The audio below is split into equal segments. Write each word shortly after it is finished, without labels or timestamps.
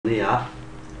နေ့က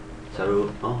ဆရာတို့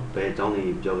နော်ဘယ်အကြောင်းလေး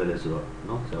ပြောခဲ့လဲဆိုတော့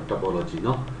နော်ဆရာ topology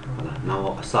နော်ဟုတ်လားနော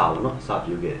က်အစပေါ့နော်အစ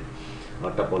ပြောခဲ့တယ်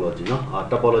topology နော်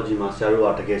topology မှာဆရာတို့က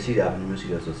တကယ်ရှိတာမျိုးရှိ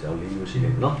တယ်ဆိုဆရာတို့၄မျိုးရှိတ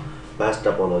ယ်နော် bus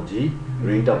topology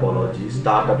ring topology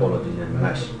star topology နဲ့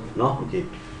mesh နော် okay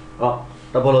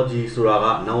topology ဆိုတာက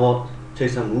နောက်ချိ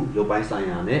တ်ဆက်မှုရုပ်ပိုင်းဆိုင်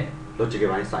ရာနဲ့ logic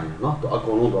ပိုင်းဆိုင်ရာနော်အ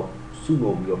ကုန်လုံးတော့စု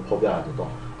ငုံပြီးတော့ဖော်ပြရ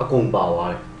တော့အကုန်ပါသွား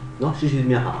တယ်နော်ရှိရှိ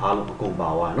မြတ်ဟာအားလုံးအကုန်ပါ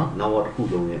သွားတယ်နော်နောက်တစ်ခု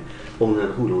လုံးရဲ့ပုံစံ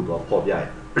တစ်ခုလုံးတော့ဖော်ပြရတ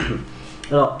ယ်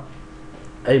အဲ့တော့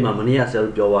အဲ့မှာမနေ့ကဆရာ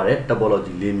တို့ပြောသွားတယ်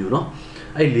topology ၄မျိုးနော်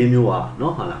အဲ့၄မျိုးက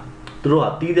နော်ဟာလားသူတို့က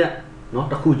တီးတဲ့နော်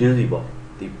တစ်ခုချင်းစီပေါ့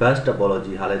ဒီ bus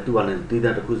topology ဟာလည်းသူ့ဟာလည်းတီး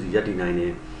တဲ့တစ်ခုစီရပ်တည်နိုင်တ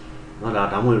ယ်နော်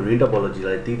ဒါမှမဟုတ် ring topology လ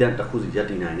ည်းတီးတဲ့တစ်ခုစီရပ်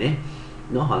တည်နိုင်တယ်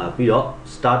နော်ဟာလားပြီးတော့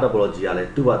star topology ကလည်း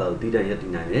သူ့ဘာသာသူတီးတဲ့ရပ်တ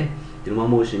ည်နိုင်တယ်ဒီလိုမှမ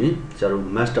ဟုတ်ရှင်ဆရာတို့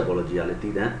mesh topology ကလည်း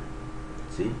တီးတဲ့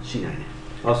စီရှိနိုင်တယ်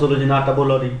ဆိုလိုချင်တာ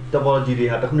topology တွေ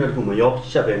ဟာတစ်ခုနဲ့တစ်ခုမရော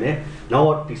ရှက်ပဲနဲ့နော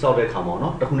က်တိဆောက်တဲ့အခါမှာ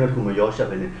နော်တစ်ခုနဲ့တစ်ခုမရောရှက်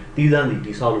ပဲနဲ့တီးသန်းစီ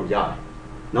တိဆောက်လို့ရတယ်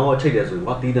နောက်ချိတ်တယ်ဆိုရ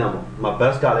င်တီးသန်းပေါ့မ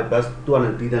bus ကလည်း bus သူကလ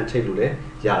ည်းတီးသန်းချိတ်လို့လည်း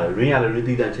ရတယ် ring ကလည်း ring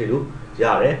တီးသန်းချိတ်လို့ရ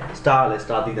တယ် star ကလည်း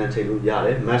star တီးသန်းချိတ်လို့ရတ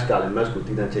ယ် mesh ကလည်း mesh ကို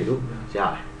တီးသန်းချိတ်လို့ရ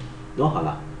တယ်နော်ဟာ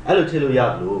လားအဲ့လိုချိတ်လို့ရ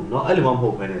တယ်လို့နော်အဲ့လိုမှမဟု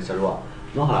တ်ဘဲနဲ့ဆရာတို့က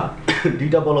နော်ဟာဒီ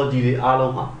topology တွေအား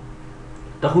လုံးဟာ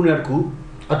တစ်ခုနဲ့တစ်ခု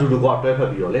အတူတူကတွဲဖက်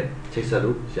ပြီးတော့လေချိတ်ဆက်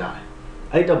လို့ရတယ်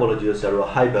အဲ့ topology ကိုဆရာတို့က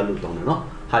hybrid လို့ခေါ်တယ်နော်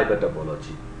hybrid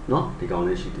topology နော်ဒီကောင်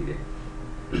လေးရှိသေးတယ်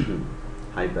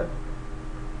hybrid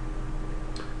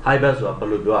ဆိုတာဘယ်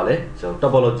လိုပြောရလဲဆရာတို့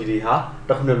topology တွေဟာတ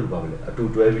စ်ခုနဲ့တစ်ခုပါပဲလေအတူ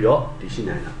တွဲပြီးတော့တည်ရှိ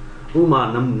နိုင်တာဥပမာ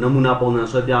နမူနာပုံစံ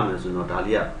ဆွဲပြမယ်ဆိုတော့ဒါ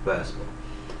လေးက bus ပေါ့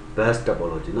bus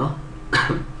topology နော်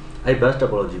အဲ့ bus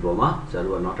topology ပေါ်မှာဆရာ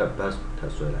တို့ကနောက်ထပ် bus ထ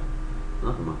ပ်ဆွဲလိုက်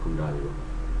နော်ဒီမှာ computer လေးပေါ့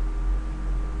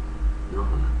နော်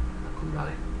ဟုတ်လား computer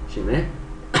လေးရှင်းမယ်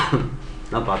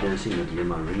နောက်ပါပြန်ရှိမယ်ဒီ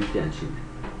မှာ ring ပြန်ရှိမယ်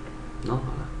နော်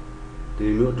ဟုတ်လားဒီ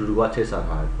လိုမျိုးအတူတူကချိတ်ဆက်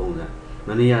ထားတဲ့ပုံစံမ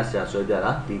နေ့ကဆရာဆွဲပြ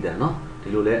တာတီးတယ်နော်ဒီ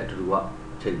လိုလဲအတူတူက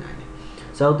ချိတ်နိုင်တယ်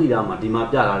ဆရာတို့တီးတာမှာဒီမှာ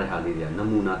ပြလာတဲ့ဟာလေးတွေကန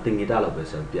မူနာသင်္ကေတလောက်ပဲ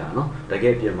ဆရာပြနော်တက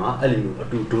ယ်ပြင်မှာအဲ့လိုမျိုးအ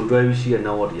တူဒွန်တွဲပြီးရှိတဲ့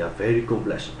network တွေက very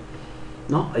complex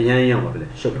နော်အရင်ရပါပဲလေ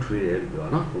ရှုပ်ထွေးတယ်လို့ပြောတာ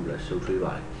နော် complex ရှုပ်ထွေး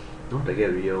ပါတယ်နော်တကယ်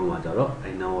real မှာကျတော့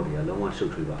အဲ့ network တွေကလုံးဝရှု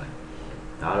ပ်ထွေးပါတယ်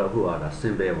ဒါတော့အခုကဒါ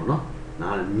simple ပေါ့နော်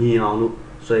နားမြင်အောင်လို့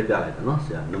ဆွဲပြလိုက်တာနော်ဆ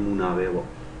ရာနမူနာပဲပေါ့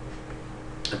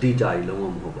အတိအကျကြီးလုံးဝ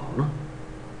မဟုတ်ပါဘူးနော်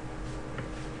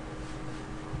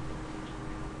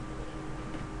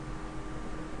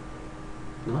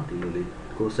နော်ဒီလိုလေး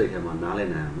ကိုယ်စိတ်ထဲမှာနားလည်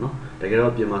နိုင်အောင်နော်တကယ်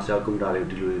တော့ပြင်မှာဆရာကွန်ပျူတာတွေ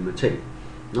ဒီလိုလေးမချိတ်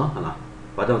နော်ဟုတ်လား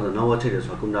ဘာကြောင့်ဆိုတော့ နောက်ချိတ်တယ်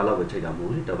ဆိုတော့ကွန်ပျူတာလောက်ပဲချိတ်တာမဟုတ်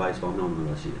ဘူး device ပေါင်းများများ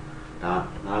လို့ရှိတယ်ဒါ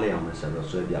နားလည်အောင်လဲဆက်ပြီး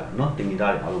ဆွဲပြတယ်နော်တင်ဂီတာ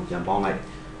တွေအားလုံးပြန်ပေါင်းလိုက်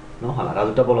နော်ဟုတ်လားဒါ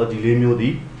ဆို topology ၄မျိုးဒီ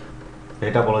ဘ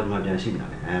ယ် topology မှာပြန်ရှိနေတာ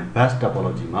လဲbus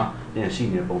topology မှာပြန်ရှိ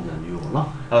နေတဲ့ပုံစံမျိုးပေါ့နော်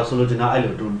အဲ့တော့ဆိုလိုချင်တာအဲ့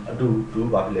လိုအတူ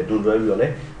ဘာဖြစ်လဲတွန်တွဲပြီးတော့လဲ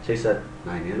ချိတ်ဆက်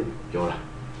နိုင်တယ်လို့ပြောတာ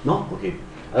နော် okay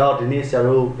အဲ့တော့ဒီနေ့ဆရာ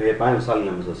တို့ဘယ်ပိုင်းကိုစ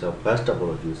လိမ့်မယ်ဆိုတော့ bus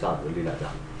topology ကိုစပြီးလေ့လာကြ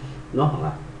နော်ဟုတ်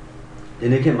လားဒီ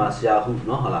နေ့ခေတ်မှာဆရာဟု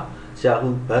နော်ဟုတ်လားဆရာဟု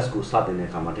bus ကိုစတင်တဲ့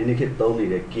အခါမှာဒီနေ့ခေတ်သုံးနေ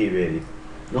တဲ့ cable တွေ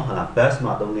နော်ဟုတ်လား bus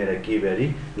မှာသုံးနေတဲ့ cable တွေ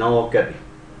network cap တွေ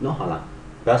နော်ဟုတ်လား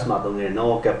bus မှာသုံးနေတဲ့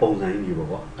network cap ပုံစံကြီးမျိုး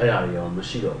ပေါ့အဲ့ဒါတွေရောမ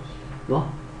ရှိတော့ဘူးနော်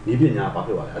ဒီပညာဘာဖြ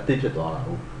စ်သွားလဲအသစ်ဖြစ်သွားတာ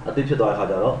ဟုတ်အသစ်ဖြစ်သွားတဲ့အခါ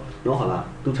ကျတော့နော်ဟုတ်လား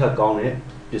သူ့ထက်ကောင်းတဲ့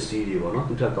ပစ္စည်းတွေပေါ့နော်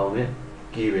သူ့ထက်ကောင်းတဲ့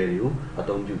cable တွေကိုအ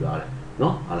သုံးပြုထားတယ်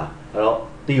နော်ဟုတ်လားအဲ့တော့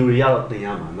theory ကတော့သင်ရ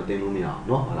မှာမသင်လို့မရအောင်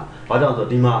เนาะဟုတ်လားဘာကြောင့်ဆိုတော့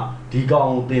ဒီမှာဒီကောင်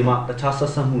ကိုသင်မှတခြားဆ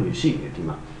က်ဆက်မှုတွေရှိနေဒီ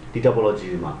မှာဒီ topology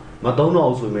တွေမှာမသုံးတော့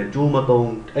ဘူးဆိုရင်ကျိုးမသုံး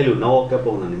အဲ့လို network က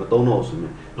ပုံစံတွေမသုံးတော့ဘူးဆိုရ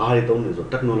င်ဘာတွေသုံးနေဆို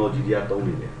technology တွေကသုံး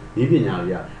နေတယ်နည်းပညာ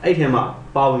တွေကအဲ့ထဲမှာ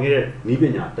ပါဝင်ခဲ့တဲ့နည်းပ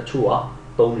ညာတချို့က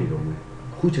သုံးနေတော့မယ်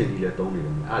အခုချိန်ကြီးလည်းသုံးနေ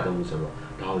တော့မယ်အဲ့ဒါကြောင့်ဆိုတော့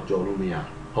ဒါကိုကြော်လို့မရ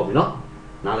ဟုတ်ပြီเนาะ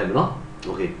နားလည်မယ်เนาะ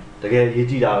okay တကယ်အရေး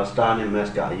ကြီးတာ star နဲ့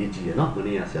mesh ကအရေးကြီးတယ်เนาะမ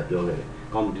နေ့ကဆရာပြောခဲ့တယ်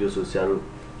ကောင်းပြီဆိုဆရာတို့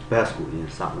bus ကိုအရင်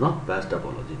စမယ်เนาะ bus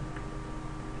topology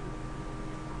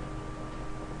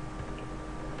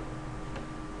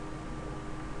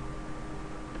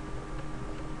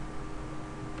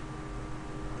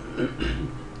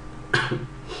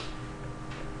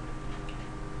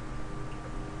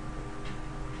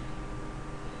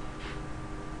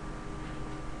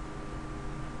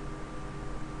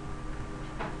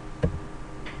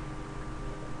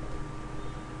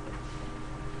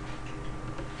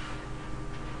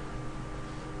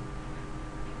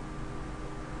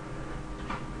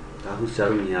အခုဆရာ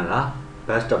တို့မြင်ရတာ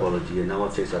bus topology ရဲ့နော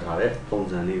က်ချိတ်ဆက်ထားတဲ့ပုံ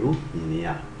စံလေးကိုမြင်နေရတ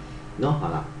ယ်เนาะဟု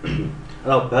တ်လားအဲ့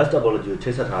တော့ bus topology ကိုချိ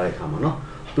တ်ဆက်ထားတဲ့အခါမှာเนาะ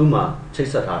သူ့မှာချိတ်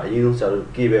ဆက်ထားအရင်ဆုံးဆရာတို့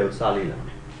cable ကိုစလေးလာမ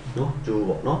ယ်เนาะကျိုး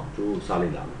ပေါ့เนาะကျိုးစ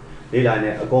လေးလာမယ်လေးလာနေ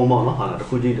အကုန်ပေါ့เนาะဟာလားတစ်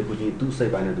ခုချင်းသူ့စိ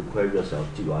တ်ပိုင်းနဲ့သူခွဲပြီးတော့ဆရာ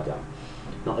ကြည့်သွားကြမယ်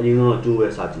เนาะအရင်ဆုံးကျိုးပဲ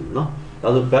စကြည့်เนาะဒါ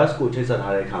ဆို bus ကိုချိတ်ဆက်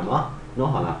ထားတဲ့အခါမှာเนาะ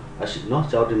ဟာလားเนาะ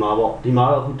ဆရာဒီမှာပေါ့ဒီမှာ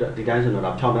တော့အခုဒီတိုင်းဆိုတော့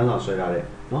ဒါဖြောင်းတန်းဆောင်ဆွဲထားတဲ့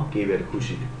เนาะ cable တစ်ခု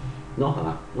ရှိတယ်เนาะဟာ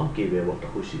လားเนาะ cable ပေါ့တ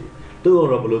စ်ခုရှိတယ်都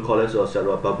有不考虑说写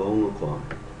入八崩路考，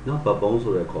那八崩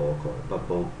说的考八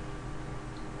崩。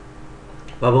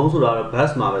八崩说的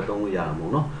best 嘛的东西呀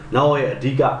么喏，那我也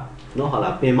第个，喏好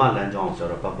了，边嘛难讲写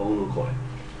入八崩路考的，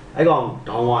哎讲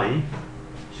台湾，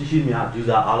西面就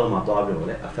是阿拉嘛多表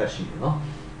嘞，affect喏。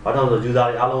ဘာကြောင့်ဆို user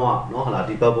တွေအားလုံးကเนาะဟာလာ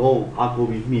ဒီဘတ်ဘုံကိုအားကို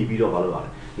ပြီးမှီပြီးတော့ဘာလုပ်ရလဲ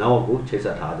နောက်ကိုချိတ်ဆ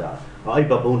က်ထားကြတယ်အဲ့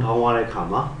ဘတ်ဘုံထောင်းသွားတဲ့ခါ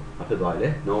မှာဖြစ်သွားပြီလေ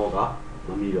နောကမ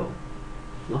မီတော့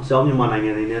เนาะဆောင်းမြန်မာနိုင်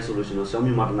ငံနေနဲ့ဆိုလို့ရှိရင်ဆောင်းမြ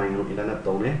န်မာနိုင်ငံလုံးအင်တာနက်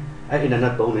သုံးတယ်အဲ့အင်တာန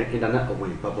က်သုံးတယ်အင်တာနက်အဝ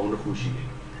င်ဘတ်ဘုံတစ်ခုရှိတယ်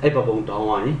အဲ့ဘတ်ဘုံတောင်း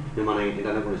သွားရင်မြန်မာနိုင်ငံအင်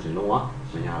တာနက်ကိုဆိုရင်လုံးဝ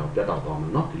မရတော့ပြတ်တောက်သွားမှာ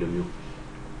เนาะဒီလိုမျိုး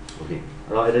โอเค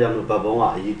အဲ့တော့အဲ့ဒါကြောင့်ဘတ်ဘုံက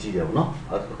အရေးကြီးတယ်ပေါ့เนาะ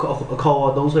အခေါ်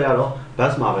အသုံးဆွဲရတော့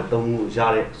bus မှာပဲသုံးမှုရ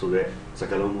တဲ့ဆိုတော့စ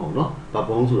ကလုံးမဟုတ်เนาะဘတ်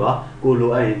ဘုံဆိုတော့ကိုလို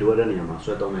အပ်ရင်လိုအပ်တဲ့နေရာမှာ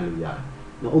ဆွဲသုံးနိုင်လို့ရတယ်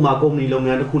။နော်ဥမာကုမ္ပဏီလုပ်င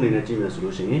န်းတစ်ခုအနေနဲ့ကြည့်မယ်ဆို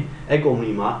လို့ရှိရင်အဲ့ကုမ္ပဏီ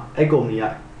က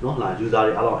နော်ဟာ user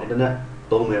တွေအားလုံး internet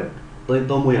သုံး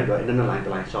မှုရအတွက် internet line တ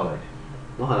စ် line ရှောက်လိုက်တယ်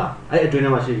။နော်ဟာလားအဲ့အတွင်းထဲ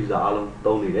မှာရှိ user အားလုံး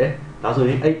သုံးနေတယ်။ဒါဆို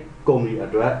ရင်အဲ့ကုမ္ပဏီအ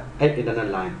တွက်အဲ့ internet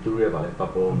line သူတို့ရဲ့ဗာလဲဘ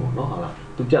တ်ဘုံပေါ့နော်ဟာလား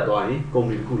သူပြတ်သွားရင်ကုမ္ပ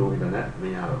ဏီတစ်ခုလုံး internet မ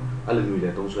ရတော့အဲ့လိုမျိုးလေ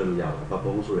သုံးဆွဲလို့ရပါတယ်ဘတ်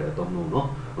ဘုံဆိုတဲ့အသုံးလုံးနော်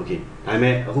။ Okay ဒါပေ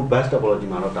မဲ့အခု bus topology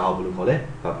မှာတော့ဒါကိုဘယ်လိုခေါ်လဲ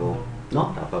ဘတ်ဘုံနော်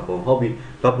ဒါဘတ်ဘုံဟုတ်ပြီ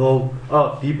ဘတ်ဘုံ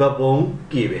ဒီဘတ်ဘုံ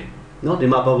ကေပဲနော်ဒီ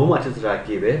မှာဘတ်ဘုံမှာချစ်စရာ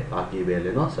ကေပဲဘာကေပဲ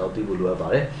လဲနော်စောက်တိဖို့လိုအပ်ပါ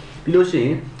တယ်ပြီးလို့ရှိရ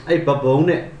င်အဲ့ဘတ်ဘုံ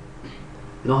နဲ့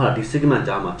နော်ဟာဒီ segment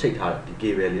ကြားမှာချိန်ထားတယ်ဒီကေ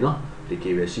ပဲလေနော်ဒီ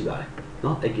ကေပဲရှိပါတယ်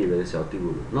နော်အဲ့ကေပဲစောက်တိ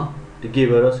ဖို့လို့နော်ဒီကေ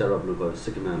ပဲတော့ဆရာတို့ဘယ်လိုခေါ်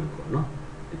segment လို့ခေါ်နော်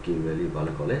ဒီကေပဲလေးဘာ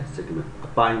လို့ခေါ်လဲ segment အ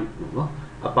ပိုင်းနော်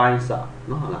အပိုင်းစ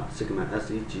နော်ဟာလား segment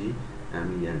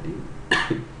segment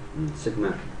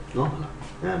segment နော်ဟာလား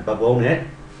ဘတ်ဘုံနဲ့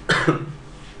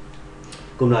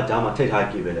ကုမ္ပဏီကြားမှာထိတ်ထား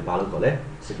ကြည့်ပဲလေဘာလို့ခေါ်လဲ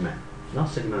segment နော်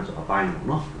segment ဆိုအပိုင်းပေါ့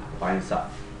နော်အပိုင်းစ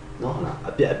နော်ဟုတ်လား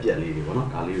အပြက်လေးတွေပေါ့နော်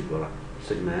ဒါလေးကိုပြောတာ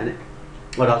segment နဲ့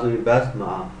ဟောဒါဆိုရင် bus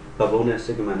မှာဘတ်ဘုံနဲ့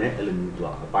segment နဲ့ element ဆို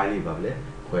တာအပိုင်းလေးပါပဲလေ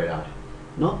ခွဲထားတယ်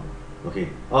နော် okay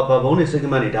ဘတ်ဘုံနဲ့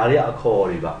segment တွေဒါတွေကအခေါ်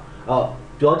တွေပါ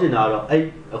ပြောချင်တာကတော့အဲ့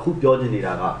အခုပြောချင်နေ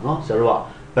တာကနော်ဆရာတို့က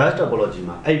bus topology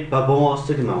မှာအဲ့ဘတ်ဘုံရော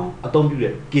segment ရောအသုံးပြု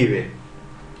တဲ့ K ပဲ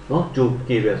နော်ကျိုး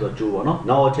cable ဆိုတော့ကျိုးပေါ့နော်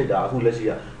နောက်ချိတ်တာအခုလက်ရှိ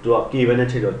ကသူက cable နဲ့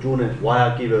ချိတ်တော့ကျိုးနဲ့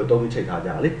wire cable ကိုတုံးပြီးချိတ်ထားကြ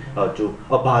လေကျိုး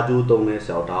ဘာကျိုးတုံးလဲ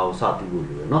ဆိုတော့ဒါကိုစသိဖို့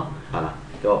လိုရနော်ဟာလား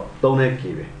တော့တုံးတဲ့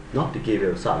cable နော်ဒီ cable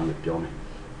ကိုစပြီးပြောမယ်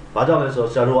ဘာကြောင့်လဲဆို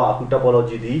တော့ဆရာတို့ကအခု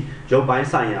topology ဒီရုပ်ပိုင်း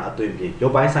ဆိုင်ရာအသွင်ပြင်ရု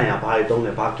ပ်ပိုင်းဆိုင်ရာဘာတွေတုံး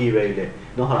လဲဘာ cable လဲ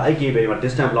နော်ဟာလားအဲ့ cable မှာ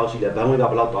distance ဘယ်လောက်ရှိလဲ bandwidth က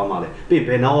ဘယ်လောက်သွားမှာလဲပြီးဘ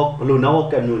ယ်နောက်ဘယ်လိုနောက်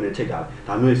က မျိုးနဲ့ချိတ်တာလဲ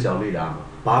ဒါမျိုးဆရာလေ့လာမှာ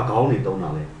ဘာခေါင်းတွေတုံးတာ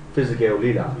လဲ physical ကို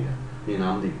လေ့လာနေတာမြင်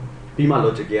လားမသိဘူးပြီးမှ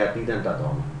logic ကတီးတန့်တက်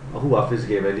သွားမှာအခုက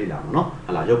physical ပဲလေ့လာမှာနော်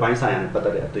ဟာလားရုပ်ပိုင်းဆိုင်ရာနဲ့ပတ်သ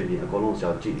က်တဲ့အသွင်ပြင်အကုန်လုံးဆရာ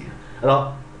ကြည့်နေတာအဲ့တော့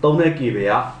သုံးတဲ့ cable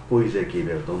က90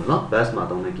 cable ကိုသုံးတယ်နော် bus မှာ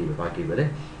သုံးတဲ့ cable ဘာ cable လဲ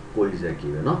90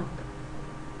 cable နော်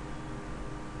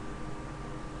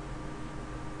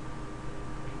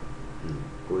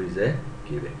90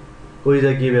 cable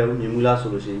 90 cable မြင်မှုလားဆို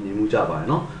လို့ရှိရင်မြင်မှုကြပါတယ်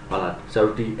နော်ဟာလားဆရာ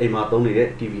တို့ဒီအိမ်မှာသုံးနေတဲ့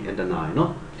TV antenna တွေနော်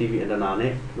TV antenna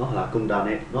နဲ့နော်ဟာလားကွန်ပျူတာ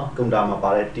နဲ့နော်ကွန်ပျူတာမှာပါ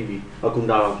တဲ့ TV ကွန်ပျူ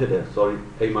တာတော့ဖြစ်တယ် sorry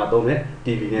အိမ်မှာသုံးတဲ့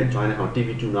TV နဲ့ join တဲ့ကောင် TV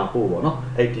tuner ပို့ပေါ့နော်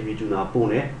အဲ့ TV tuner ပို့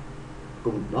နဲ့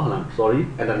နော်ဟာလား sorry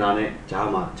antenna နဲ့ဂျား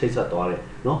မှာချိတ်ဆက်သွားတဲ့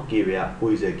နော် cable က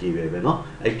90 cable ပဲနော်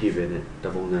အဲ့ cable နဲ့တ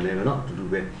ပုံစံနဲ့ပဲနော်အတူတူ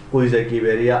ပဲ90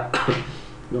 cable တွေက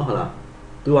နော်ဟာလား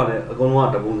သူကလည်းအကုန်လုံး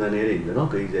ကတပုံစံလေးတွေပဲเนาะ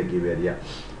90 cable တွေက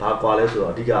ဘာကွာလဲဆို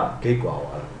တော့အဓိက gate ကွာ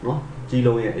သွားတာเนาะကြီး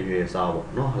လုံးရဲ့အရွယ်အစားပေါ့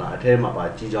เนาะဟလာအထဲမှာပါ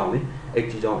ကြီးချောင်းလေအဲ့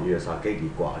ကြီးချောင်းအရွယ်အစား gate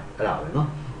ကြီးကွာတယ်အဲ့ဒါပဲเนาะ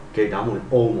gate ဒါမှမဟုတ်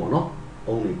အုံးပေါ့เนาะ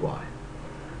အုံးကြီးကွာတယ်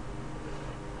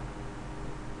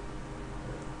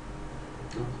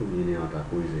เนาะခုမြင်နေရတာ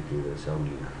90 cable ဆောင်း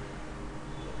နေတာ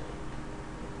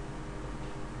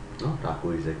เนาะဒါ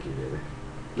90 cable ပဲ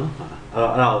เนาะ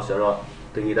အဲ့ဒါကိုဆရာတော့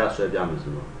တင်ကြီးတာဆွဲပြမယ်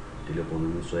ဆိုတော့ဒီလိုပုံစံ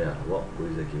မျိုးဆွဲရတာပေါ့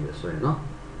90 cable ဆွဲနော်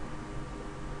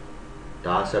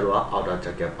ဒါဆရာတို့က outer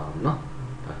jacket ပါမယ်နော်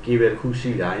ဒါ cable တစ်ခုရှိ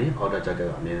လာရင် outer jacket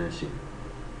ကအများကြီးရှိတယ်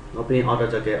နော်ပြီးရင် outer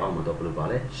jacket အောက်မှာတော့ဘယ်လိုပါ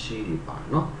လဲ ရှိတွေပါ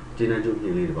နော်ဂျင်းနှံကျုပ်ည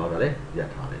င်လေးတွေပါတော့လဲရပ်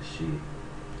ထားတယ်ရှိ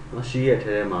နော်ရှိရဲ့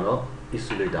ထဲထဲမှာတော့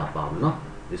insulator ပါမယ်နော်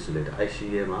insulator အဲ့ရှိ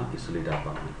ရဲ့မှာ insulator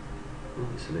ပါမယ်နော်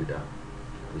insulator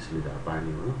အပိုင်း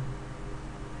လေးပေါ့နော်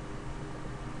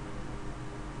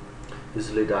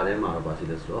insulator ထဲမှာတော့ပါရှိ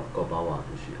လဲဆိုတော့ copper wire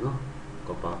ရှိတယ်နော်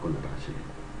copper connector ရှိတယ်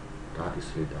ဒါ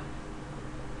insulator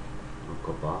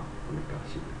copper connector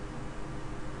ရှိတယ်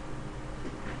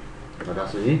ဒါ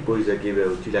ဆိုရင်90 cable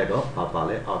ကိုကြည့်လိုက်တော့ပါ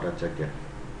လဲ outer jacket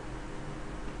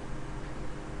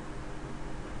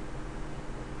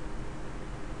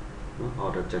နော်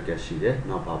outer jacket ရှိတယ်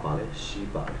နောက်ပါလဲရှိ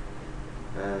ပါတယ်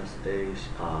S H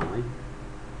I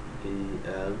E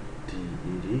L D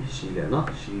E D ရှိတယ်နော်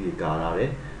ရှိကာလာတ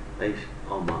ယ်အဲ့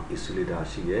အောက်မှာ insulator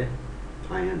ရှိတယ်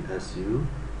INSU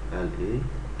LA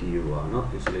DU ပါเนาะ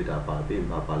insulator ပါပြီး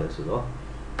ပါလဲဆိုတော့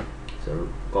ဆိုတော့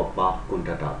copper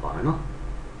conductor ပါเนาะ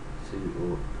CO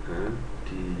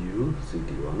DUCT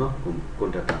ပေါ့နော်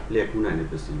conductor လျှက်ကူးနိုင်တဲ့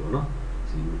ပစ္စည်းပေါ့နော်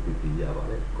CUPP ရပါ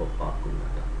တယ် copper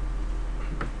conductor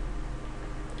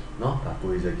နော်ဒါ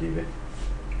ကိုယ်စကေးပဲ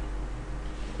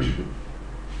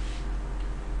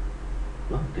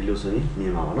နော်ဒီလိုဆိုရင်မြ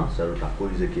င်ပါပါနော်ဆရာတို့ဒါကိုယ်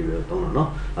စကေးပဲသုံးတာနော်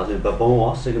ဒါဆိုရင်ဘပုံး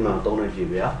ရော segment သုံးတဲ့ကေး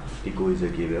ပဲကဒီကိုယ်စ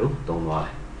ကေးပဲကိုသုံးသွား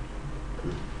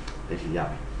တယ်ဒီရ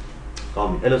ပြီကောင်း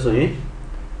ပြီအဲ့လိုဆိုရင်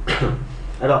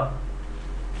အဲ့တော့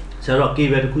ဆရာတို့ကေး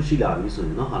ပဲတစ်ခုရှိလာပြီဆိုရ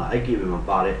င်နော်ဟာအဲ့ကေးပဲမှာ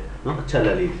ပါတဲ့နော်အချက်လ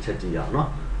က်လေးတစ်ချက်ကြည့်ရအောင်နော်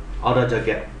outer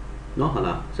jacket နော်ဟာ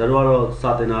လားဆရာတို့ကတော့စာ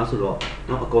တင်တာဆိုတော့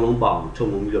နော်အကုန်လုံးပါအောင်ခြုံ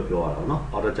ငုံပြီးတော့ပြောရတာနော်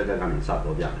outer jacket ကနေစ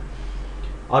ပြောပြမယ်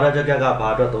outer jacket ကဘာ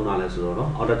အတွက်သုံးတာလဲဆိုတော့နော်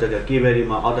outer jacket cable တွေ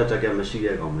မှာ outer jacket မရှိ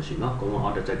တဲ့ကောင်မရှိနော်အကုန်လုံး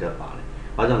outer jacket ပါတယ်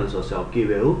ဘာကြောင့်လဲဆိုတော့ဆရာ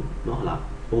cable ကိုနော်ဟာလား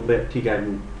ပုံပဲထိခိုက်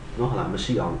မှုနော်ဟာလားမ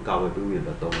ရှိအောင်ကာဝယ်ပေးပြီး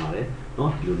တော့သုံးပါတယ်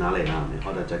နော်ဒီလိုနားလည်ရမယ်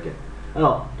outer jacket အဲ့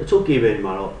တော့တချို့ cable တွေ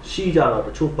မှာတော့ရှိကြတော့တ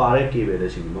ချို့ပါတဲ့ cable လ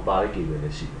ည်းရှိမပါတဲ့ cable လ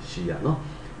ည်းရှိရနော်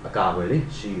အကာအကွယ်လေး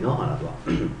ရှိနော်ဟာလားတော့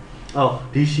အဲ့တော့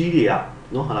ဒီရှိတွေက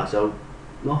နော်ဟာလားဆရာ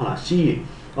နော်ဟာလားရှိရ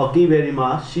အော် cable တွေမှာ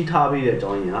ရှိထားပေးတဲ့အကြော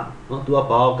င်းရင်းကနော်သူက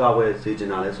ဘာကိုကာဝယ်စေချင်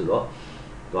တာလဲဆိုတော့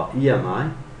သူက EMI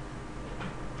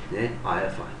နဲ့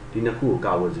IFI ဒီနှစ်ခုကို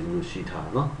ကာဝယ်စေလို့ရှိထားတာ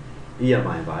နော်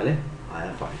EMI ပါလေ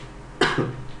IFI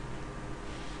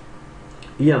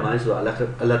EMI ဆိုတာ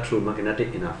electromagnetic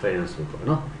interference လို့ခေါ်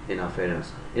နော် interference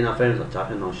ဆိုတာကြား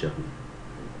ဖြတ်နှောင့်ယှက်မှု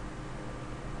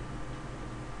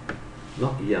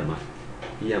နော် EMI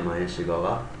ရဲ့ရှေ့ကောက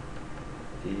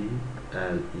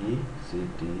ELECTRO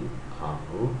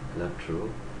electro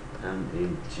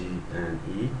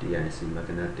MAGNETIC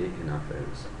magnetic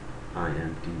interference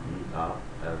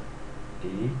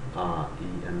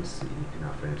INTERFERENCE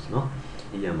interference နော်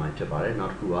EMI ဖြစ်ပါတယ်နော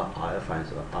က်တစ်ခုက RFI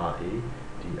ဆိုတာ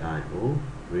RADIO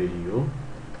radio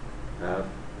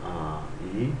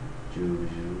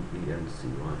FREQUENCY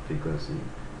frequency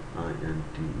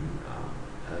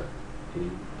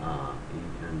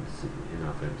INTERFERENCE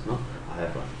interference နော်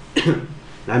RFI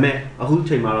ဒါပေမဲ့အခု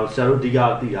ချိန်မှာတော့ဆရာတို့အဓိက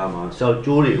သိရမှာဆရာတို့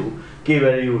ကြိုးတွေကို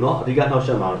cable တွေကိုเนาะအဓိကနှောက်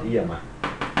ယှက်မှာတော့ EMI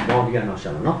ဘောအဓိကနှောက်ယှ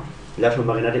က်မှာเนาะ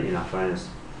electromagnetic interference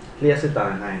လျှက်စစ်တန်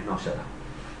လိုင်းနှောက်ယှက်တာ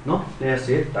เนาะလျှက်စ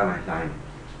စ်တန်လိုင်းကဘ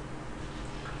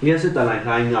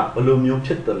ယ်လိုမျိုးဖြ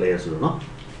စ်တယ်လဲဆိုတော့เนาะ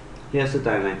လျှက်စစ်တ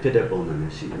န်လိုင်းဖြစ်တဲ့ပုံစံ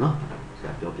နဲ့ရှိတယ်เนาะဆ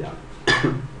ရာပြောပြမယ်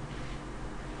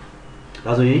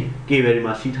ဒါဆိုရင် cable တွေ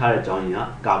မှာရှိထားတဲ့အကြောင်းရင်းက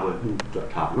ကာကွယ်မှုအတွက်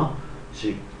ထားเนาะ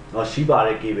ရှိပါ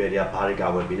တဲ့ cable တွေကဘာတွေကာ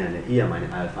ကွယ်ပေးနိုင်လဲ EMI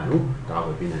နဲ့ IFI ကိုကာကွ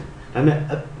ယ်ပေးနိုင်တယ်ဒါပေမဲ့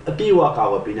အပြည့်အဝကာ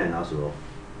ကွယ်ပေးနိုင်လားဆိုတော့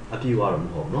အပြည့်အဝတော့မ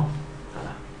ဟုတ်ဘူးเนาะဟုတ်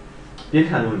လားပြင်း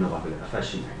ထန်လို့လည်းပါပဲ effect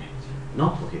ရှိနိုင်တယ်เนา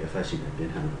ะ okay effect ရှိတယ်ပြ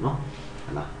င်းထန်လို့เนาะ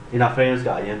ဟုတ်လား interference က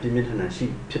အရင်ပြင်းထန်ရှိ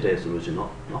ဖြစ်တယ်ဆိုလို့ရှင်เนาะ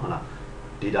ဟုတ်လား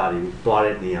data တွေသွား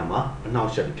တဲ့နေရာမှာအနှောက်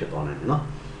အယှက်ဖြစ်သွားနိုင်တယ်เนาะ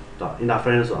ဒါ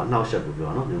interference ဆိုတာအနှောက်အယှက်ကိုပြော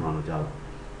တာเนาะမြန်မာလိုကြားတော့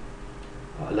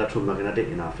electromagnetic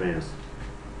interference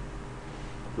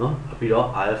နော်ပြီးတော့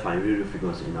IFI radio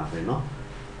frequency interference နော်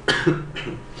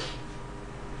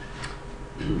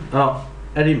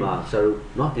အဲ့ဒီမှာဆရာတို့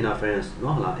နော် interference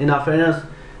နော်ဟုတ်လား interference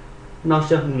နောက်ဆ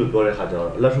က်မှုလို့ပြောတဲ့ခါကျတော့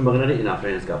electromagnetic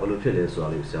interference ကဘယ်လိုဖြစ်လဲဆိုတာ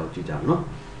လေးဆရာတို့ကြည့်ကြအောင်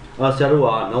နော်ဆရာတို့က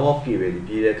network cable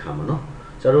ပြေးတဲ့ခါမှာနော်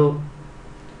ဆရာတို့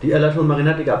ဒီ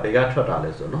electromagnetic ကဘယ်ကထွက်တာ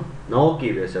လဲဆိုတော့နော် network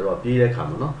cable ဆရာတို့ကပြေးတဲ့ခါ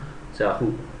မှာနော်ဆရာအခု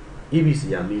EBC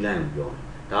ကမီးလိုင်းကိုပြောတယ်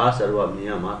ဒါကဆရာတို့ကမြင်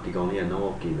ရမှာဒီကောင်လေးက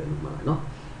network cable လို့မှတ်လိုက်နော်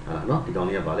ဟာနော်ဒီကောင်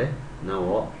လေးကပါလေ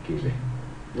network cable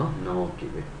နော် network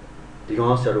cable ဒီကောင်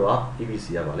ဆရာတို့က EBC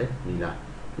ကပါလေနီလိုင်း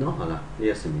နော်ဟာလား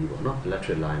ASME ပေါ့နော်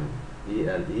electric line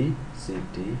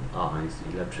ELECTRIC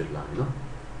electric line နော်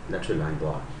electric line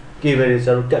သွား cable တွေဆ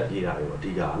ရာတို့ကတ်ပြေးတာတွေပေါ့အ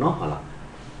ဓိကနော်ဟာလား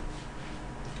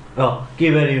အဲ့တော့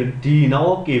cable တွေဒီ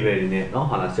network cable တွေနဲ့နော်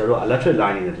ဟာလားဆရာတို့ electric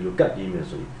line တွေနဲ့ဒီလိုကတ်ပြေးမယ်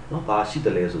ဆိုရင်နော်ဘာရှိတ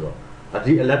ယ်လဲဆိုတော့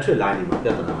ဒီ electric line တွေမှာပြ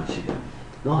ဿနာရှိတယ်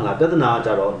နော်ဟာလားပြဿနာကကြ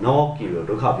တော့ network cable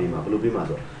ဒုက္ခပေးမှာဘယ်လိုပေးမှာ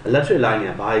ဆိုတော့ electric line တွေ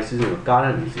ကဘာကြီးစီးစင်းလို့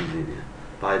current တွေစီးစင်းနေတာ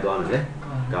ဘာကြီးသွားနေလဲ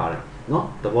current နော်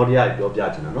သဘောတရားပြောပြ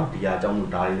ချင်တာနော်ဒီဟာအကြောင်း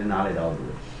လို့ဒါလေးနားလည်တော့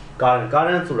လို့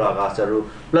current ဆိုတာကဆရာတို့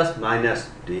plus minus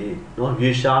တွေနော်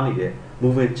ရွေးရှားနေတဲ့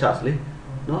moving charge လေ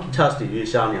နော် charge တွေရွေး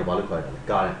ရှားနေတာဘာလို့ခေါ်ရလဲ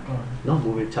current နော်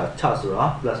moving charge ဆိုတာ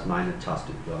plus minus charge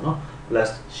တွေပြောနော် plus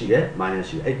ရှိတယ် minus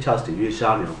ရှိတယ်အဲ့ charge တွေရွေး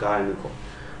ရှားနေအောင် current လို့ခေါ်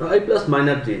နော်အဲ့ plus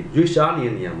minus တွေရွေးရှားနေ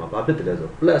တဲ့နေရာမှာဘာဖြစ်တယ်လဲဆို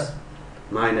တော့ plus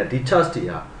minus ဒီ charge တွေ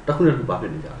ကတစ်ခုနဲ့တစ်ခုဘာဖြ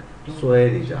စ်နေကြလဲဆွဲ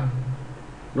နေကြ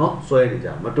နော်ဆွဲနေကြ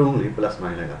မတွန်းလေ plus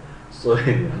minus ကဆွဲ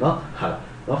နေတာနော်ဟာ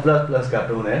နော် plus က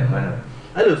တွန်းတယ် minus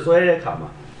အဲ့လိုဆွဲတဲ့အခါမှာ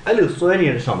အဲ့လိုဆွဲနေ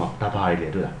တဲ့ဆောင်မှာဒါဘာတွေလဲ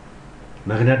တွေ့လား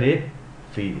magnetic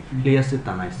field လျှက်စစ်တ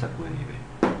န်လိုက်ဆက်ကွင်းနေပဲ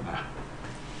ဟာ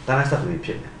တန်လိုက်ဆက်ကွင်းဖြ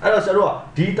စ်နေအဲ့တော့ဆရာတို့က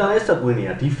ဒီတန်လိုက်ဆက်ကွင်းတွေ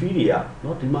ကဒီ field တွေက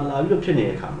နော်ဒီမှာလာပြီးတော့ဖြစ်နေ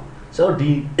တဲ့အခါမှာဆရာတို့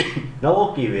ဒီ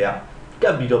network cable ကက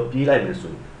ပ်ပြီးတော့ပြေးလိုက်မယ်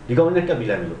ဆိုရင်ဒီကောင်နဲ့ကပ်ပြီး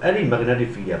လိုက်မယ်ဆိုအဲ့ဒီ magnetic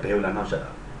field ကဘယ်လိုလာနှောက်ယှက်တာ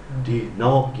ဒီ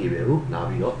network cable ကိုလာ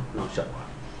ပြီးတော့နှောက်ယှက်သွား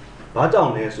ဘာကြော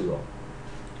င့်လဲဆိုတော့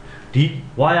ဒီ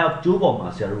wire ကျိုးပေါ်မှာ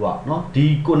ဆရာတို့ကနော်ဒီ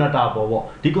connector ပေါ်ပေါ့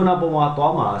ဒီ connector ပေါ်မှာ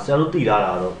သွားမှာဆရာတို့သိထား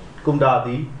တာတော့ computer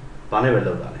ဒီဘာနဲ့ပဲ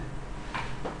လောက်တာလဲ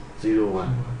01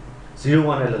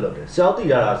 01နဲ့လောက်တယ်ဆရာတို့သိ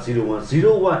ထားတာ01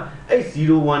 01အဲ့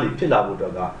 01နေဖြစ်လာဖို့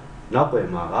တော့ကနောက်ွယ်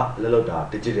မှာကလောက်တာ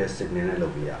digital signal နဲ့လု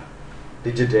ပ်ပြရ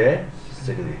digital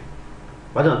signal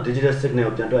ဘာကြောင့် digital signal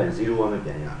ကိုပြန်တွက်ရင်01ပဲပြ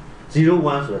န်ရ01ဆို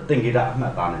တော့သင်္ကေတအမှ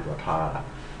တ်သားနဲ့တော့ထားရတာ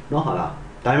နော်ဟာလား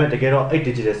ဒါပေမဲ့တကယ်တော့အဲ့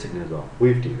digital signal ဆိုတော့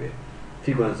wave တွေပဲ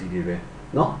frequency တွေပဲ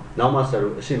နော်နောက်မှဆရာ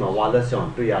တို့အရှိမ wireless ကြောင့်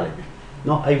တွေ့ရလိမ့်မယ်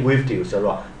နော်အဲ့ wave တွေကိုဆရာ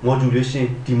တို့က modulation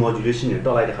demodulation တွေတွ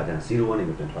က်လိုက်တဲ့ခါကျရင်01နေ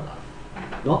ပြန်ထွက်လာတယ်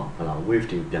နော်ဟာလား wave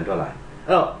တွေပြန်ထွက်လာတယ်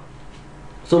အဲ့တော့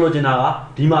ဆိုလိုချင်တာက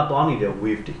ဒီမှာသွားနေတဲ့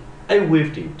wave တွေအဲ့ wave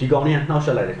တွေဒီကောင်တွေကနှောက်ယှ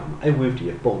က်လိုက်တဲ့ခါမှာအဲ့ wave တွေ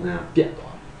ရဲ့ပုံစံပြတ်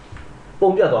သွားပုံ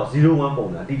ပြတ်သွား01ပုံ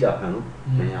စံအတိအကျဖန်လို့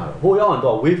မရတော့ဟိုရောက်ရင်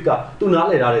တော့ wave ကသူနား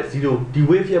လည်ထားတဲ့0ဒီ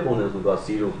wave ရဲ့ပုံစံဆိုတော့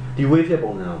0ဒီ wave ရဲ့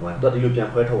ပုံစံက1တော့ဒီလိုပြန်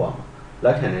ခွဲထုတ်ရမှာလ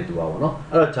က်ခံနေတူပါဘောနော်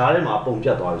အဲ့တော့ဂျားထဲမှာပုံပြ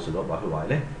တ်သွားပြီဆိုတော့ဘာဖြစ်သွား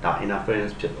လဲဒါ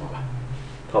interference ဖြစ်သွားတာ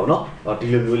ဟုတ်နော်ဒီ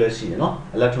လိုမျိုးလည်းရှိရနော်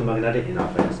electromagnetic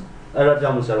interference အဲ့တော့ကြော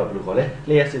င့်မို့ဆိုတော့ဘယ်လိုခေါ်လဲ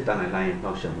လျှက်စစ်တန်နိုင်လိုင်း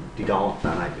နှောက်ယှက်မှုဒီကောင်တ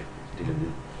န်လိုက်ပဲဒီလို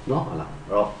မျိုးနော်ဟုတ်လား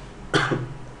အဲ့တော့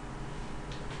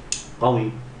ကောင်းပြီ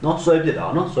နော်ဆွဲပြစ်တာ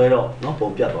နော်ဆွဲတော့နော်ပုံ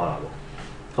ပြတ်သွားတာပေါ့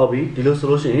ဟုတ်ပြီဒီလိုဆို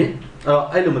လို့ရှိရင်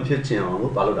အဲ့လိုမဖြစ်ချင်အောင်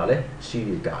လို့ဘာလုပ်တာလဲရှိ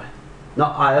နေကြတယ်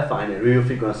နော် RFI နဲ့ radio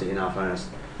frequency interference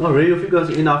နော် radio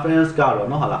frequency interference ကတော့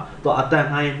နော်ဟာလားသူအတန်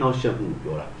လှိုင်းနှောက်ယှက်မှု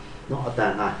ပြောတာနော်အတ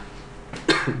န်လှို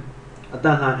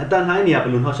င်းနေရဘ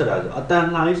ယ်လိုနှောက်ယှက်တာလဲဆိုအတန်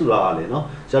လှိုင်းဆိုတာကလေနော်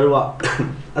ဆရာတို့က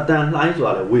အတန်လှိုင်းဆို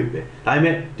တာလေ wave ပဲဒါပေ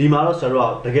မဲ့ဒီမှာတော့ဆရာတို့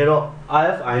ကတကယ်တော့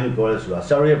RFI လို့ပြောရဲဆိုတာဆ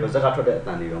ရာတို့ရဲ့ဗစက်ကထွက်တဲ့အတ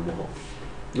န်တွေတော့မဟုတ်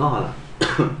နော်ဟာလား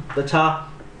တခြား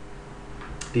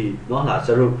ဒီနော်ဟာဆ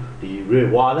ရာတို့ဒီ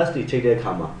wireless တွေချိန်တဲ့အ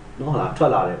ခါမှာနော်ဟာထွ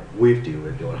က်လာတဲ့ wave တွေကို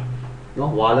ပဲပြောတာ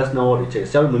နော် wireless network တွေချိန်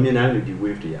ဆရာတို့မမြင်နိုင်ဘူးဒီ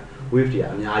wave တွေက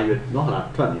အများကြီးပဲနော်ဟာ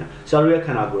ထွက်နေတာဆရာတို့ရဲ့ခ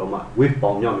န္ဓာကိုယ်တော့မှ wave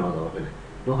ပေါင်မြောက်ဆိုတော့ဖြစ်တယ်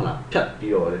နော်ဟာဖြတ်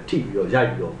ပြီးတော့ထိပြီးတော့ရိုက်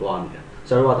ပြီးတော့သွားနေတာဆ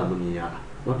ရာတို့ကသာမမြင်ရတာ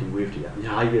နော်ဒီ wave တွေကအ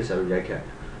များကြီးပဲဆရာတို့ရိုက်ခဲ့တ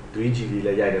ယ် 3G လေးလ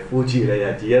ည်းရိုက်တယ် 4G လည်း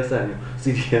ရိုက် GSM နဲ့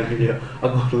CDM တွေအ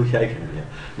ကုန်လုံးရိုက်ခဲ့တယ်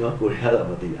နော်ကိုရီးယားတော့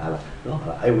မသိအားလားနော်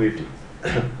အဲ့ wave တွေ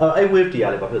အဲ့ wave တွေက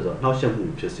လည်းဘာဖြစ်ဆိုတော့နှောက်ယှက်မှု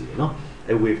ဖြစ်စီတယ်နော်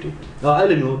အဲ့ wave တွေအဲ့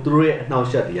လိုမျိုးသူတို့ရဲ့အနှောက်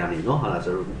ယှက်တွေကနေနော်ဟာလား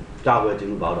ဆိုတော့ကြာဝဲခြင်း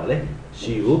လို့ပြောတာလေ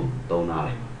ရှီကိုသုံးတာ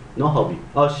လေနော်ဟုတ်ပြီ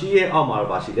ရှီရဲ့အောက်မှာ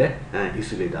တော့ပါရှိတယ်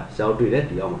insulator ဇောက်တွေ့တယ်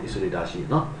ဒီအောက်မှာ insulator ရှိ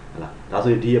နော်ဟလာဒါ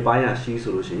ဆိုရင်ဒီအပိုင်းကရှီ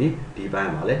ဆိုလို့ရှိရင်ဒီဘက်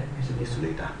မှာလည်း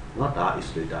insulator နော်ဒါ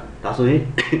insulator ဒါဆိုရင်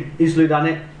insulator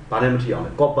နဲ့ဘာနဲ့မထိအောင်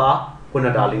လဲ copper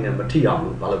connector လေးနဲ့မထိအောင်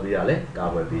လို့ဘာလုပ်ပေးရလဲကာ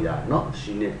ဝယ်ပေးရတယ်နော်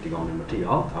ရှီနဲ့ဒီကောင်နဲ့မထိ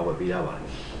အောင်ကာဝယ်ပေးရပါတယ်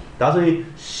ဒါဆိုရင်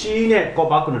ရှီနဲ့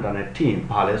copper connector နဲ့ထိရင်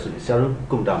ဘာလဲဆိုရင်ဆရာတို့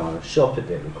ကွန်ပျူတာမှာ short ဖြစ်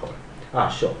တယ်လို့ခေါ်တယ်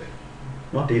short ပဲ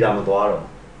နော် data မသွားတော့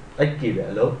အဲ့ cable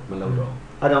အလုံးမလုံးတော့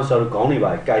အဲ့ကြောင့်ဆရာတို့ခေါင်းတွေ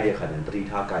ပါကြိုက်တဲ့ခါကျရင်သတိ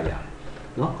ထားကြိုက်ရတယ်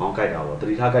နော်ခေါင်းကြိုက်တာပေါ့သ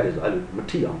တိထားကြိုက်တယ်ဆိုအဲ့လိုမ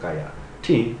ထိအောင်ကြိုက်ရတယ်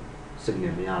ထိရင်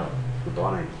signal မရတော့မ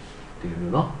သွားနိုင်ဘူးဒီလို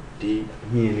မျိုးနော်ဒီအ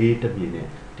မြင်လေးတစ်မြင်နဲ့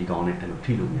ဒီကောင်နဲ့အဲ့လို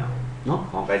ထိလို့မရဘူးနော်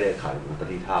ခေါင်းကြိုက်တဲ့အခါကျရင်သ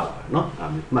တိထားပါနော်အဲ့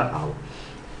မှတ်ထားဖို့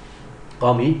ကော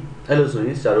င်းပြီအဲ့လိုဆိုရ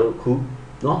င်ဆရာတို့အခု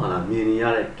နော်ဟာလာမြင်နေရ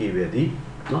တဲ့ cable ဒီ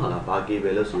နော်ဟာလာဘာ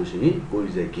cable လဲဆိုလို့ရှိရင်ကိုယ်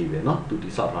ကြီးစဲ cable နော်သူတိ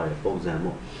ဆောက်ထားတဲ့ပုံစံ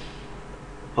ပေါ့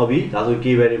ဟုတ်ပြီဒါဆို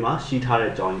cable တွေမှာရှိထား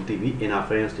တဲ့ကြောင်းကြီးသိပြီ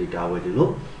interference တွေကာဝယ်တယ်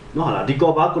လို့နော်ဟာလားဒီ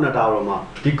copper connector ပေါ်မှာ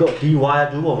ဒီ wire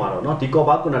ကျိုးပေါ်မှာတော့နော်ဒီ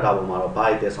copper connector ပေါ်မှာတော့ဘာ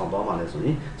တွေတည်ဆောင်သွားမှာလဲဆိုရ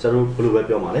င်ဆရာတို့ဘယ်လိုပဲ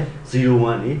ပြောမှာလဲ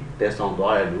01နေတည်ဆောင်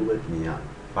သွားတယ်လို့ပဲမြင်ရတယ်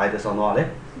ဘာတွေတည်ဆောင်သွားလဲ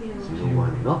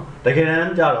01နေနော်တကယ်တ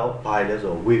မ်းကျတော့ဘာတွေလဲဆို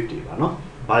တော့ wave တွေပါနော်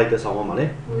ဘာတွေတည်ဆောင်သွားမှာလဲ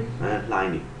line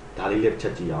တွေဒါလေးလည်းချ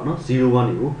က်ကြည့်အောင်နော်01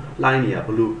နေကို line တွေကဘ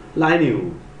ယ်လို line တွေကို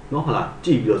နော်ဟာလားကြ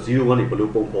ည့်ပြီးတော့01နေဘယ်လို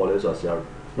ပုံပေါ်လဲဆိုတော့ဆရာတို့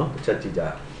နော်တစ်ချက်ကြည့်ကြရ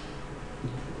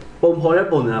ပုံဖော်တဲ့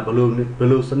ပုံစံကဘယ်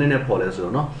လိုစနစ်နဲ့ဖော်လဲဆို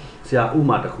တော့เนาะဆရာဥ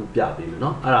မာတစ်ခုပြပေးမယ်เนา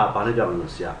ะအဲ့ဒါဘာနဲ့ပြမ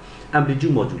လို့ဆရာ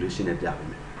amplitude modulation နဲ့ပြပေး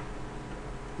မယ်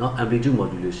เนาะ amplitude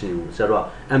modulation ကိုဆရာတို့က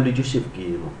amplitude shift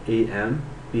key ပေါ့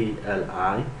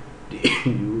AMPLITUDE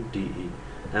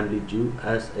amplitude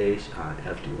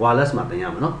SHIFT wireless မှာတင်ရ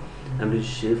မှာเนาะ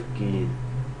amplitude shift key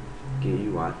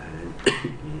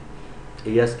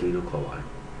ASK လို့ခေါ်ပါတယ်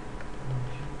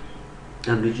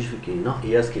amplitude shift key เนาะ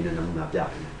ASK နဲ့နမူနာပြ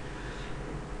ပေးမယ်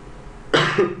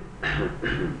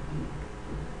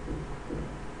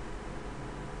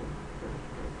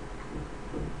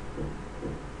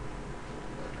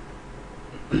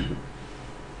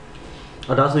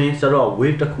ဒါဆိုရင်ဆရာတို့က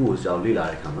wave တစ်ခုကိုဆရာလေ့လာ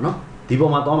တဲ့အခါမှာเนาะဒီ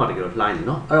ပေါ်မှာသွားမှာတကယ်တော့လှိုင်းနေ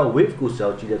เนาะအဲ့တော့ wave ကိုဆရာ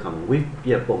ကြည့်တဲ့အခါမှာ wave ပြ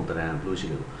ပုံတရံဘယ်လိုရှိ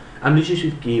လဲဆို amplitude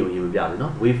shift key ကိုရင်မပြဘူးเนา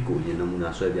ะ wave ကိုရင်နမူနာ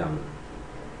ဆွဲပြမယ်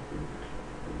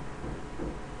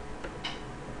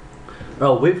အဲ့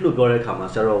တော့ wave လို့ပြောတဲ့အခါမှာ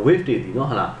ဆရာတို့ wave တွေဒီเนาะ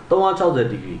ဟာလား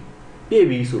360 degree ပြည့်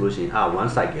ပြီဆိုလို့ရှိရင်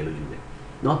one cycle လို့ယူတယ်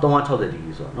เนาะ360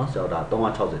 degree ဆိုတော့เนาะဆရာတို့ဒါ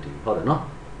360 degree ဟုတ်တယ်เนาะ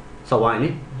စဝိုင်းလေ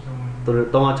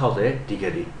360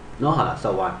 degree နော်ဟာလား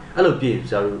set y အဲ့လိုပြင်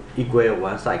ဆရာတို့ equal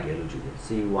 1 cycle လို့ကြည့်တယ်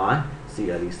cy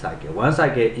cl cycle 1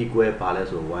 cycle equal ဘာလဲ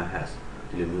ဆိုတော့ 1 has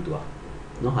ဒီလိုမျိုးသူက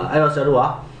နော်ဟာလားအဲ့တော့ဆရာတို့က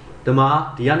ဒီမှာ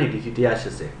ဒီကနေဒီ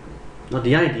180နော်ဒီ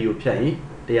ကနေဒီကိုဖြတ်ရင်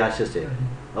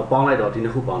180ပေါင်းလိုက်တော့ဒီနှ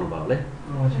စ်ခုပေါင်းတော့ပါတော့လေ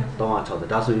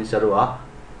360ဒါဆိုရင်ဆရာတို့က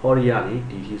ဟော်ရီကနေ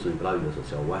ဒီထိဆိုရင်ဘယ်လောက်ယူလဲဆို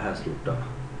ဆရာ1 has လို့တော့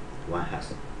1 has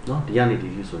နော်ဒီကနေဒီ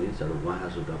ထိဆိုရင်ဆရာတို့1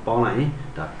 has လို့တော့ပေါင်းလိုက်ရင်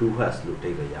ဒါ2 has လို့တိ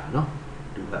တ်ပဲရနော်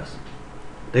2 has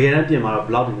တကယ်တမ်းပြင်မှာတော့ဘ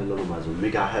ယ်လောက်ဒီလိုလုပ်လို့မှာဆို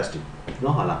mega has တူ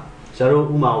နော်ဟာလားဆရာတို့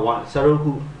ဥမာ1ဆရာတို့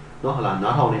ခုနော်ဟာလား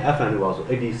နားထောင်နေ FM လို့ပါဆို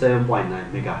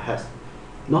87.9 mega has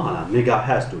နော်ဟာလား mega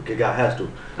has တူ giga has တူ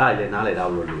အဲ့ဒါလည်းနားလည်တာ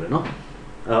လို့လို့ရနော်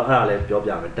အဲ့ဒါလည်းပြောပြ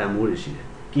မယ်တန်မိုးတွေရှိတယ်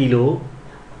ကီလို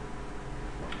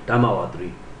တန်ပါဝါ3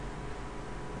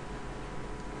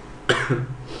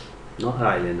နော်အဲ့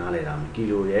ဒါလည်းနားလည်တာမယ်ကီ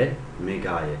လိုရဲ့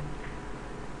mega ရဲ့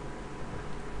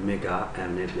mega m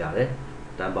နဲ့ပြတယ်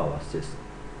တန်ပါဝါ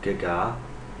6 giga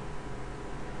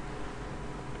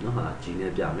နော်ဟာကြီး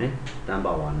နဲ့ပြမယ်တန်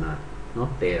ပါဝါ9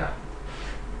နော်တဲတာ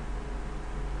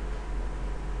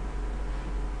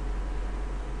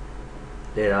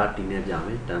တဲတာဒီနဲ့ပြမ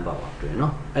ယ်တန်ပါဝါတွင်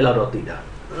နော်အဲ့လောက်တော့သိတာ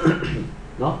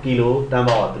နော်ကီလိုတန်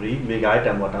ပါဝါ3မီဂါရဲ့တ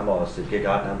န်ပါဝါ6ဂီ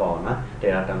ဂါတန်ပါဝါ9တဲ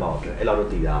တာတန်ပါဝါတွင်အဲ့လောက်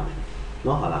တော့သိတာမယ်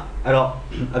နော်ဟာလားအဲ့တော့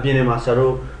အပြင်ထဲမှာဆရာ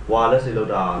တို့ wireless တွေလော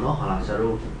က်တာနော်ဟာလားဆရာ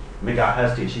တို့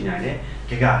megahertz တွေရှိနိုင်တယ်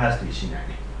gigahertz တွေရှိနိုင်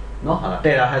တယ်နော်ဟာလား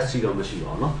terahertz ရှိတော့မရှိ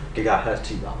ပါဘူးနော် gigahertz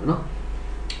ရှိပါဘူးနော်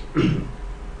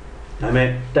ဒါပေမဲ့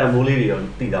တန်ဖိုးလေးတွေတော့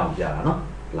သိတာအောင်ပြတာနော်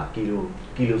ဟလာကီ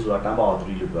လိုဆိုတာတန်ပါဝါ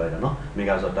3လို့ပြောရတာနော်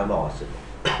mega ဆိုတာတန်ပါဝါ6ပေါ့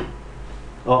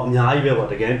အော်အများကြီးပဲပေါ့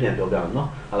တကယ်ပြန်ပြောပြအောင်နော်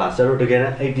ဟလာဆရာတို့တကယ်တ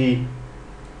မ်း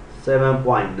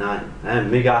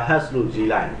87.9 megahertz လို့ရေး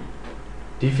လိုက်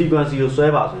ဒီ frequency ကိုဆွဲ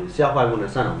ပါဆိုရင်ဆရာဖိုင်ကို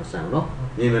နဲ့ဆန့်တော့မဆန့်ဘူးနော်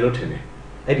မြင်မယ်လို့ထင်တယ်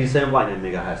87.9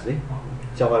 megahertz လေ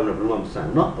ဆရာဖိုင်ကိုနဲ့ဘယ်လိုမှမဆန့်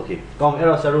ဘူးနော် okay ကောင်းအဲ့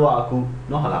တော့ဆရာတို့ကအခု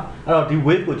နော်ဟလာအဲ့တော့ဒီ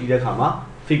wave ကိုကြည့်တဲ့အခါမှာ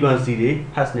frequency တွေ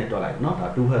hertz နဲ့တွက်လိုက်နော်ဒါ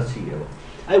2 hertz ရှိတယ်ပေါ့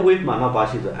အဲ့ wave မှာတော့ဘာ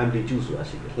ရှိဆို amplitude ဆိုတာ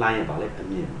ရှိတယ်လှိုင်းရပါလေအ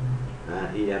မြင့်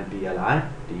AMPLI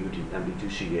DUT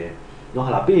amplitude ရှိတယ်နော်ဟ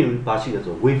လာပြီးရင်ဘာရှိလဲ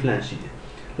ဆို wave length ရှိတယ်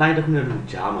လှိုင်းတစ်ခုနဲ့တစ်ခု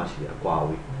ကြားမှာရှိတယ်အကွာ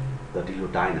wave ဒီလို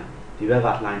တိုင်းတာဒီဘက်က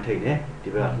လှိုင်းထိတ်နဲ့ဒီ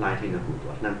ဘက်ကလှိုင်းထိတ်နဲ့ခုသူ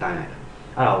ကလှမ်းတိုင်းလိုက်တာ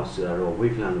အဲ့ဒါကိုဆိုတော့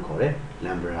wave length လို့ခေါ်တယ်လ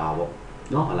မ်ဘရာပေါ့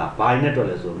နော်ဟလာဘိုင်းနဲ့တွက်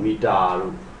လဲဆိုမီတာ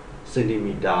တို့စင်တီ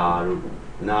မီတာတို့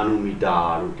နာနိုမီတာ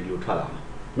တို့ဒီလိုထွက်လာမှာ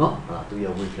နော်ဟလာသူ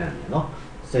ရဲ့ wave length နော်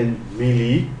စင်မီ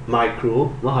လီမိုက်ခရို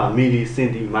နော်ဟာမီလီစင်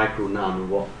တီမိုက်ခရိုနာနို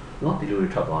ပေါ့နော်ဒီလိုတွေ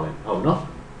ထွက်သွားလိုက်ဟုတ်နော်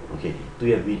โอเคသူ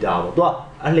ရဲ့မီတာပေါ့သူက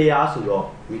အလျားဆိုတော့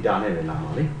မီတာနဲ့ပဲလာမှာ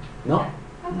လေနော်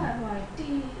ဟုတ်ပါဟို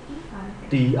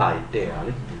TI တဲ့ရ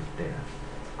လေတဲ့ရ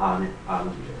အားနဲ့အား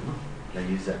လို့ပြောနော်လက်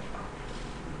ရေးဆက်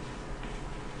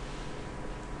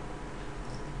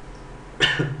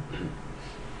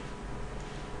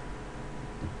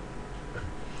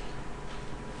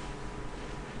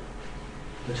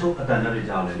တချို့အတန်တွေ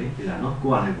ကြောက်လေဒီလားနော်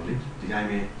ကိုကလည်းကိုလေဒီတိုင်း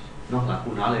ပဲနော်ဟာ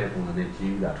ကိုနားလေပုံစံနဲ့ရေး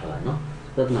ပြီးတာထွက်လာနော်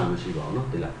သဒ္ဒနာမရှိပါဘူးနော်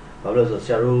ဒီလားဘာလို့လဲဆိုဆ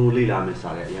ရာတို့လေ့လာမယ်စာ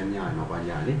တဲ့အရင်ညရင်တော့ပိုင်းည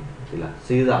ရင်လေဒီလား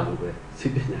စေးစာလို့ပဲစိ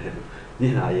တ်ပညာရဲ့မြ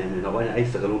င်လာရင်တော့ပိုင်းအဲ့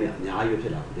စကလုံးတွေအများကြီးဖြ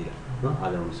စ်လာတယ်ဒီလားနော်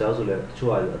အားလုံးဆရာဆိုလဲတချို့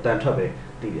ကအတန်ထွက်ပဲ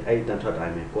တည်တယ်အဲ့အတန်ထွက်တို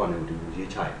င်းပဲကိုကလည်းဒီရေး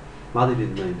ချရတယ်မာသီပြည်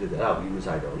နေဖြစ်တယ်အဲ့ဒါဘူးမ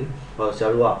ဆိုင်တော့လေဟောဆရာ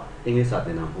တို့ကအင်္ဂလိပ်စာသ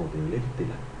င်တာမဟုတ်ဘူးလေဒီ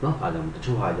လားနော်အားလုံးတ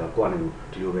ချို့ဟာကြောကိုကလည်း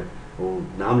ဒီလိုပဲဟို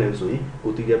နားမလဲဆိုရင်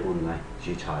ကိုတီးတဲ့ပုံစံတိုင်း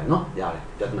ရေးချရတယ်နော်ရတယ်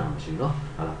ပြဿနာမရှိနော်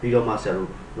ဟာလားပြီးတော့မှဆရာတို့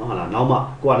နော်ဟာလားနောက်မှ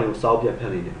ကိုကလည်းစောက်ပြတ်ဖ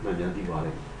က်နေတယ်အမှန်ပြန်သိသွားတ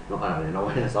ယ်နော်အဲ့ဒါလည်းနောက်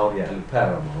ပိုင်းစောက်ပြတ်အဲ့လိုဖက်ရ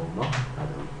မှာမဟုတ်နော်အဲ့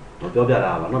ဒါတော့ပြောပြ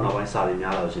တာပါနော်နောက်ပိုင်းစာတွေ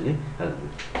များလာလို့ရှိရင်အဲ့လို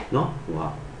နော်ဟိုဟာ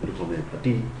ဘယ်လိုခေါ်မလဲအ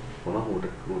တီးဟိုနော်ဟို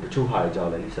တချို့ဟာတွေကြောက်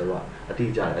လဲဆရာတို့ကအ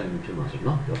တီးကြတယ်အဲ့လိုဖြစ်မှာဆို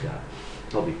နော်ပြောပြတာ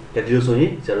ဟုတ်ပြီဒီလိုဆိုရ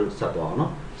င်ဆရာတို့ဆက်သွားအောင်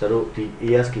နော်ဆရာတို့ဒီ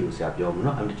ASK ကိုဆရာပြောမှာ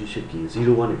နော် amplitude shift key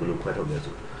 01နဲ့ဘယ်လိုခွဲထုတ်လဲ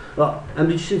ဆိုတော့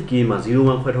amplitude shift key မှာ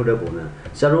01ခွဲထုတ်တဲ့ပုံနဲ့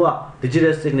ဆရာတို့က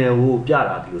digital signal ကိုပြ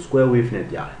တာဒီလို square wave နဲ့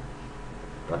ပြတယ်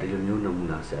ဒါဒီလိုမျိုးနမူ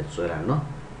နာဆရာဆွဲလိုက်နော်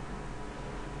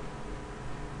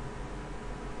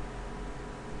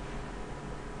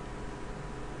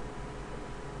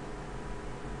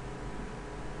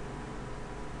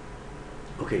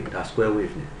โอเคဒါ square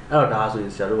wave နဲ့အဲ့တော့ဒါဆိုရ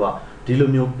င်ဆရာတို့ကဒီလို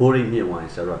မျိုး boring မြင့်သွားရ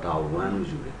င်ဆရာတို့ကဒါကို1လို့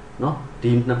ယူတယ်เนาะ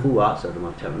ဒီနှစ်ခုကဆရာတို့မှ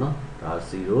ဖြတ်မယ်เนาะဒါ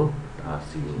0ဒါ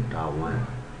0ဒါ1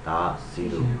ဒါ0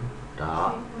ဒါ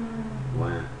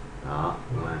1ဒါ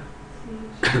1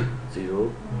 0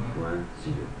 1 0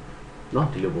เนาะ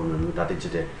ဒီလိုပုံစံမျိုးဒါ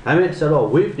digital ဒါပေမဲ့ဆရာတို့က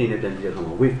wave နေနဲ့ပြန်ကြည့်တဲ့အခါ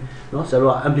မှာ wave เนาะဆရာ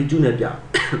တို့က amplitude နဲ့ပြ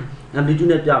amplitude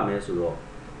နဲ့ပြမယ်ဆိုတော့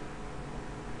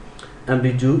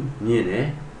amplitude မြင့်တယ်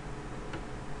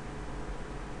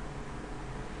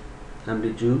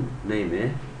amplitude နိုင်မယ်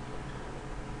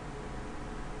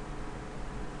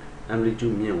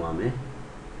amplitude မြင့်သွားမယ်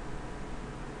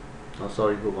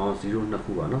sorry ကိုကောင်0နှစ်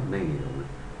ခုပါเนาะနိုင်နေတော့မယ်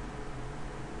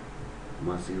မ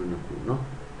0နှစ်ခုเนาะ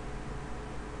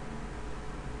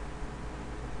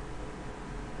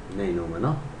နေလုံးမယ်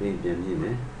နော်ပြီးပြန်မြင်မ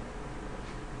ယ်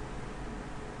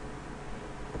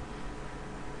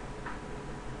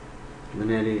နည်း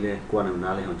နည်းလေးလဲကိုယ်က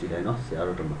နားလေးအောင်ကြည့်လိုက်နော်ဆရာ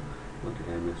တို့တို့မှာနော်ဒီ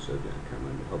တိုင်းပဲဆွဲပြန်ခံ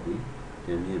မှာဟုတ်ပြီပြ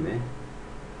န်မြင်မယ်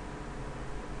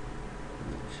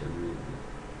ချက်မြင်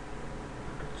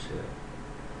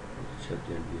ချက်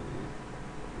ပြန်မြင်မယ်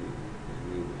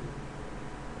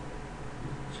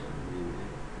ချက်မြင်မယ်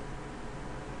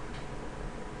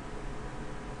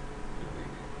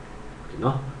ဒီ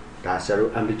နော်ဒါဆရာ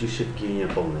တို့ amplitude shift key ရဲ့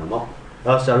ပုံစံပေါ့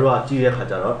အဲ့ဆရာတို့ကကြည့်တဲ့ခါ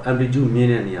ကျတော့ amplitude မြင်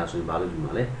တဲ့နေရာဆိုရင်ဘာလို့ယူ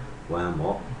မှာလဲ1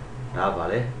ပေါ့ဒါကဘာ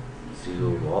လဲ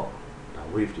0ပေါ့ဒါ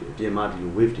wave တွေအပြင်မှာဒီ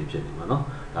လို wave တွေဖြစ်နေမှာနော်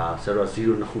ဒါဆရာတို့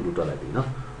0နှစ်ခုလို့တွက်လိုက်ပြီနော်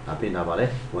ဒါပြင်တာပါလဲ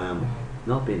1ပေါ့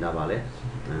နော်ပြင်တာပါလဲ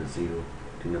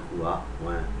0ဒီနှစ်ခုက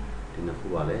1ဒီနှစ်ခု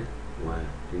ကလည်း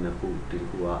1ဒီနှစ်ခုဒီတစ်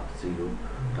ခုက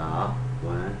0ဒါ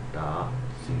1ဒါ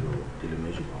0ဒီလို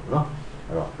မျိုးရှိပါဘူးနော်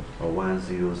အဲ့တော့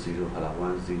100ဟာလား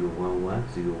1011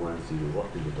 010ပေါ့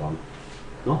ဒီလိုသွားမယ်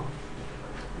နော်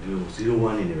ဒီလို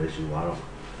01နေနေပဲရှိသွားတော့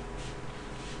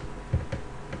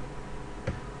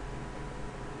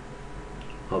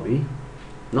ဟုတ်ပြီ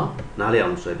နော်နားလည်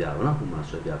အောင်ဆွဲပြတော့နော်ဟိုမှာ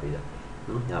ဆွဲပြပေးတာ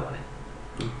နော်ရပါလေ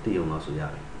တည်အောင်လို့ဆိုရ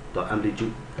တယ်တော့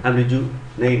amplitude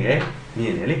နေနေမြ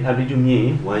င်တယ်လေ amplitude မြင်ရ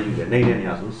င်1ယူတယ်နေတဲ့နေ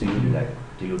ရာဆို0ယူလိုက်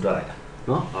ဒီလိုတွက်လိုက်တာ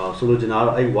နော်ဆိုလိုချင်တာက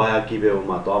တော့အဲ့ wire cable ပေါ်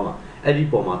မှာသွားမှာအဲ့ဒီ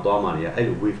ပေါ်မှာသွားမှာနေအဲ့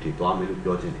လို wave တွေသွားမယ်လို့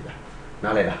ပြောချင်နေတာ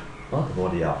နားလည်လားနော်သဘော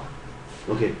တရားโ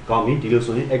อเคကောင်းပြီဒီလို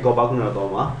ဆိုရင်အဲ့ copper ခုနကတော့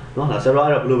မှာနော်ဒါ server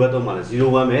အဲ့တော့ဘယ်လိုပဲတော့မှာလဲ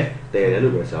01ပဲတည်တယ်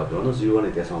လို့ပဲဆရာပြောနော်01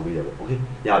နဲ့တည်ဆောင်ပြီးတယ်ပေါ့โอเค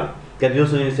ရပြီကဲဒီလို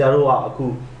ဆိုရင်ဆရာတို့ကအခု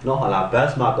နော်ဟာလာ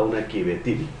bus မှာသုံးတဲ့ cable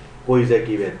တိပြီကိုယ်စက်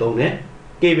cable သုံးတဲ့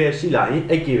cable ရှိလာရင်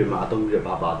အဲ့ cable မှာအသုံးပြုတဲ့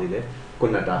ဘာပါသေးလဲ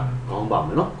connector ခေါင်းပါမ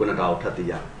ယ်နော် connector ကိုထပ်သိ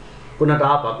ရ connector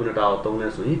ကဘာ connector ကိုသုံးလဲ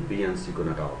ဆိုရင် BNC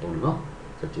connector ကိုသုံးတယ်နော်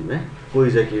စကြည့်မယ်ကို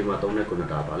ယ်စက် cable မှာသုံးတဲ့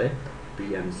connector ပါလဲ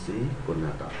BNC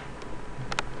connector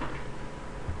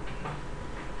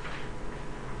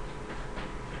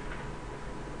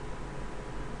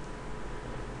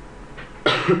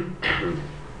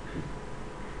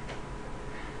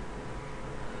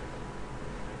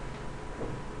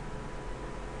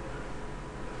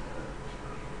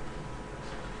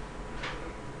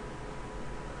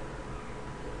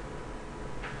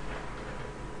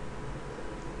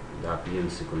ဒါ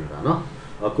BNC connector เนาะ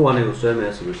ကိုအနေကိုဆွဲမ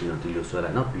ယ်ဆိုလို့ရှိရင်ဒီလိုဆွဲ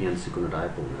လိုက်เนาะ BNC connector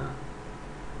ရဲ့ပုံစံ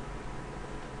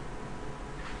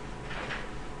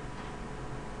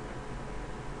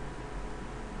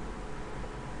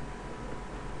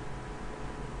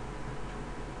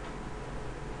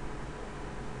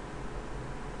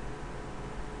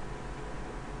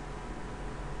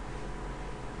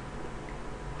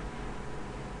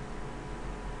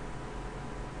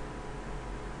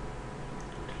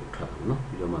နော်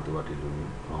ပြီးတော့မှသူကဒီလို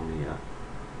မျိုးခေါင်းလေးက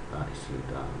ဒါ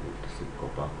isolator နဲ့တစ်စိကော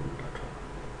ပါကုန်တာထား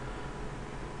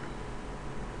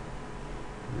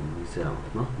ဒီစအောင်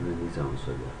နော်ဒီစအောင်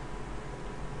ဆွဲပြ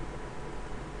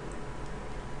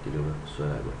ဒီလိုပဲဆွဲ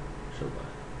လိုက်ပါရှုပ်ပါ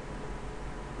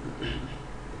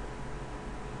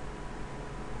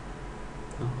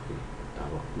နော်ဒါ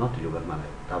ပေါ့နော်ဒီလိုပဲမှတ်လို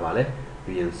က်ဒါပါလေ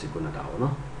BNC connector ပေါ့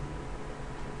နော်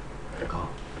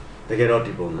တကယ်တော့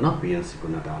ဒီပုံစံနော် BNC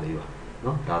connector လေးပါ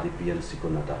နော်ဒါဒီ BNC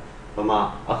connector ဘာမှ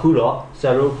အခုတော့ဆ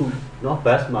ရာတို့ခုနော်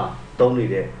bus မှာသုံးနေ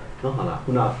တဲ့နော်ဟာလားခု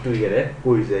နတွေ့ခဲ့တဲ့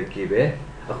ကိုယ်စဲ cable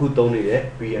အခုသုံးနေတဲ့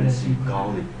BNC ခေါ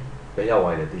င်းလေးဘယ်ရောက်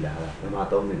သွားလဲသိလားဟာဘယ်မှာ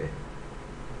သုံးနေလဲ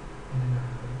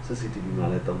CCTV မှာ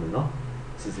လည်းသုံးတယ်နော်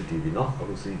CCTV နော်အ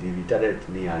ခု CCTV တက်တဲ့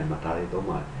နေရာတွေမှာဒါတွေသုံး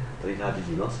ပါတယ်တတိထားကြည့်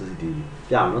ကြည့်နော် CCTV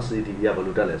ပြအောင်နော် CCTV ကဘယ်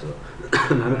လိုတက်လဲဆိုတော့ဒါ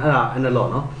ပေမဲ့အဲ့ဒါ analog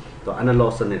နော်သူ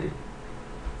analog စနစ်တွေ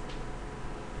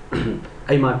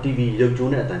အဲ့မှာ TV ရုပ်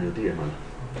ကြိုးနဲ့အတန်ကြိုးသိတယ်မလား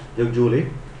ရုပ်ကြိုးလေ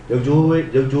ရုပ်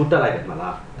ကြိုးတက်လိုက်တယ်မ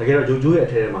လားတကယ်တော့ရုပ်ကြိုးရဲ့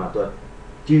အထဲမှာသူ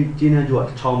ကြီးနှမ်းကြိုးကတ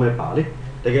စ်ချောင်းပဲပါလေ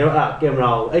တကယ်တော့အဲ့ကင်မရာ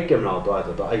ကိုအဲ့ကင်မရာကိုတွား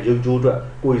ဆိုတော့အဲ့ရုပ်ကြိုးအတွက်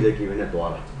ကိုယ်စက်ကြီးပဲနဲ့တွား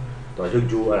လာသူရုပ်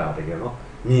ကြိုးအဲ့ဒါတကယ်တော့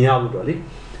မြင်ရဘူးတော့လေ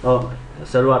ဟော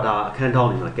ဆရာကဒါအခန်းထောင်း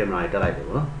နေမှာကင်မရာတွေတက်လိုက်တယ်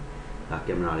ပေါ့နော်ဒါက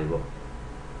င်မရာတွေပေါ့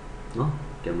နော်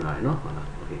ကင်မရာတွေနော်ဟုတ်လား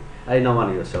โอเคအဲ့ဒီနောက်မှ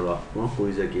နေတော့ဆရာကနော်ကို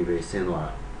ယ်စက်ကြီးပဲဆင်းသွား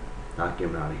တာဒါကင်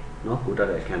မရာတွေနော်ကိုတက်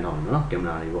တဲ့အခန်းထောင်းနေနော်ကင်မ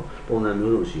ရာတွေပေါ့ပုံစံ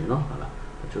မျိုးစုံရှိရနော်ဟုတ်လား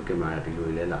အချို့ကင်မရာတွေဒီလို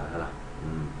လေးလာဟုတ်လား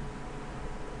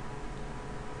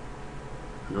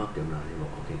နော်ကင်မရာလေး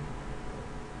ပေါ့โอเค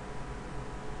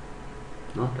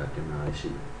နော်ဒါကင်မရာလေးရှိ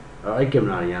တယ်အဲ့ကင်မ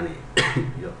ရာတွေကနေ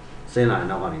ပြီးတော့ဆင်းလာတဲ့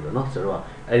နောက်ကနေတော့နော်ဆရာတို့က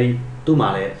အဲ့ဒီသူ့မှာ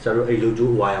လည်းဆရာတို့အဲ့ရုပ်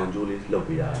ကြိုးဝါရောင်ကြိုးလေးလုပ်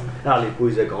ပေးတာအဲ့ဒါလေးကို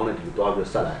ယ်စက်ကောင်းနဲ့ဒီလိုတွားပြီး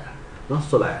ဆက်လိုက်တာနော်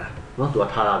ဆွတ်လိုက်တာနော်သူက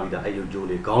ထားလာပြီးသားအဲ့ရုပ်ကြိုး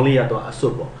လေးခေါင်းလေးကတော့အဆွ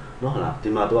တ်ပေါ့နော်ဟုတ်လားဒီ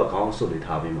မှာသူကခေါင်းအဆွတ်လေး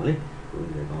ထားပြီးမှလေကိုယ်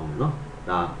စက်ကောင်းနော်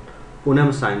ဒါကိုနဲ့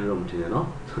မဆိုင်လို့မထင်နဲ့နော်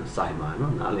ဆိုင်ပါ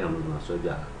နော်နားလည်အောင်လို့ဆွဲပြ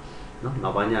တာနော်နော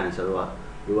က်ပိုင်းကျရင်ဆရာတို့က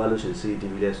လိုအပ်လို့ရှိရင်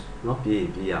CCTV လဲနော်ပြေး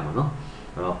ရမှာနော်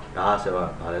အဲ့တော့ဒါကဆရာက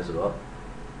ဘာလဲဆိုတော့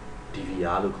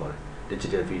DVR လို့ခေါ်တယ်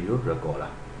digital video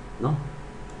recorder နော်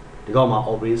ဒီကောင်မှာ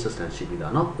operating system ရှိပြီ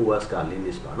လားနော် OS က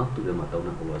Linux ပါနော်သူတွေမှာတုံး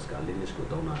တဲ့ OS က Linux ကို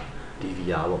တုံးတာ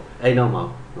DVR ပေါ့အဲ့နောက်မှာ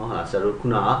နော်ဟာဆရာတို့ခု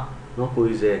နကနော်ကို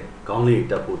ကြီးစဲခေါင်းလေး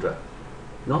တက်ဖို့အတွက်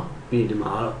နော်ပြီးဒီ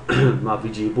မှာတော့ဒီမှာ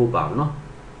VGA ပို့ပါမယ်နော်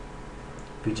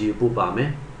VGA ပို့ပါမယ်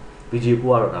VGA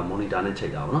ပို့ကတော့ဒါ monitor နဲ့ချိ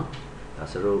န်တာပေါ့နော်ဒါ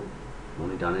ဆရာတို့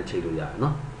monitor နဲ့ချိန်လို့ရတယ်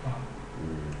နော်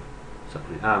စပ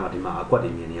င်းအားမှာဒီမှာအကွက်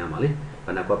တွေမြင်နေရမှာလေဘ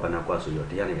ယ်နှကွက်ဆိုတော့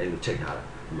ဒီကနေအဲ့လိုချိန်ထားတာ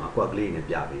ဒီမှာအကွက်ကလေးနဲ့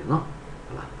ပြပေးနော်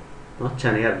ဟုတ်လားနော်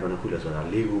channel ရတယ်ဘယ်နှခုလဲဆိုတာ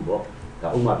၄ခုပေါ့ဒါ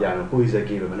ဥမာပြရင်ကိုကြီးစဲ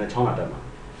ကေပဲဘယ်နဲ့6လာတက်မှာ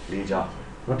၄ချောင်း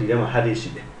နော်ဒီထဲမှာ hard disk ရှိ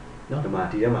တယ်နော်ဒီမှာ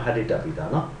ဒီထဲမှာ hard disk တက်ပြီးသား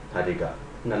နော် hard disk က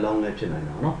နှလုံးလည်းဖြစ်နိုင်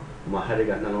တာနော်ဒီမှာ hard disk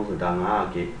ကနှလုံးဆိုဒါ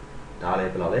 5K ဒါလ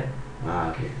ည်းဘယ်လောက်လဲ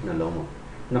 5K နှလုံးပေါ့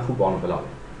နှစ်ခုပေါင်းလို့ဘယ်လောက်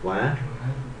လဲ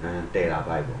1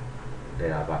 terabyte ပေါ့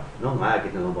terabyte နော် 5K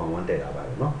နှလုံးပေါင်း1 terabyte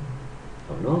ပေါ့နော်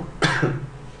ဟုတ်နော်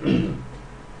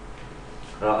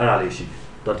အဲ့ဒါလေးရှိ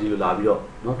တော့ဒီလိုလာပြီးတော့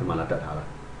နော်ဒီမှာလာတက်ထားတာ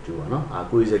ကျိုးပါနော်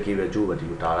ကိုကြီးစဲကေပဲကျိုးပဲဒီ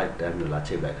လိုဒါလိုက်တန်းမျိုးလာ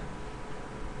ချိတ်လိုက်တာ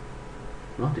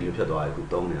နော်ဒီလိုဖြစ်သွားပြီခု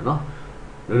သုံးနေနော်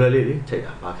လွယ်လွယ်လေးချိတ်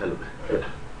တာဘာခက်လို့လဲဟုတ်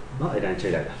လားနော်အဲ့တိုင်းချိ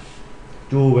တ်လိုက်တာ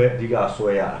ကျိုးပဲအဓိကဆွဲ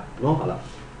ရတာနော်ဟုတ်လား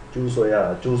ကျိုးဆွဲရ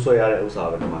တာကျိုးဆွဲရတဲ့ဥစ္စာ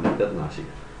ပဲဒီမှာပြဿနာရှိတ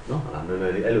ယ်နော်ဟုတ်လားလွယ်လွ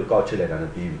ယ်လေးအဲ့လိုကောက်ချိတ်လိုက်တာ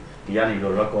နဲ့ပြီးပြီဒီကနေ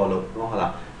တော့ record လို့နော်ဟုတ်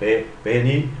လားဘယ်န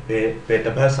ည်းဘယ်တ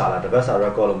ပတ်စာလားတပတ်စာ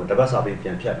record လို့မတပတ်စာပြီးပြ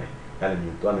န်ဖြတ်မယ်အဲ့လို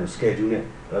မျိုးသူကလည်း schedule နဲ့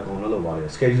record လုပ်ပါလေ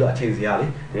schedule အချိန်စရာလေ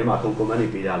ဒီမှာ comment တွေ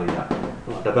ပေးထားလို့ရတယ်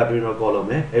နော်တပတ်တွင်း record လုပ်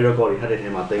မယ်အဲ့ record တွေဟတ်တဲ့ထဲ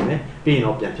မှာတင်မယ်ပြီးရင်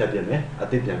တော့ပြန်ဖြတ်ပြင်မယ်အ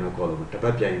သစ်ပြန် record လုပ်မယ်တပ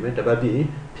တ်ပြန်ရင်မယ်တပတ်ပြီးရင်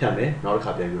ဖြတ်မယ်နောက်တစ်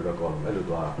ခါပြန်ပြီး record လုပ်မယ်အဲ့လို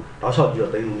သွားတာတော့ short ပြီး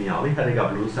တော့တင်လို့မရဘူးလေဟတ်တဲ့က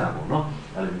blue sun ပေါ့နော်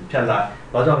အဲ့လိုဖြတ်လိုက်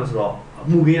ဘာကြောင့်လဲဆိုတော့အ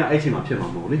မှုကင်းကအဲ့ချိန်မှာဖြစ်မှာ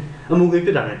မဟုတ်လေအမှုကင်းဖြ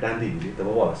စ်တာနဲ့တန်းသိပြီလေတ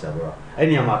ဘောပေါက်ဆရာပြောတာအဲ့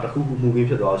နေရာမှာတစ်ခုခုမှုကင်း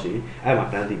ဖြစ်သွားလို့ရှိရင်အဲ့မှာ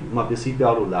တန်းသိပြီဥမာပစ္စည်းပြော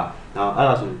င်းလို့လားနောက်အဲ့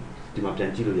ဒါဆိုဒီမှာပြန်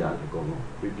ကြည့်လို့ရတယ်အကုန်လုံး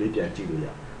replay ပြန်ကြည့်လို့ရတ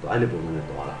ယ်တော့အဲ့လိုပုံစံနဲ့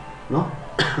သွားတာနော်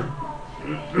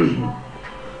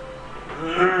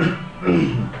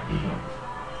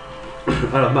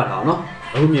အဲ့တော့မှတ်ထားအောင်နော်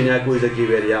အခုမြင်ရကိုယ်စကေ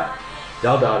ဘယ်တွေက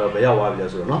ရောက်တာတော့ဘယ်ရောက်သွားပြီလဲ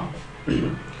ဆိုတော့နော်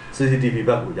CCTV ဘ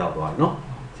က်ကိုရောက်သွားပြီနော်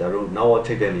ဆရာတို့နောက်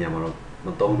ချိတ်တဲ့နေရာမှာတော့မ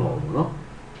သုံးတော့ဘူးနော်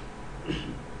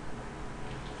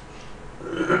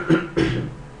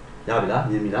ရပြီလား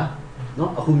မြင်ပြီလား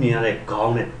နော်အခုမြင်ရတဲ့ခေါ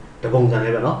င်းနဲ့တပုံစံ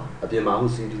လေးပဲနော်အပြင်မှာအခု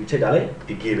CCTV ချိတ်တာလေ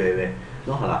ဒီကေဘယ်ပဲ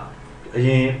နော်ဟုတ်လားအရ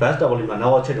င် bus stop လေးမှာနော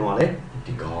က်ချိတ်တော့လေ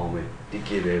ဒီခေါင်းပဲဒီ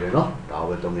ကေဘယ်ပဲနော်ဒါ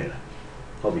ပဲသုံးနေတာ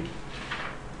ဟုတ်ပြီ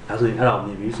အဲဆိုရင်အဲ့ဒါမြ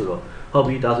င်ပြီဆိုတော့ဟုတ်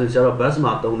ပြီဒါဆိုရင်ဆရာတော့ bus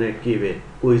မှာသုံးတဲ့ cable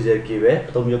ကိုယ်စဲ cable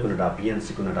အသုံးမျိုးconnector BNC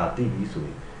connector တိပြီဆိုရ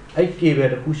င်အဲ့ cable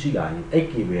တစ်ခုရှိလာရင်အဲ့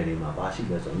cable တွေမှာဘာရှိ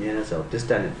လဲဆိုတော့အများနဲ့ဆိုတော့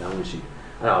distance နဲ့ bandwidth ရှိ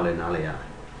အဲ့ဒါကိုလည်းနားလည်ရတယ်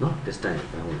နော် distance နဲ့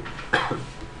bandwidth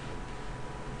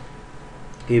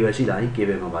cable ရှိလာရင်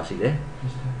cable မှာဘာရှိလဲ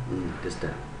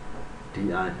distance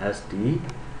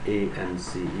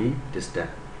DISTANCE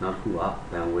distance နောက်တစ်ခုက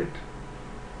bandwidth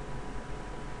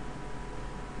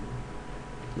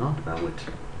နော် bandwidth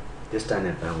distance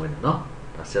နဲ့ bandwidth နော်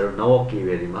ဒါဆရာတို့ network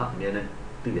cable တွေမှာအများနဲ့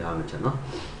သိထားမှချက်နော်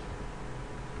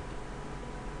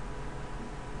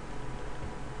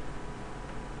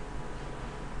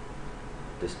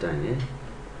distance နဲ့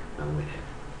bandwidth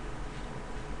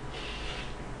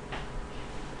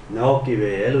network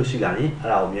cable ရဲ့လို့ရှိလာရင်အဲ့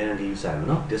ဒါကိုအများနဲ့ဒီ use ဆိုင်မယ်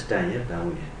နော် distance ရဲ့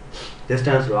bandwidth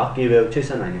distance ဆိုတာ cable ကိုချိတ်ဆ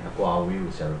က်နိုင်တဲ့အကွာအဝေး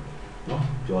ကိုဆရာတို့နော်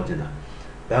ပြောချင်တာ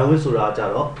bandwidth ဆိုတာကြ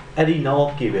တော့အဲ့ဒီ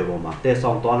network cable ပေါ်မှာတည်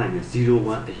ဆောင်သွားနိုင်တဲ့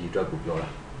01အရေအတွက်ကိုပြောတာ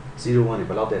01နေ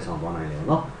ဘယ်လောက်တည်ဆောင်သွားနိုင်လဲပေါ့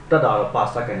နော်တက်တာတော့ per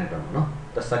second နဲ့တွက်ပါနော်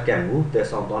တစ်စက္ကန့်ကိုတည်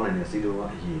ဆောင်သွားနိုင်တဲ့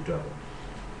01အရေအတွက်ပေါ့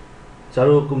ဆရာ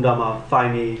တို့ကွန်ပျူတာမှာ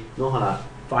file တွေနော်ဟာလား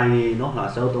file တွေနော်ဟာ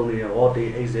cell သုံးနေတဲ့ word တွေ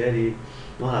excel တွေ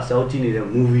နော်ဟာ cell ကြည့်နေတဲ့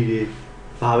movie တွေ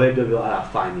ဘာပဲပြောအဲ့ဒါ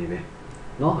file တွေပဲ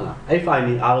နော်ဟာလားအဲ့ file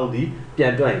တွေအားလုံးဒီပြ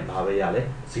န်တွက်ရင်ဘာပဲရလဲ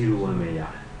01ပဲရတယ်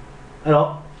အဲ့တော့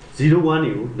01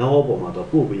တွေကို network ပေါ်မှာတော့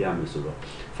ပို့ပေးရမယ်ဆိုတော့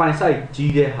file size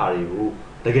ကြီးတဲ့ဟာတွေကို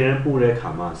တကယ်တမ်းပို့တဲ့အခါ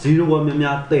မှာ01များ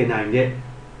များတည်နိုင်တဲ့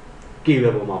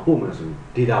cable ပေါ်မှာပို့မယ်ဆို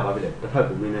data ဘာဖြစ်လဲတစ်ဖက်က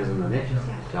မင်းနေစမ်းနဲ့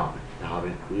ကြောက်တယ်ဒါပဲ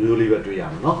ရိုးလေးပဲတွေးရ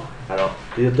မှာเนาะအဲ့တော့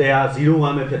ဒီတရား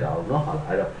01ပဲဖြစ်တာဟုတ်เนาะဟာလား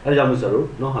အဲ့တော့အဲ့ဒါကြောင့်မို့ဆိုတော့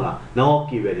เนาะဟာလား network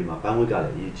cable တွေမှာ bandwidth ကလ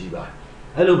ည်းအရေးကြီးပါတယ်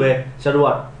အဲ့လိုပဲဆရာတို့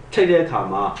ကချိန်တဲ့အခါ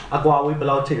မှာအကွာအဝေးဘယ်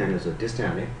လောက်ချိန်နိုင်လဲဆို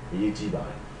distance လည်းအရေးကြီးပါတ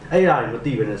ယ်အဲ့ဒါတွေမ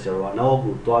သိဘဲနဲ့ဆရာတို့က network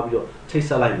ကိုတွားပြီးတော့ချိတ်ဆ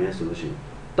က်လိုက်မယ်ဆိုလို့ရှိရင်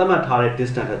သတ်မှတ်ထားတဲ့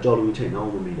distance ကကြော်လို့ချိန်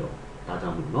network မမီတော့ဒါကြော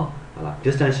င့်မို့เนาะဟာလား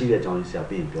distance ရှိတဲ့အကြောင်းကြီးဆရာ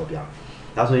ပြင်ပြောပြမယ်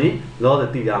ဒါဆိုရင်လောဆယ်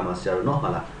သိရမှာဆရာတို့เนาะဟာ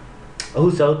လားအခု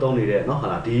ဆရာတို့သုံးနေတဲ့เนาะဟာ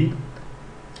လားဒီ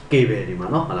cable တွေမှာ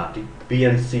เนาะဟာလားဒီ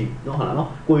BNC เนาะဟာလားเนาะ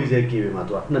ကိုယ်စဲ cable မှာ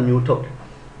သူကနှစ်မျိုးထုတ်တယ်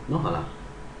เนาะဟာလား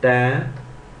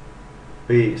10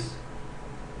 base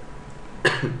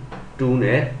 2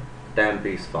နဲ့10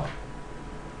 base 5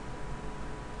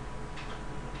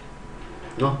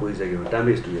เนาะကိုယ်စဲ cable 10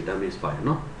 base 2နဲ့10 base 5เ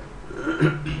นาะ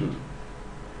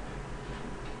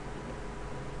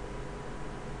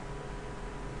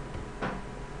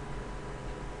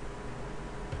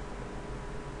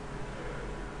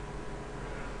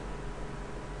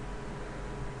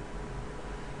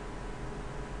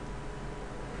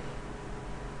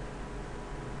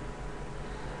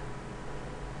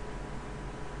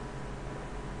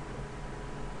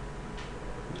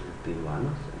ဒီပါ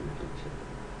နော်စနေတစ်ချက်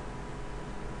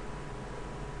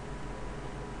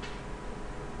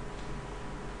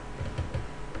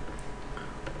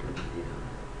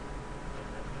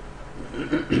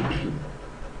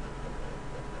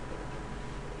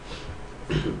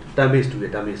damage 2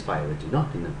ရဲ့ damage 5ပဲကြည့်နော်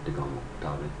ဒီကောင်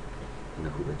ဒါပဲဒီနှ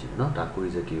စ်ခုပဲကြည့်နော်ဒါကို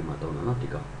ယ်စကေးမှာသုံးတာနော်ဒီ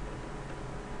ကောင်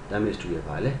damage 2ရဲ့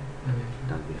ပါလေ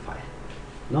damage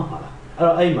 5နော်ဟုတ်လားအဲ့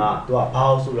တော့အဲ့မှာသူကဘာ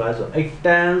လို့ဆိုတာလဲဆိုတော့အဲ့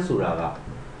10ဆိုတာက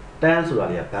10ဆိုတာ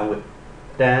လေးက bandwidth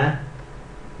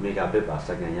 10 megabit per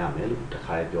second ရမယ်လို့တ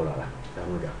ခါလေးပြောလာတာ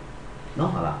bandwidth က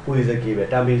နော်ဟုတ်လားကိုယ်စကေးပဲ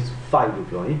damage 5လို့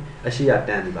ပြောရင်အရှိက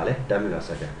10ဒီပါလေ10 megabit per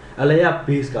second အလဲရ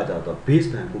base ကကြတော့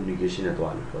baseband communication နဲ့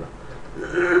တွားလို့ပြောတာ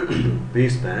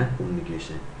baseband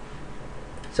communication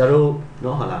ဆရာတို့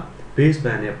နော်ဟုတ်လား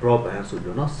baseband နဲ့ broadband ဆိုပြီး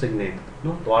တော့နော် signal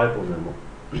နော်တွားတဲ့ပုံစံပေါ့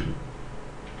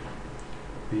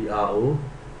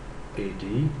BROAD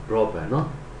broadband နော်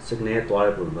signal တွား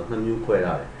တဲ့ပုံစံနှစ်မျိုးခွဲ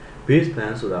ထားတယ်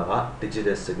baseband ဆိုတာက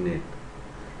digital signal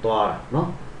တွားတာနော်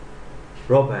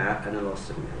broadband က analog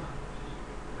signal ပါ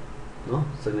နော်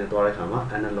signal တွားတဲ့အခါမှာ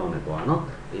analog နဲ့တွားနော်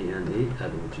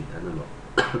ANALOG analog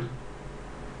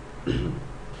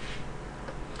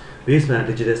baseband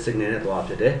digital signal နဲ့တွား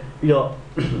ဖြစ်တယ်ပြီးတော့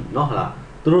နော်ဟုတ်လား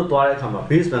သူတို့တွားတဲ့အခါမှာ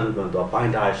baseband လို့ပြောတော့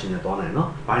bidirection နဲ့တွားနိုင်နော်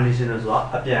bidirection ဆိုတာ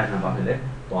အပြန်အလှန်ပါဖြစ်လေ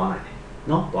တွားနိုင်တယ်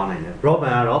နော်တွားနိုင်တယ်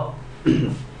broadband ကတော့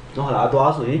နော်ဟုတ်လားအ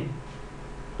တွားဆိုရင်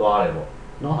တွားတယ်ပေါ့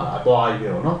နော်ဟုတ်လားအတွားကြီးပဲ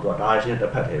ပေါ့နော်သူက direction တ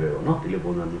စ်ဖက်တည်းပဲပေါ့နော်ဒီလို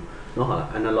ပုံစံမျိုးနော်ဟုတ်လား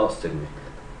analog signal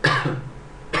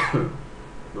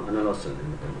နော် analog signal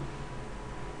နဲ့တွား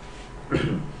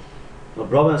နော်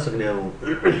broadband signal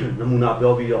ကိုနမူနာ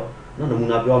ပြောပြီးတော့နော်နမူ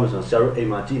နာပြောရမယ်ဆိုတော့ဆရာတို့အိမ်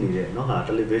မှာကြည့်နေတဲ့နော်ဟာ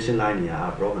television line တွေက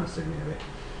broadband signal ပဲ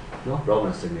နော်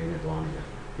broadband signal နဲ့တွားနေတာ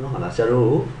နော်ဟာဆရာ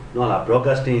တို့နော်ဟာ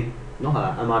broadcasting နော်ဟာ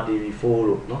MRTV4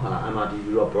 လို့နော်ဟာ MRTV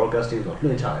တော့ broadcasting ဆိုတော့လွှ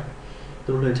င့်ချလိုက်တယ်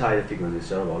သူတို့လွှင့်ချရတဲ့ frequency ဆ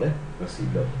ရာတို့ပေါ့လေ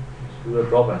receive လုပ်သူတို့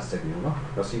broadband signal နော်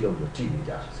receive လုပ်ပြီးကြည့်နေ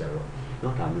ကြဆရာတို့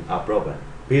နော်ဒါမျိုး broadband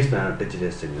baseband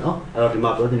digital signal နော်အဲ့တော့ဒီမှာ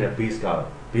ပြောနေတဲ့ base ကတော့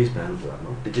baseband လို့ဆိုတာ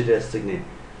နော် digital signal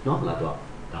နော်ဟာတော့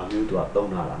ဒါမျိုးသူကသုံး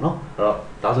ထားတာเนาะအဲ့တော့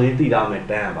ဒါဆိုရင်သိထားမယ်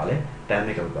10ကပါလေ10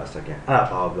 megabit per second အဲ့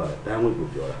ဒါဘာကိုပြောလဲ bandwidth ကို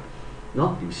ပြောတာเนาะ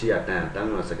ဒီရှိရ10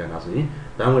 megabit per second ဒါဆိုရင်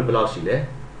bandwidth ဘယ်လောက်ရှိလဲ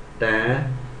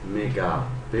10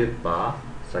 megabit per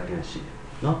second ရှိတယ်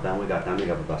เนาะ bandwidth က10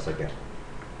 megabit per second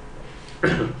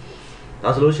ဒါ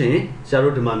ဆိုလို့ရှိရင်ဆရာ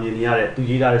တို့ဒီမှာမြင်နေရတဲ့သူ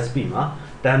ရေးထားတဲ့ speed မှာ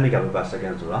10 megabit per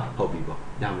second ဆိုတာဟုတ်ပြီပေါ့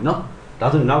ညမယ်เนาะဒါ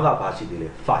ဆိုရင်နောက်ကဘာရှိသေးလဲ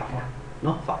5เน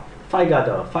าะ5က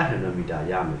တော့500 meter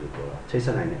ရမယ်လို့ပြောတာချိတ်ဆ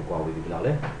က်နိုင်တဲ့အကွာအဝေးဒီဘယ်လောက်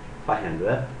လဲ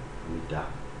500 meter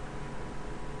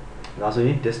ဒါဆိုရ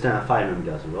င် distance 500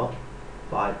 meter ဆိုတော့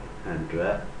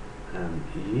500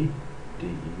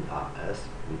 meters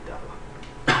meter ပါ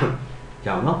ရ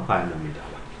အောင်နော်500 meter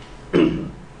ပါ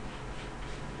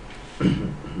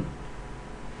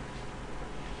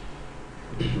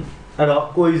အဲ့တော့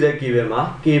ကိုယ်ကြီးစဲ cable မှာ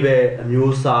cable အ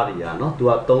မျိုးအစားတွေอ่ะเนาะသူ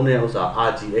ကသုံးတဲ့ဥစ္စာ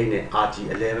RG8 နဲ့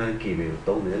RG11 cable ကို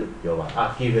သုံးတယ်လို့ပြောပါ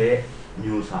cable ရဲ့အ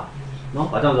မျိုးအစားเนาะ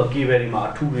ဘာကြောင့်ဆို cable တွေမှာ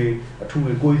အထူတွေ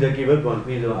ကိုယ်ကြီးစဲ cable ပြန်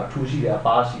ပြီးတော့အထူရှိတယ်အ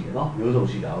ပါးရှိတယ်เนาะမျိုးစုံ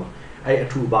ရှိတာဟုတ်အဲ့အ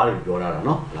ထူပါးတွေပြောတာเ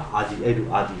นาะဟာ RG8 တို့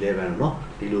RG11 တို့เนาะ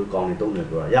ဒီလိုကောင်တွေသုံးတယ်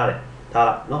ပြောတာရတယ်ဒါ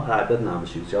လားเนาะအဲ့ဒါပြဿနာမ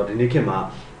ရှိဘူးဆိုတော့ဒီနေ့ခေတ်မှာ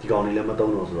ဒီကောင်တွေလည်းမ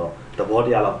သုံးတော့ဆိုတော့သဘောတ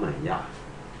ရားလောက်မှန်ရ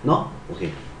เนาะโอเค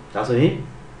ဒါဆိုရင်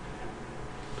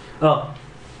အဲ့တော့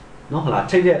နော်ဟလာ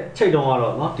ချိတ်တော့က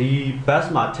တော့နော်ဒီ bus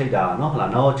မှာချိတ်တာနော်ဟလာ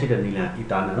နောက်ချိတ်တဲ့နီလန်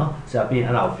ethernet နော်ဆရာပြင်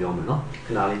အဲ့ဒါကိုပြောမယ်နော်ခ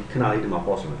ဏလေးဒီမှာ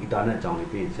pause လုပ် ethernet အကြောင်းလေး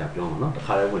ပြင်ဆရာပြောမှာနော်တစ်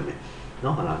ခါလေးဝင်မယ်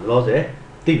နော်ဟလာလောဆယ်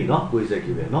သိပြီနော်ကိုယ်စက်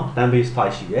ကြီးပဲနော် 10 base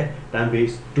 5ရှိတယ်10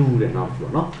 base 2တဲ့နောက်ပြော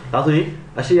နော်ဒါဆိုရင်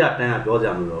အရှိရ10ကပြောကြ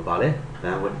မလို့တော့ဗာလဲ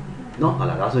bandwidth နော်ဟ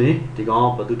လာဒါဆိုရင်ဒီကောင်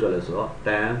ဘာတူတက်လဲဆိုတော့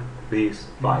10 base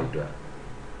 5အတွက်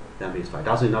10 base 5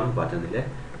ဒါဆိုရင်နောက်တစ်ပါတန်းနေလေ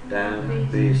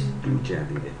10 base 2ကျန်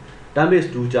သေးတယ်10 base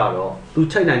 2ကြတော့သူ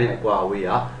ချိတ်နိုင်တဲ့အကွာအဝေး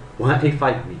က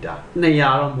185 meter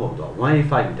 200တော့မဟုတ်တော့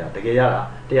185 meter တကယ်ရတာ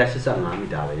185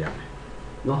 meter ပဲရမယ်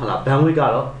เนาะဟလာ bandwidth က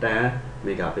တော့10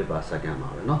 megabit per second ပါ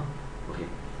ပဲเนาะโอเค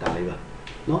ဒါလေးပါ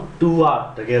เนาะ2က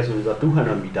တကယ်ဆိုရင်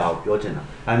200 meter ကိုပြောချင်တာ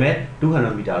ဒါပေမဲ့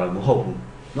200 meter တော့မဟုတ်ဘူး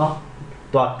เนาะ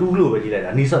သူက2လို့ပဲကြည့်လိုက်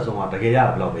တာအနည်းဆက်ဆုံးကတကယ်ရတာ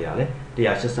ဘယ်လောက်ပဲရလဲ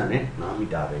185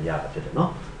 meter ပဲရတာဖြစ်တယ်เนาะ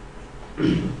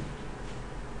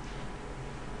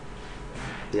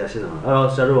တရားရှင်းတာအဲ့တော့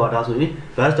ဆရာတို့ကဒါဆိုရင်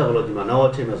bus technology မှာနော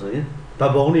က်ချိန်မှာဆိုရင်ဗ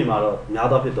တ်ပုံးတွေမှာတော့များ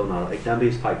သောဖြစ်သုံးတာတော့ 10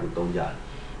 base 5ကိုသုံးကြတယ်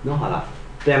เนาะဟာလား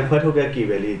ပြန်ခွဲထုတ်တဲ့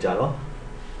cable လေးကြတော့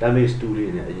10 base 2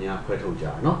လေးနဲ့အရင်ကခွဲထုတ်ကြ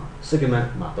တာเนาะ segment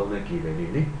မှာသုံးတဲ့ cable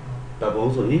လေးလေဗတ်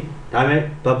ပုံးဆိုရင်ဒါပေမဲ့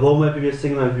ဗတ်ပုံးပဲဖြစ်ဖြစ်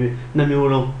segment ဖြစ်နှစ်မျိုး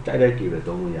လုံးတိုက်တဲ့ cable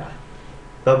သုံးလို့ရတယ်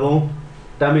ဗတ်ပုံး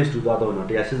10 base 2သွားတော့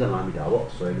185 meter ပေါ့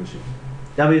ဆွဲလို့ရှိရ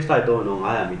င်10 base 5တော့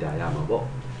900 meter ရမှာပေါ့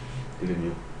ဒီလို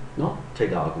မျိုးเนาะချိန်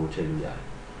တာအကိုချိန်လို့ရတယ်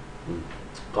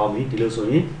ကောင်းပြီဒီလိုဆို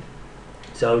ရင်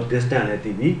ဆ ဆရာတို့ distance နဲ့တ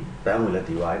ည်ပြီး bandwidth လည်း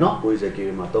တည်ပါတယ်เนาะ90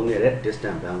 km မှာသုံးခဲ့တဲ့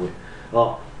distance bandwidth ဟော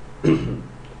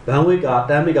bandwidth က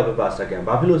10 megabit per second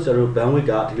ဘာဖြစ်လို့ဆရာတို့ bandwidth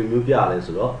ကဒီလိုမျိုးပြရလဲ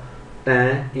ဆိုတော့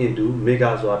10 into mega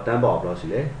ဆိုတာ10 power ဘယ်လောက်ရှိ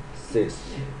လဲ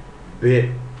6 bit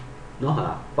เนาะဟာ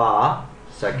per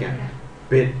second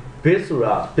bit ဆို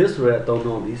တာအသုံး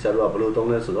နှုန်းဒီဆရာတို့ကဘယ်လိုသုံး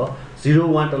လဲဆိုတော့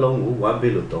01တစ်လုံးကို1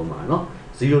 bit လို့သုံးပါเนาะ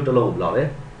0တစ်လုံးကိုဘယ်လောက်လဲ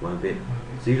1 bit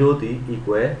 0 ဒီ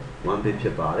equal 1 bit ဖြ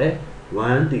စ်ပါတယ်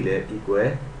1ဒီလည်း equal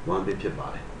 1 bit ဖြစ်ပါ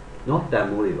တယ်เนาะတန်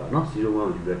မိုးတွေပါเนาะ01ကို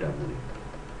ယူရတန်မိုးတွေ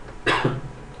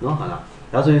เนาะဟာလား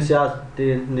ဒါဆိုရင်ဆရာ1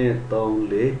 2 3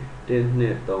 4 1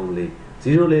 2 3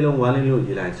 4 0လေးလုံး1လေးလို့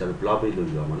ရေးလိုက်ဆရာတို့ block bit လို့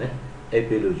ယူရမှာလဲ8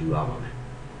 bit လို့ယူရပါမယ်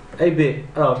8 bit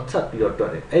အဲ့တော့ဆက်ပြီးတော့တွ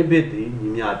က်တယ်8 bit ဒီညီ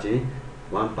မျှချင်း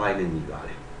1 byte နဲ့ညီပါတ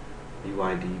ယ်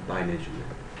BYD byte နဲ့ယူတယ်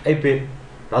8 bit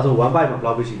ဒါဆို1 byte မှာ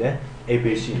block bit ရှိလဲ8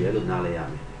 bit ရှိတယ်လို့နားလဲရ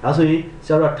မယ်ဒါဆိုရင်ဆ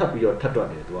ရာတို့ထပ်ပြီးတော့ထပ်တွက်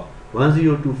တယ်သူက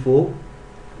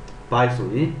1024 byte ဆို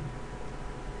ရင်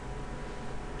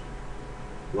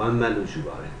1 meg လို့ယူ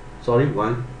ပါတယ် sorry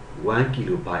 1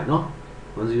 kilobyte เนาะ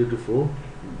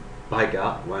1024 byte က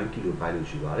1 kilobyte လို့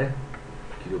ယူပါတယ်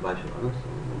kilobyte ဖြစ်ပါเนาะ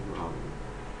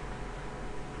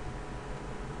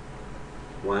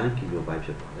1 kilobyte ဖြ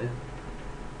စ်ပါတယ်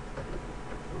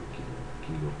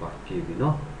kilobyte ဖြစ်ပြီเน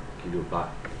าะ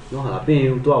kilobyte เนาะဟာလားပြင်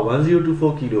သူက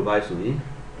1024 kilobyte ဆိုရင်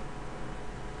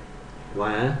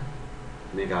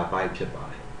1 megabyte ဖြစ်ပါ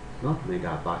တယ်เนาะ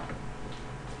megabyte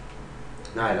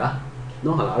နားရလားเน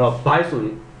าะဟာလားအဲ့တော့ byte ဆိုရ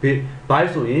င် byte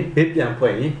ဆိုရင် bit ပြန်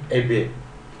ဖွဲ့ရင်8 bit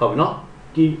ဟုတ်ပြီเนาะ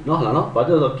ကီเนาะဟာလားเนาะဘာ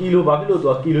လို့လဲဆိုတော့ kilo ဘာဖြစ်လို့သူ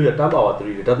က kilo ရ10 power 3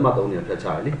တွေ0.3နဲ့ဖြတ်ချ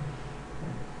ရလေ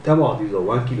10 power 3ဆို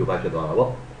1 kilobyte ဖြစ်သွားတာ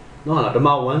ပေါ့เนาะဟာလားဓမ္မ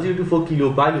1024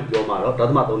 kilobyte လို့ပြောမှာတော့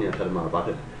0.3နဲ့ဖြတ်မှာဘာဖြ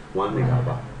စ်လဲ1 megabyte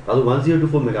ဒါဆို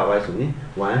1024 megabyte ဆိုရင်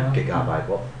1 gigabyte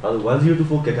ပေါ့ဒါဆို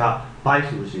1024 gigabyte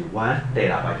ဆိုလို့ရှိရင်1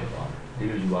 terabyte ဖြစ်သွားတယ်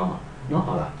ဒီလိုယူရမှာเนาะ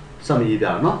ဟုတ်လားစက်မရေးပြ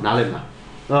တော့เนาะနားလည်မလား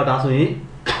အဲ့တော့ဒါဆိုရင်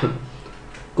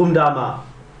ကွန်ပျူတာမှာ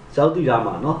စောက်တည်တာ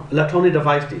မှာเนาะ electronic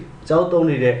device တွေစောက်သုံး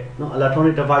နေတဲ့เนาะ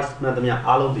electronic device မှန်သမျှ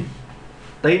အားလုံးဒီ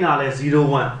တိန်းတာလဲ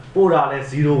01ပို့တာလဲ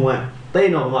01တိ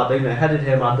န်းတော့မှာတိန်းမယ် head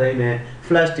ထဲမှာတိန်းမယ်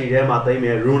flash တွေထဲမှာတိန်းမ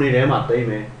ယ် ROM တွေထဲမှာတိန်း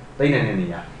မယ်တိန်းနိုင်တဲ့နေ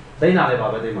ရာတိန်းတာလဲဘာ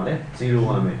ပဲတိန်းမှာလဲ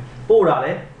01ပဲပို့တာ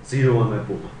လဲ01ပဲ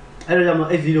ပို့မှာအဲ့ဒါကြောင့်မို့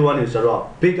801နေဆိုတော့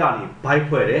bit ကနေ byte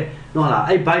ဖွဲ့တယ်เนาะဟာလား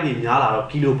အဲ့ byte တွေများလာတော့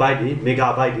kilobyte တွေ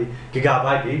megabyte တွေ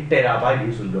gigabyte တွေ terabyte တွေ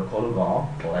ဆိုပြီးတော့ခေါ်လို့ကောင်းအောင်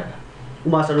ခေါ်လိုက်တာဥ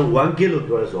ပမာဆိုတော့1 gig လို့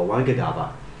ပြောရဲဆိုတော့1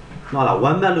 gigabyte เนาะလား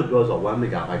1 meg လို့ပြောဆိုတော့1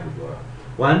 megabyte ကိုပြောတာ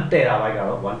1 terabyte က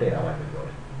တော့1 terabyte ကိုပြောတ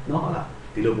ယ်เนาะဟာလား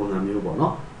ဒီလိုပုံစံမျိုးပေါ့เนา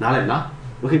ะနားလည်လား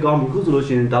โอเคကောင်းပြီခုဆိုလို့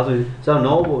ရှိရင်ဒါဆိုရင်ကျွန်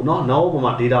တော် no ပေါ့เนาะ no ပေါ်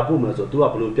မှာ data ပို့မယ်ဆိုတော့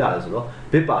तू ကဘယ်လိုပြလဲဆိုတော့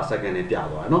bit per second နဲ့ပြ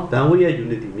သွားတယ်เนาะ bandwidth ရဲ့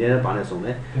unit ဒီအများနဲ့ဘာနဲ့စုံ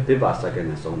လဲ bit per second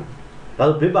နဲ့စုံတယ်ဒါ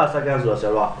ဆို bit per second ဆိုတော့ဆ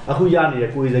ရာတို့ကအခုရနေတဲ့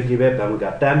 90 KB bandwidth က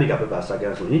10 megabit per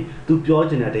second ဆိုရင် तू ပြော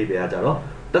ချင်တဲ့အဓိပ္ပာယ်ကကြတော့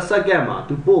တစ်စက္ကန့်မှာ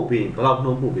तू ပို့ပြီးဘယ်လောက်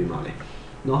နှုန်းပို့ပေးမှာလဲ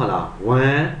เนาะဟာလား1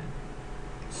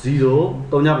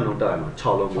 0 3ညမလုံးတက်ရမှာ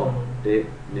6လုံးပေါ့1 2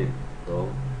 3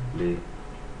 4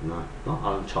 5เนาะ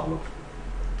အားလုံး6လုံး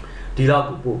ဒီလောက်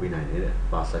ကိုပို့ပေးနိုင်တယ်တဲ့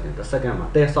per second တစ်စက္ကန့်မှာ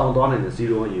တဲဆောင်သွားနိုင်တဲ့0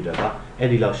ရေအတွက်ကအဲ့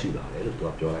ဒီလောက်ရှိပါတယ်လို့သူ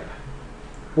ကပြောလိုက်တာ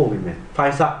ပို့ပေးမယ်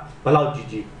file size ဘယ်လောက်ကြီး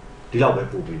ကြီးဒီလောက်ပဲ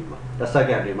ပို့ပေးနေမှာတစ်စက္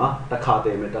ကန့်တွေမှာတစ်ခါတ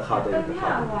ည်းမယ်တစ်ခါတည်းတစ်ခါ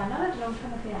တည်းနောက်တစ်လုံးထပ်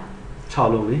မဖြစ်အောင်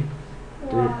6လုံးလေ1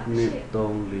 2 3 4 5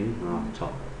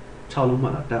 6လုံးမှ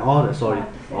လားတန်အော် sorry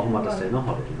ဟိုမှာ30နော်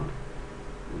ဟုတ်တယ်ဒီကောင်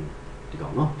ဒီကော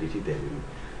င်နော်ဒီထိတယ်ပြီ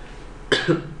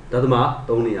ဒါသမား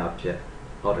3နေရာဖြတ်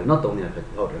ဟုတ်တယ်နော်3နေရာဖြတ်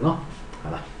ဟုတ်တယ်နော်ဟာ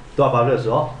လားသူကဘာလို့လဲ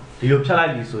ဆိုတော့ဒီလိုဖြတ်လို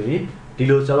က်ပြီဆိုရင်ဒီ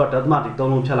လိုဆိုတော့ဒသမဒီ3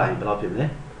လုံးဖြတ်လိုက်ရင်ဘယ်လောက်ဖြစ်မလဲ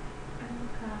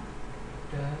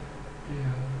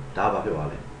ဒါဘာဖြစ်သွား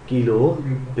လဲကီလို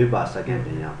bit per second ပြ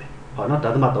င်ရမယ်ဟောနော်ဒ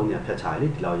သမ3နေရာဖြတ်ချရလေ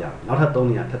ဒီလောက်ရမယ်နောက်ထပ်3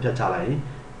နေရာထပ်ဖြတ်ချလိုက်ရင်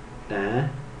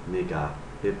10 mega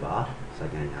bit per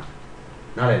second ရ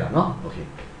နားလည်လားနော်โอเค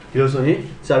ဒီလိုဆိုရင်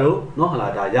ဆရာတို့နော်ဟာလာ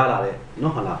ဒါရလာတယ်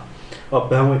နော်ဟာလာဟော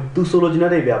bandwidth သူဆိုလိုချင်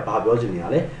တဲ့အိပ်ဘာပြောချင်နေရ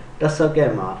လဲတစ်စက္က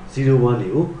န့်မှာ01တွေ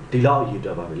ကိုဒီလောက်အရေးတွ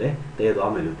က်ပါပြီလေတည်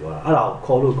သွားမယ်လို့ပြောတာအဲ့ဒါကို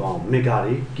ခေါ်လို့ကောင်းမီဂါ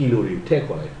တွေကီလိုတွေထည့်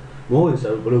ခေါ်လိုက်မဟုတ်ရင်ဆ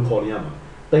ရာတို့ဘယ်လိုခေါ်နေရမှာ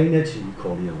သိန်းနဲ့ချီ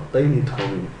ခေါ်နေရမှာသိန်းနဲ့ထောင်း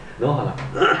နေနော်ဟာလာ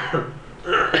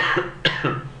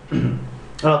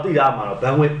အဲ့တော့သိတာမှာတော့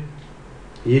bandwidth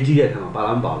ရေးကြည့်တဲ့အခါမှာပါ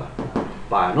လားမပါလား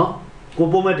ပါနော်ကို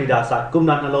ပို့မဲ့ data size ကွန်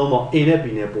ပျူတာနှလုံးပေါ့ A နဲ့ B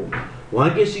နဲ့ပို့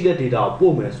1 gig ရှိတဲ့ data ကို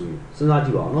ပို့မယ်ဆိုရင်စဉ်းစားကြ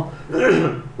ည့်ပါဦးနော်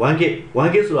1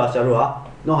 gig ဆိုတာဆရာတို့က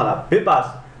နော်ဟာလား bit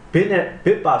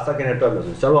per second နဲ့တွက်မယ်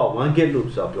ဆိုရင်ဆရာတို့က1 gig လို့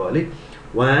ဆိုပြောရလေ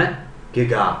1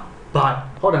 gigabyte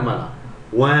ဟုတ်တယ်မလား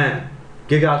1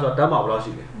 giga ဆိုတာတန်းမှာဘယ်လောက်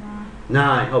ရှိလဲ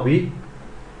9ဟုတ်ပြီ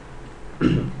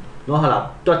နော်ဟာလား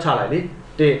တွက်ချလိုက်လေ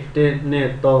1 2 3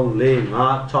 4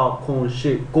 5 6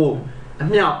 9 9အ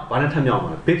မြောက်ဘာနဲ့ထပ်မြောက်မှာ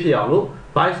လဲ bit ဖြစ်အောင်လို့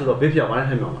byte ဆိုတော့ bit ဖြစ်အောင်ဘာနဲ့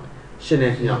ထပ်မြောက်မှာလဲ8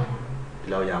နဲ့မြောက်ဒီ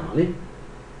လောက်ရမှာလေ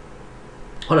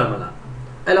ဟုတ်တယ်မလား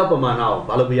အဲ့လောက်ပမာဏကို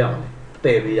ဘာလို့ပြရမလဲတ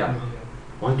ည်ပေးရမှာ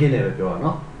 1K နဲ့ပဲပြောတာ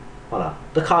နော်ဟုတ်လား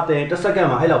တစ်ခါတည်းတစ်စက္ကန့်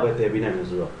မှာအဲ့လောက်ပဲတည်ပေးနိုင်လို့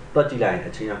ဆိုတော့တွက်ကြည့်လိုက်ရင်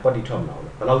အချိန်ကကွက်တီထွက်မလာဘူး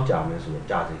ဘယ်လောက်ကြာမလဲဆိုတော့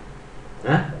ကြာစေဟ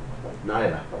မ်နားရ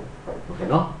လားโอเค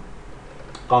နော်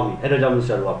ကောင်းပြီအဲ့တော့ကြောင့်လို့ဆ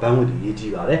ရာတို့က bandwidth ရေးကြ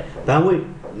ည့်ပါတယ် bandwidth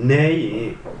နည်းရ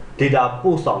င် data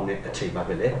ပို့ဆောင်တဲ့အချိန်ပါ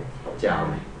ပဲလေကြာ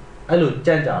မယ်အဲ့လိုကြ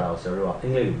န့်ကြာတာကိုဆရာတို့ကအ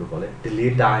င်္ဂလိပ်လိုပြောလဲ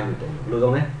delay time လို့ပြောတယ်ဘယ်လို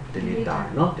သုံးလဲ delay time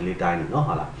နော် delay time နော်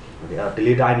ဟုတ်လားโอเคအဲ့တော့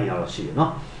delay time တွေကတော့ရှိရ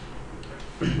နော်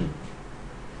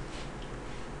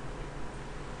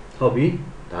ဟုတ်ပြီ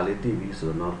ဒါလေးသိပြီဆို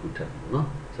တော့နောက်တစ်ခုထပ်ပြီနော်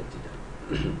ဆက်ကြည့်တာ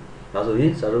ဒါဆိုရ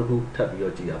င်ဆရာတို့ခုထပ်ပြီး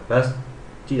တော့ကြည့်တာ bus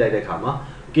ကြည့်လိုက်တဲ့အခါမှာ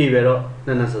K ပဲတော့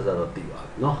နှစ်ဆက်ဆက်တော့သိပါ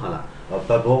ပြီနော်ဟုတ်လား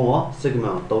ဘတ်ဘုံရော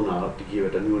segment ကိုတုံးတာတော့ဒီ K ပဲ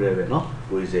တစ်မျိုးတည်းပဲနော်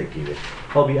90 K ပဲ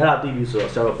ဟုတ်ပြီအဲ့ဒါသိပြီဆို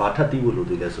တော့ဆရာတို့ဘာထပ်သိဖို့လို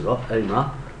သေးလဲဆိုတော့အဲ့ဒီမှာ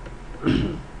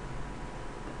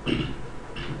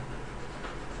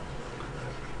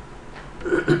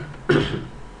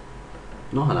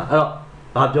နော်ဟုတ်လားအဲ့တော့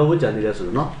ဘာပြောဖို့ကြံသေးလဲဆို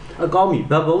တော့နော်အကောင်းပြီ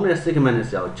ဘတ်ဘုံနဲ့ segment နဲ့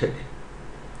ဆရာတို့ချိ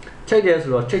န်တယ်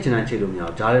ဆိုတော့ချိန်ချင်တိုင်းချိန်လို့မရ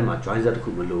ဘူးဂျားထဲမှာ join set တစ်ခု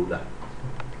မလိုဘူးလား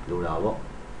လိုတာပေါ့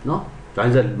နော် join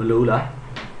set မလိုဘူးလား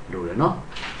လိုတယ်နော်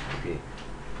okay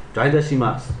join set ရှိမှ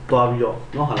သွားပြီးတော့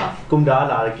နော်ဟာလားကွန်ပျူတာ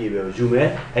လာတဲ့ cable ကိုယူမယ်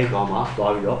အဲ့ကောင်မှာ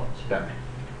သွားပြီးတော့တက်မယ်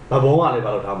ဘဘုံကလည်းဘာ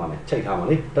လို့ထားမှာလဲချိန်ထားမှာ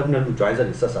လေ definitely join set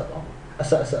တွေဆက်သွားမှာအ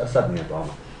ဆက်နဲ့သွား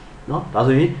မှာနော်ဒါ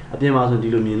ဆိုရင်အပြင်မှာဆိုဒီ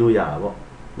လိုမြင်လို့ရတာပေါ့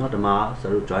နော်ဒီမှာဆို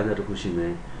တော့ join set တစ်ခုရှိမ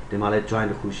ယ်ဒီမှာလည်း join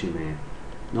တစ်ခုရှိမယ်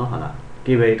နော်ဟာလား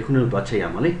cable တစ်ခုနဲ့သွားချိန်ရ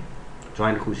မှာလေ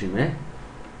join တစ်ခုရှိမယ်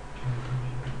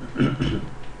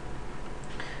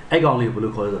အဲ့ကောင်လေးဘယ်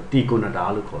လိုခေါ်လဲဆိုတော့ T connector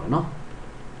လို့ခေါ်တယ်နော်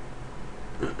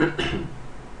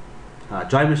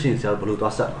join machine ဆရာဘယ်လို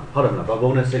သွားဆက်မှာဟုတ်တယ်မလားဘ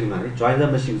ဘုံနဲ့ segment လေး join set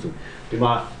မရှိဘူးဆိုဒီ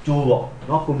မှာကျိုးပေါ့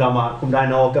နော်ကွန်ပျူတာမှာကွန်ပျူတာ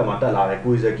နောက်ကမှာတက်လာတဲ့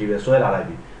ကိုယ်စက်ကြီးပဲဆွဲလာလိုက်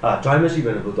ပြီjoin မရှိ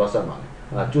ဘဲနဲ့ဘယ်လိုသွားဆက်မှာလဲ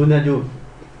ကျိုးနဲ့ကျိုး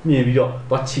မြင်ပြီးတော့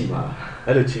သွားချီမှာ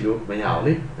အဲ့လိုချီလို့မရဘူး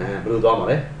လေဘယ်လိုသွားမှာ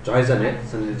လဲ join set နဲ့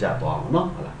စနစ်ကြသွားမှာနော်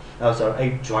ဟုတ်လားအဲ့ဆိုတော့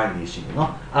အဲ့ join လေးရှိတယ်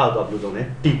နော်အဲ့တော့ဘယ်လိုသုံးလဲ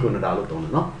T connector လို့သုံးတ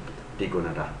ယ်နော် T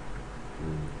connector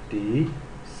T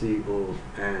C O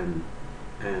N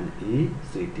N E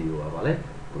C T O ပါလေ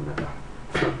connector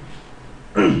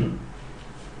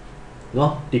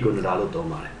နော် T connector လို့သုံး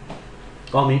ပါတယ်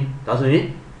ကောင်းပြီဒါဆိုရင်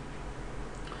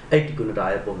အဲ့ T connector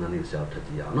ရဲ့ပုံစံလေးကိုဆရာထပ်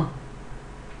ကြည့်ရအောင်နော်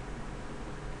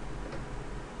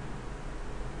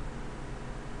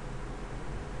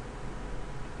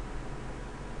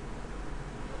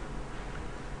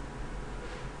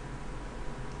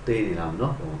တေးနေလား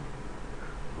နော်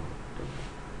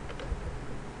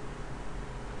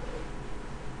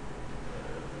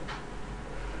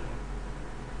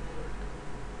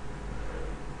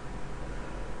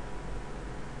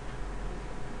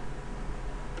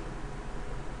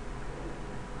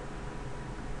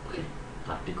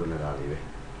ဒီကုနာလေးပဲ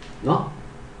เนาะ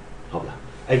ဟုတ်လား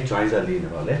အဲ့ join set လေး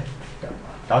နဲ့ပါလေ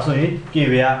ဒါဆိုရင်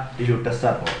cable ကဒီလိုတက်ဆ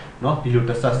က်ပေါ့เนาะဒီလို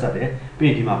တက်ဆက်ဆက်တယ်ပြီး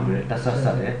ရင်ဒီမှာဘယ်လိုလဲတက်ဆက်ဆ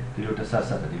က်တယ်ဒီလိုတက်ဆက်ဆ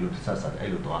က်တယ်ဒီလိုတက်ဆက်ဆက်တယ်အဲ့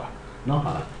လိုသွားတာเนาะဟု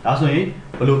တ်လားဒါဆိုရင်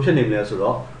ဘယ်လိုဖြစ်နေမလဲဆို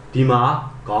တော့ဒီမှာ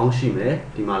ခေါင်းရှိမယ်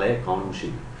ဒီမှာလည်းခေါင်းလုံးရှိ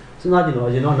မယ်စဉ်းစားကြည့်တော့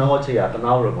အရင်တော့နောက်ချိတ်ရတ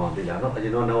နာဝရကောင်သိလားเนาะအရ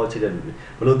င်တော့နောက်ချိတ်တဲ့လူတွေ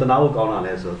ဘယ်လိုတနာဝကောင်းလာ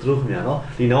လဲဆိုတော့သူတို့ခင်ဗျာเนาะ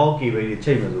ဒီနောက် cable တွေ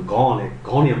ချိတ်မယ်ဆိုခေါင်းကလည်း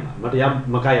ခေါင်းနေမတရား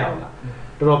မကိုက်ရဘူးလား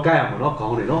တော်တော်ကိုက်ရမှာเนาะခေါ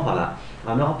င်းနေเนาะဟုတ်လား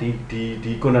နော်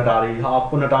ဒီ connector တွေဟာ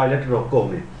connector တွေလည်းတော်တော်ကုန်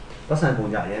နေပတ်စံပုံ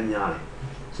ကြအရင်များတယ်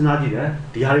စဉ်းစားကြည့်တယ်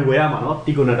ဒီဟာတွေဝယ်ရမှာနော်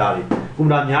ဒီ connector တွေကွန်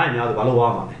ပျူတာများရင်များဆိုဘာလို့ဝါ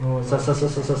မှာလဲ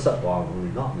ဆက်သွားမှာ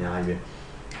နော်အများကြီးပဲ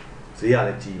ဈေးရလ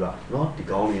ည်းကြီးပါနော်ဒီ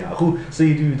ကောင်းတွေကအခု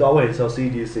CD တောင်းဝယ်ဆို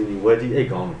CD စင်ဝယ်ကြည့်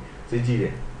8ကောင်းတွေဈေးကြီးတ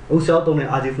ယ်အခုဆောက်တုံးတဲ့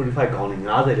RJ45 ကောင်းတွေ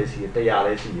90လည်းရှိတယ်100လ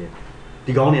ည်းရှိတယ်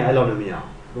ဒီကောင်းတွေကအဲ့လောက်လည်းမရအောင်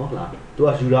နော်ဟုတ်လားသူက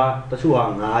ယူတာတချို့က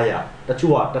900တ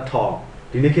ချို့က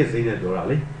1000ဒီနေ့ခေတ်ဈေးနဲ့ပြောတာ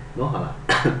လေနော်ဟာလား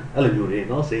အဲ့လိုမျိုးတွေ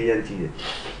နော်ဈေးရန်ကြီးတယ်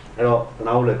အဲ့တော့တ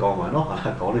နာဖို့လည်းကောင်းပါနော်ဟာ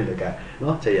လားကောင်းနေလည်းကဲ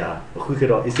နော်ချိန်ရအခုခေတ်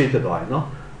တော့ easy ဖြစ်သွားပြီနော်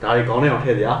ဒါတွေကောင်းနေအောင်ထ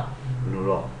ည့်စရာမလို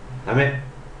တော့ဒါပေမဲ့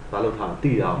ဘာလို့ထား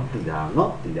တိတာ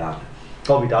နော်တိတာ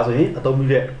ကောင်းပြီဒါဆိုရင်အသုံးပြု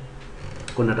တဲ့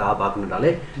ကွန်နတာဘာကွန်နတာ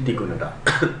လဲတီကွန်နတာ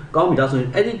ကောင်းပြီဒါဆိုရင်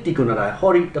အဲ့ဒီတီကွန်နတာ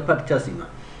ဟော်ဒီတစ်ဖက်တစ်ချက်စီမှာ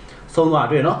ဆုံးသွား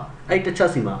တွေ့နော်အဲ့တစ်ချက်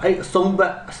စီမှာအဲ့အဆုံး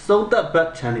သက်ဘက်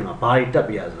channel မှာဘာတွေတက်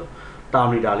ပြရဆိုတာ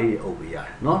မီတာလေးအုပ်ပေးရတယ်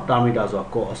နော်တာမီတာဆိုတာ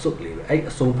ကော်အစုပ်ကလေးပဲအဲ့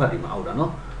အဆုံးဖက်ဒီမှာအောက်တာ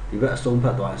နော်ဒီဘက်အဆုံးဖ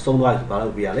က်သွားရင်ဆုံးသွားပြီဆိုဘာလု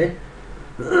ပ်ပေးရလဲ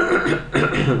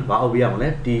ဘာအုပ်ပေးရမလဲ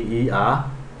T E R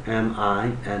M I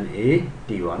N A T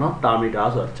ပါနော်တာမီတာ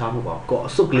ဆိုတာတခြားမဟုတ်ပါဘူးကော်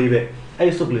အစုပ်ကလေးပဲအဲ့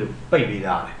အစုပ်ကလေးပိတ်ပေးရ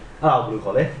တယ်အဲ့ဒါကိုဘယ်လို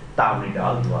ခေါ်လဲတာမီတာ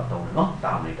လို့ပြောတာနော်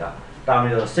တာမီတာ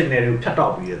signal တွေကိုဖြတ်တော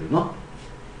က်ပေးရတယ်နော်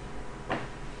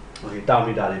โอเคတာ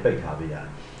မီတာလေးပိတ်ထားပေးရတယ်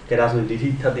ကဲဒါဆိုရင်ဒီထိ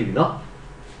ထပ်သိပြီနော်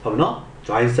ဟုတ်ပြီနော်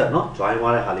join set နော် join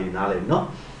သွားတဲ့ဟာလေးနားလည်ပြီနော်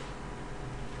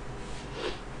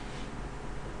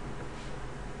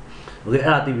โอเค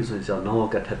အဲ့ဒါသိပြီဆိုရင်ကျွန်တော် normal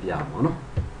cut ထပ်ပြရမှာနော်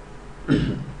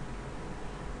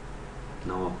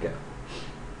normal cut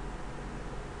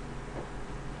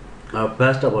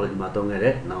best topology မှာသုံးခဲ့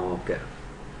တဲ့ noun gap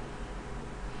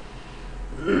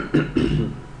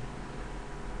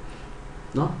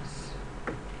နော်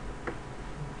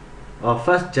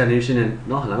first generation နဲ့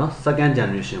နော်ဟာလားနော် second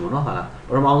generation ပေါ့နော်ဟာလားပ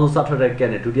ထမဆုံးစထွက်တဲ့ gap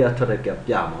နဲ့ဒုတိယထွက်တဲ့ gap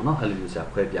ပြမှာနော်အဲ့လိုမျိုးဆရာ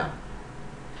ခွဲပြမယ်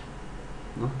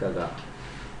နော်က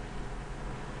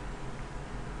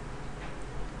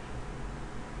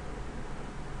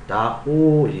ဒါ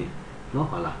အိုးရင်နော်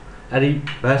ဟာလားအဲ့ဒီ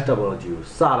best topology ကို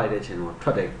စလိုက်တဲ့အချိန်တော့ထွ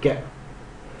က်တဲ့ gap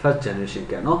first generation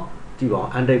gap နော်ကြည့်ပါအော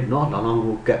င် untape နော်လောင်လောင်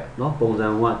ကို gap နော်ပုံစံ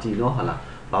ကကြည့်နော်ဟာလား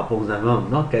ဘာပုံစံမှမ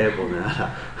နော် gap ပုံစံဟာလား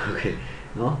okay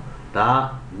နော်ဒါ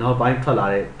နောက်ပိုင်းထွက်လာ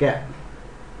တဲ့ gap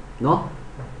နော်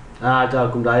ကြောင့်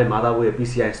ကွန်ပျူတာရဲ့ motherboard ရဲ့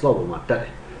PCI slot ပေါ်မှာတက်တ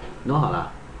ယ်နော်ဟာလား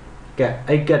gap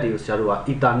အဲ့ gap တွေကိုဆရာတို့က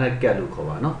ethernet gap လို့ခေါ်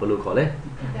ပါနော်ဘယ်လိုခေါ်လဲ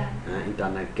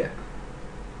ethernet gap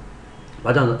ဘာ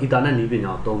ကြောင့်လဲ ethernet နည်းပ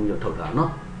ညာကိုသုံးပြီးတော့ထုတ်တာ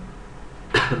နော်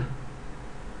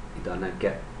ethernet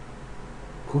gap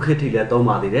ခုခေတ်ထိလည်းသုံး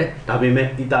ပါသေးတယ်ဒါပေမဲ့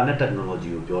ethernet technology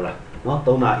ကိုပြောတာနော်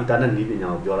သုံးတာ ethernet နည်းပညာ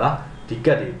ကိုပြောတာဒီ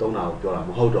gap တွေသုံးတာကိုပြောတာမ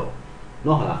ဟုတ်တော့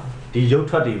နော်ဟာလားဒီရုပ်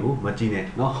ထွက်တွေကိုမကြည့်နဲ့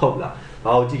နော်ဟုတ်လား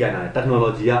ဘာကိုကြည့်ကြတာလဲ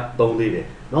technology ကသုံးသေးတယ်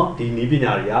နော်ဒီနည်းပ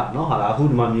ညာတွေကနော်ဟာလားအခု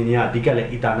ဒီမှာမြင်နေရဒီ gap လည်း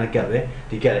ethernet gap ပဲ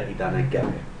ဒီ gap လည်း ethernet gap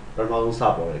ပဲပထမဆုံးစ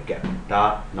ပေါ်တဲ့ gap ဒါ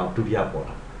နောက်ဒုတိယပေါ်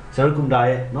တာဆရာတို့ကွန်ပျူတာ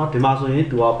ရဲ့နော်ဒီမှာဆိုရင်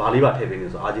သူကဘာလေးပါထည့်ပေးနေ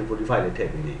ဆို RJ45 လေးထည့်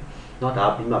ပေးနေနော်ဒါ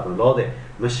ပြီးမှပြန်လောတဲ့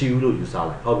မရှိဘူးလို့ယူဆ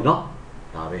လိုက်ဟုတ်ပြီနော်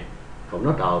ဒါပဲဟုတ်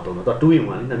နော်ဒါတော့တော့2 in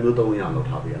 1လေးနှစ်မျိုးသုံးရအောင်လုပ်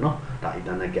ထားပေးရနော်ဒါ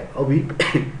ethernet gap ဟုတ်ပြီ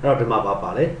အဲ့တော့ဒီမှာပါ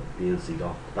လဲ BNC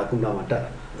တော့ဒါကွန်ပျူတာမှာတက်တ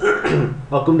ယ်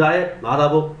ဟောကွန်ပျူတာရဲ့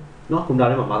motherboard နော်ကွန်ပျူတာ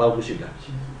ထဲမှာ motherboard ရှိလား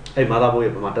အဲ့ motherboard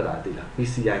ရဲ့ဘယ်မှာတက်တာသိလား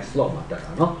PCI slot မှာတက်တာ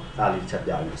နော်ဒါလေးချက်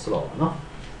ပြပြီး slot ပါနော်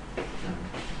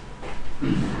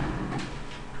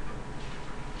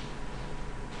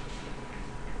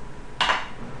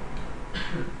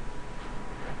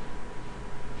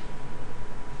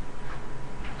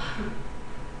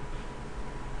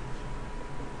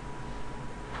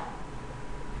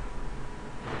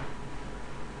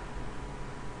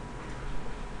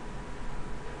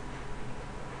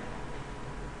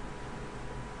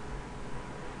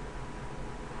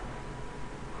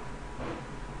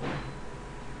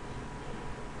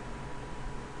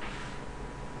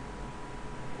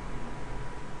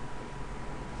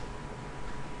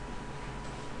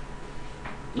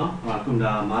နော်ကွန်ပျူ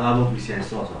တာ motherboard PCI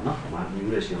slot ဆိုတော့နော်မှာမြင်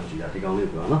လို့ရှိအောင်ကြည့်တာဒီကောင်လေး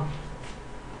ပြောနော်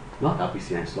နော်ဒါ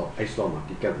PCI slot အဲ့ slot မှာ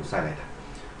ဒီ gap ကိုစိုက်လိုက်တာ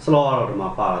slot ကတော့ဒီမှာ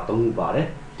ပါတာ3ခုပါတယ်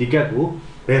ဒီ gap ကို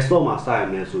ဘယ် slot မှာစိုက်ရ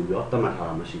မလဲဆိုပြီးတော့သတ်မှတ်ထား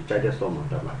တာမရှိကြိုက်တဲ့ slot မှာ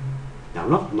တက်လိုက်ညောင်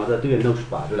နော်ဒီမှာသူ့ရဲ့ notes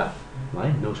ပါတွေ့လားဒီမှာ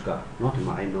notes ကနော်ဒီ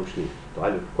မှာအဲ့ notes လေးတော့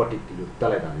အဲ့လို quantity လို့တက်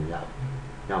လိုက်တာလည်းရတယ်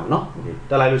ညောင်နော် okay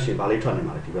တက်လိုက်လို့ရှိရင်ဗာလေးထွက်နေ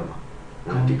မှာလေဒီဘက်မှာ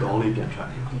ဒီကောင်လေးပြန်ထွက်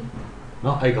နေမှာ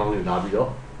နော်အဲ့ကောင်လေးလာပြီးတော့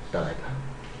တက်လိုက်တာ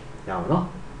ညောင်နော်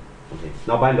okay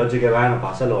နောက်ပိုင်း logical ဘိုင်းကဘာ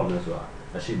ဆက်လုပ်ရမလဲဆိုတာ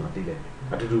အရှိမှသိတယ်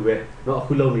အတူတူပဲเนาะအ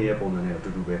ခုလုပ်နေတဲ့ပုံစံနဲ့အတူ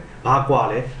တူပဲဘာကွာ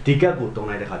လဲဒီ gap ကိုတုံး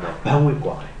လိုက်တဲ့ခါကျတော့ bandwidth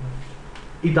ကွာတယ်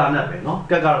ethernet ပဲเนาะ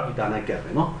gap ကတော့ ethernet gap ပဲ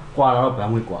เนาะကွာတော့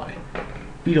bandwidth ကွာတယ်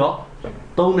ပြီးတော့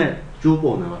သုံးတဲ့ကျိုး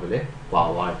ပုံစံပါပဲလေကွာ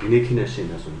သွားတယ်ဒီနေ့ခင်းနဲ့ရှင်း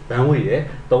နေဆိုရင် bandwidth ရယ်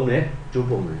သုံးတဲ့ကျိုး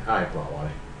ပုံစံအားရကွာသွားတ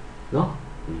ယ်เนาะ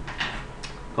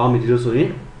ကောင်းပြီဒီလိုဆိုရင်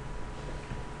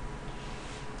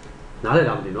နားလည်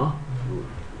လားမသိเนาะ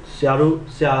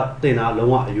ဆရာတင်တာလုံး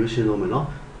ဝအယူရှင်းဆုံးပဲเนาะ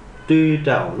တွေးတ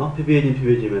က်အောင်เนาะဖြည်းဖြည်းချ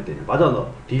င်းပဲတင်တယ်ဘာကြောင့်တော့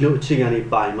ဒီလိုအခြေခံလေး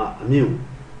ပိုင်မှအမြင့်ကို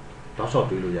တောက်လျှောက်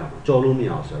တွေးလို့ရမှာကြော်လို့မရ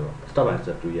အောင်ဆိုတော့ step by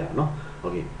step တွေးရအောင်เนาะ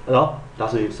okay အဲ့တော့ဒါ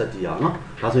ဆိုရင်စက်ကြည့်အောင်เนาะ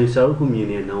ဒါဆိုရင်ဆရာတို့ခုမြင်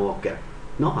နေတဲ့ network gap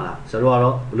เนาะဟာလားဆရာတို့က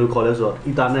တော့ဘယ်လိုခေါ်လဲဆိုတော့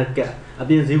ethernet gap အ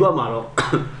ပြင်ဈေးကွက်မှာတော့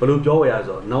ဘယ်လိုပြောဝယ်ရလဲ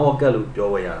ဆိုတော့ network gap လို့ပြော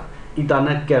ဝယ်ရတာ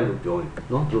ethernet gap လို့ပြောရင်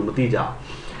เนาะသူတို့မသိကြဘူး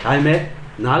ဒါပေမဲ့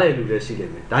နားလည်လူလည်းရှိနေ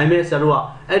တယ်ဒါပေမဲ့ဆရာတို့က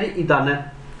အဲ့ဒီ ethernet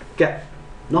gap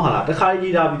နော်ဟာလားတခါ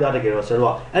ရေးထားပြီးသားတကယ်တော့ဆရာ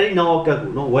တို့ကအဲ့ဒီ network gap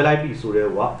ကိုနော်ဝယ်လိုက်ပြီဆိုတဲ့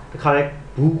ဟိုကတခါလေး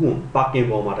ဘူးကွန် parking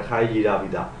ပေါ်မှာတခါရေးထား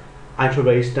ပြီးသား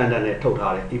IEEE standard နဲ့ထုတ်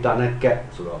ထားတယ် ethernet gap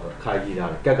ဆိုတော့တခါရေးထား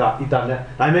တယ် gap က ethernet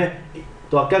ဒါပေမဲ့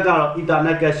သူက gap ကတော့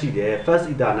ethernet gap ရှိတယ် first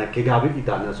ethernet gigabit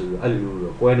ethernet ဆိုပြီးအဲ့လိုမျိုး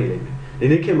တော့ကွဲနေလိမ့်မယ်ဒီ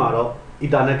နေ့ခေတ်မှာတော့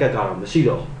ethernet gap ကတော့မရှိ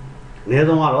တော့ဘူးအနည်း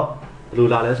ဆုံးကတော့ဘယ်လို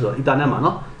လာလဲဆိုတော့ ethernet မှာ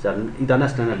နော်ဆရာ ethernet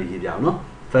standard လေးရေးပြအောင်နော်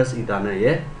first ethernet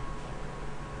ရဲ့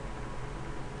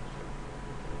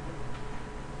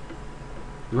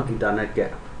နော် internet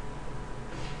gap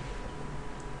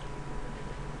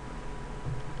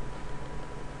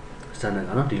စံက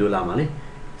တော့ဒီလိုလာမှာလေ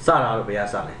စတာတော့ဘယ်က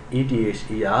စလဲ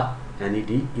ETHER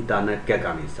NED ethernet gap က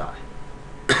နေစတယ်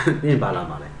ပြီးရင်ပါလာ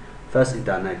မှာလဲ first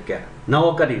ethernet gap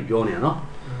network gap တွေပြောနေရနော်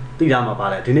သိတာမှာပါ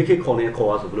လဲဒီနေ့ခေတ်ခေါ်နေတဲ့ခေါ်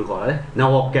ရဆိုဘယ်လိုခေါ်လဲ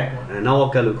network gap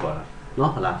လို့ခေါ်တာ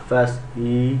နော်ဟလာ first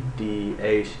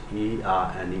ETHER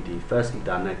NED first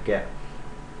ethernet gap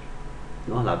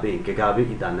နော်လာပြီး gigabit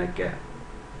ethernet gap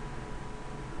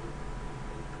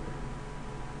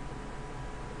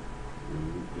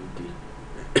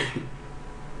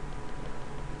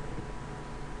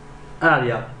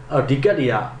area a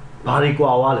decadia,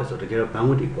 Barigua Wallace or the Gera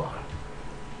Bamudigua.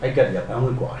 I get the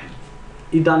Bamugua.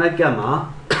 Idana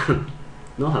Gamma,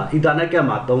 no, Idana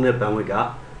Gamma, don't let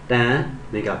Bamuga, then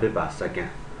megabit second.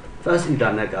 First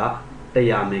Idanaga,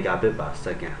 they are megabit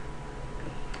second.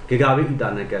 Gigabi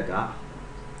Idanaga,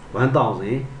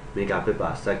 1000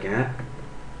 megabit second,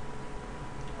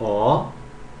 or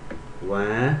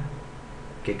 1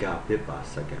 gigabit per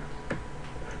second.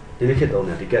 This is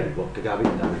only the get it, gigabit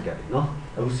and get it. No,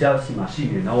 I will sell some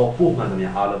machine now. 400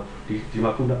 million. The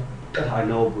Makuna that I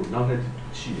know, now that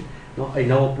she no, I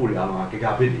know Puliano,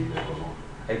 gigabit.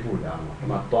 I Puliano,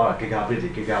 my daughter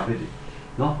gigabit.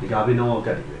 No, gigabit no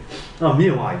get it. No,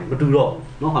 meanwhile, but do wrong.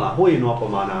 No, who you know for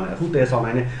Mana, who there's some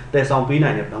P9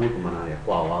 and Pamukumana,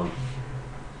 wow.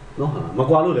 No,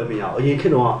 Magualo let me out. You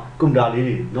can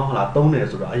Kundali, no,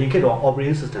 Tones, or you can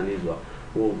operating system is well.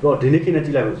 Oh,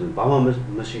 Dinikinity levels, Bama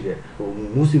machine,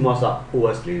 Musimasa,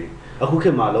 OS lady. A cook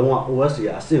Maloma, OS, I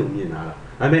assume you know.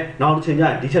 I mean, now to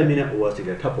change determinate OS to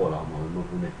get Tapola,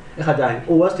 a Hadain,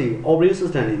 OS, operating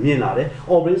system in Mianade,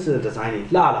 operating system designing,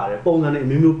 Lala, Pongan,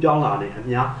 Mimu Pialani,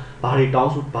 and Ya, Bari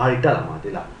Downs with Bari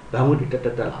Delamadilla, Bamudi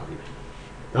Tella.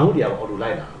 Bamudi or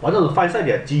Lila. What on the fine side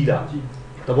of Gila?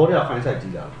 The body of fine side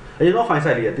Gila. And you know, fine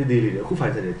side of the who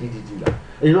finds it Gila.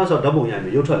 And you know, so double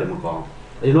yam, you tell them a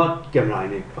you know, camera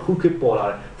in it, who keep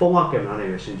polar, former camera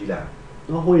in Shinjila.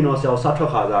 No, who knows our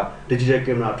Satrahada, digital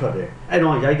camera trade. I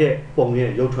know Yage,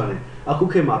 Pongi, Yotran, a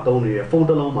cookie matoni, a phone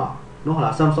loma.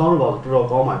 No, some sound about to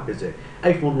rock all my visit.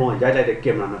 I phone long, Yage the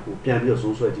camera who can be a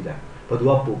so sweaty that, but do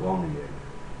up book on the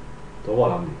so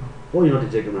what I mean. Oh, you know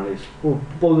the camera is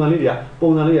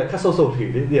Ponalia, Castle so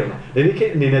he did them. They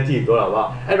can't need a tea,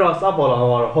 Dora. I don't support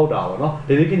our hold out, no?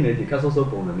 They can't need the castle so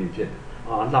on the midget.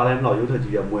 Now you take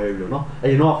your way, you know.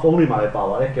 And you know, phone my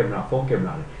power, camera, phone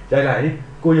camera. Jai,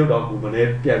 go your dog, woman,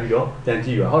 Piavio, then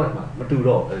you are but two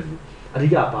dogs. I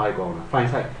think I buy gone, fine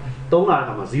sight. Don't I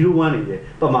have a 01 in there,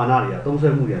 but Manaria, don't say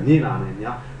Muria, Nina, and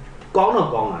ya. Gone,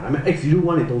 I mean,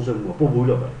 X01 in those more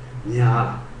popular.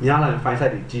 Nyala, and fine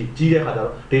sight, G, had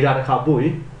a data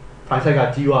carbui, fine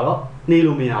sight, Giwalo,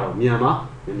 Nilumiaro, Miama,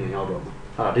 and Yado.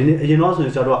 You know, so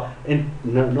instead of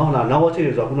no,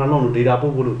 nowadays, I'm not alone, data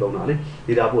Pulu Donali,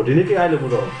 data Pulu, Diniki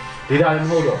Island, data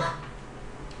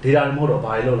and motor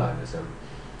by Lola,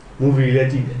 movie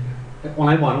legend.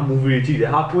 Only one movie,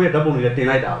 halfway double letting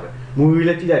light out. Movie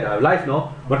legend life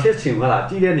no, but it's him,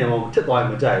 Tigan,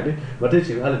 Tip-Wine, Majai, but it's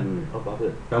him, Alan, about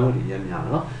it, family, and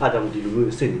Yana. I don't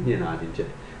do sing in I didn't check.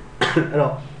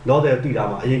 No, they're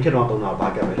Tidama, you cannot know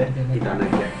about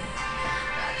it.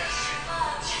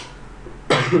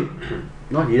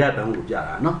 Nó chỉ ra bằng một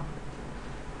giờ nó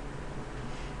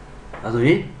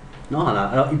rồi nó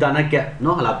là internet kẹt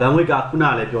nó là bằng với cả khu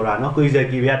nào lại biểu ra nó cứ giờ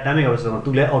kia biết đam mê cái sự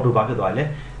tu lệ auto bác cái đó đấy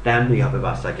đam mê cái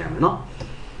bài sát cái nó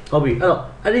có bị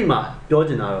anh đi mà cho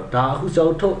chuyện nào ta khu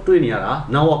sau thôi tôi nhớ là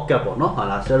nó kẹt bỏ nó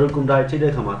là sẽ cũng đại chế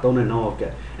để tham gia tao nên nó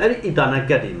kẹt anh internet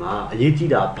kẹt đi mà gì chỉ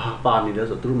là ba này đó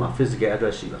rồi tôi mà physical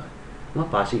address gì vậy nó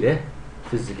ba gì đấy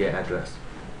physical address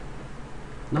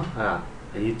nó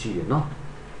gì chỉ nó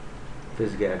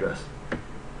physical address.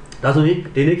 That's why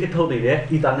they need to tell the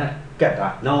Ethernet get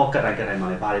that. Now, get I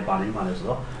my body,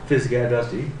 so physical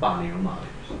address, Barney or Mali.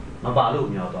 My balu,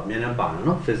 Mian Barn,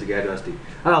 no physical address.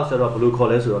 I also have blue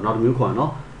collars or not blue coin,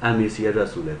 no MEC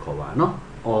address to the cover, no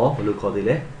or blue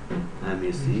collar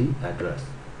MEC address.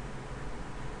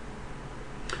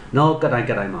 Now, get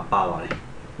I my power.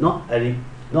 No, Eddie,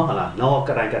 no, now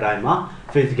get I my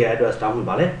physical address down with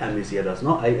ballet, MEC address,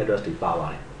 no, I address the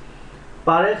power.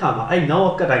 Pare kama ai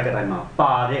no kadai ma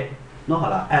pare no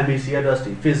hala MEC address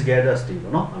physical address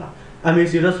no hala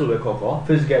MEC address ဆိုပဲခေါ်ခေါ်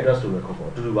physical address ဆိုပဲခေါ်ခေါ်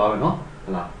တူတူပါပဲเนาะဟ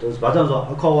လာဘာကြောင့်ဆို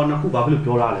အခေါ်ဝနှစ်ခုဘာဖြစ်လို့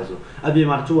ပြောရလဲဆိုအပြင်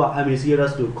မှာတချို့က MEC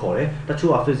address လို့ခေါ်တယ်တ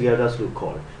ချို့က physical address လို့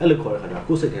ခေါ်တယ်အဲ့လိုခေါ်တဲ့ခါကျ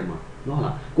ကိုယ်စိတ်ထဲမှာเนาะဟ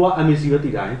လာကိုက MEC ပဲတ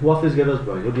ည်တိုင်းကိုက physical address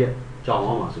ပြောရင်ရုပ်တရက်ကြောင်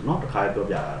အောင်ပါဆိုเนาะတခါလေးပြော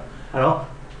ပြရတာအဲ့တော့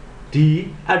ဒီ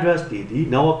address ဒီ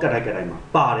နောက်ကတ်တိုင်းမှာ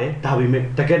ပါတယ်ဒါပေမဲ့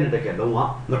တကယ်နဲ့တကယ်လုံးဝ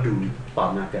မတူဘူးပါ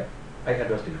များကအဲ့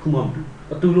address တွေခုမှမတူ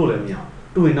အတူလို့လည်းမရ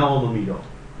တူရင်တော့မမီတော့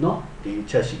เนาะဒီ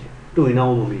ချက်ရှိတယ်တူရင်တော့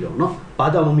မမီတော့เนาะဘာ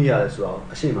ကြောင့်မမီရလဲဆိုတော့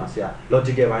အရှင်းမှာဆရာ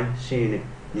logical ဘိုင်းရှင်းနေ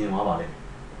မြင်သွားပါလေ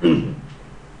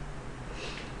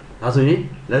ဒါဆိုရင်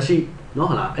လက်ရှိเนาะ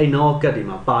ဟလာအဲ့နောက်ကတ်ဒီ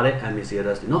မှာပါတဲ့ MEC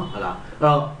address တွေเนาะဟလာအဲ့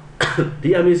တော့ဒီ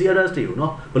MEC address တွေကိုเนา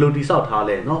ะဘယ်လိုတိစောက်ထား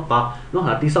လဲเนาะဘာเนาะ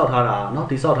ဟာတိစောက်ထားတာเนาะ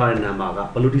တိစောက်ထားတဲ့ number က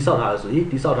ဘယ်လိုတိစောက်ထားလဲဆိုရင်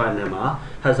တိစောက်ထားတဲ့ number က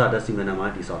hexadecimal number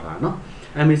တိစောက်ထားတာเนาะ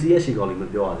MEC ရဲ့ရှေ့ကောက်လေးမ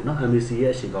ပြောရသေးเนาะ MEC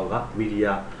ရဲ့ရှေ့ကောက်က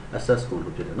media access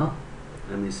control ဖြစ်တယ်เนาะ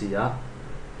MEC က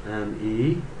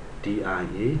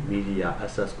MEDIA media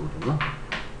access control เนาะ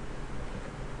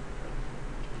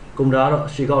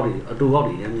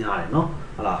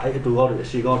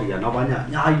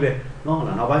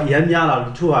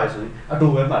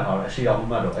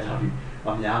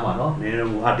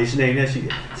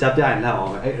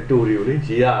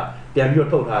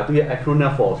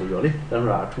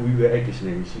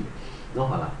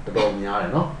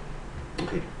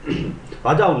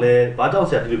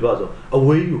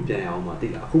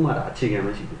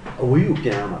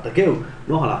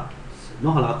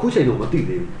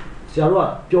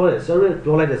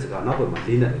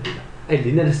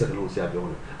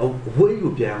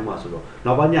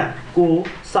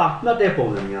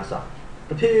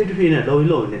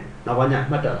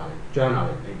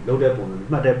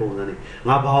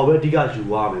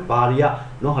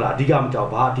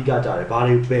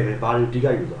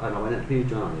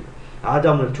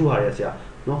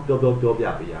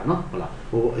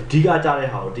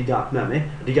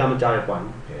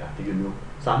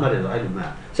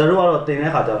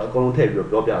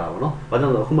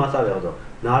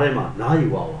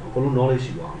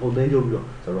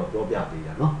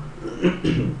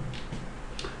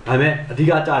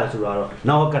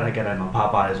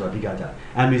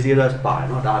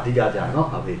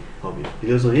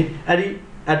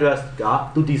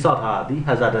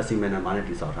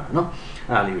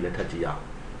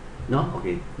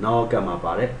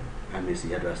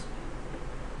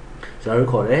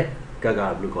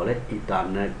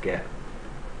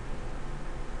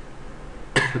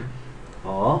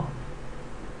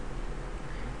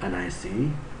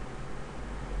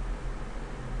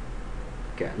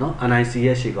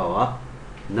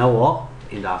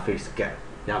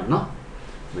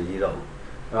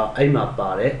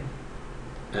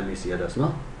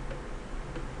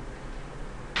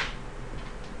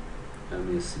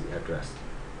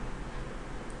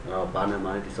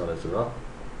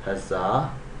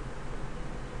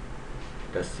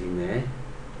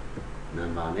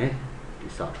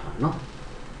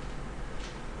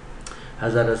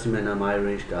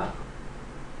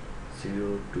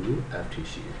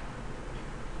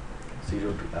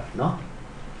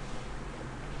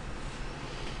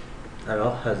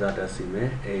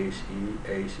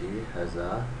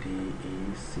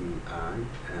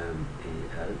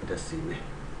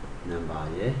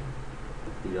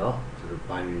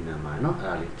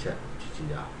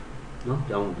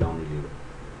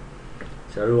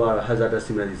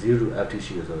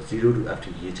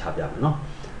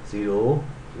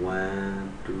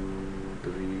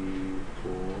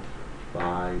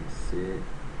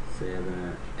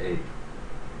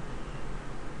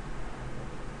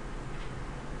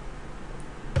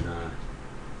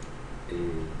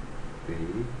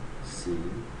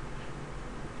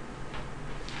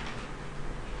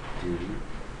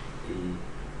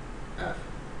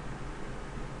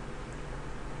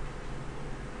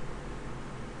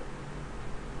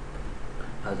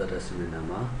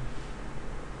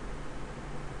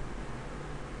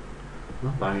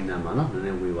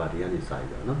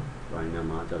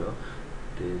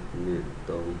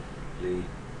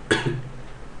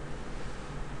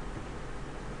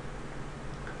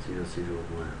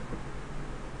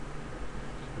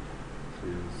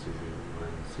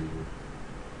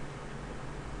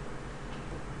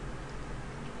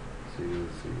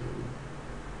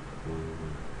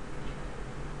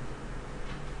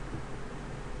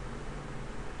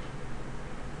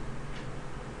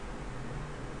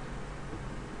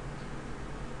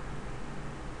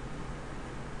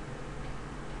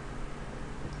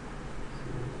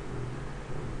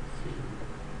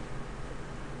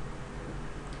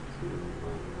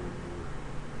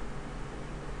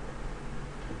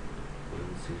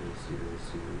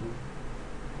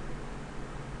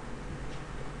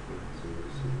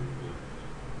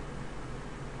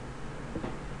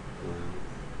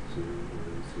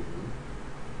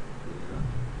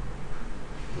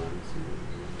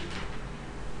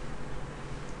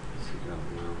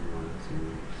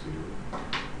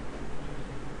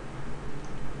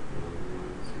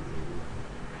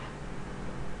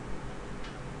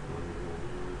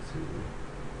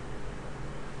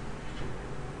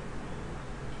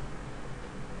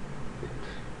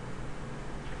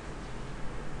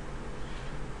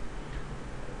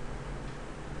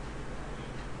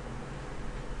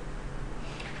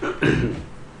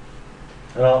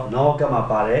Alors, now come up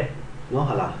no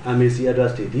hala MAC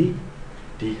address the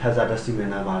hazard decimal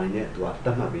number in it to a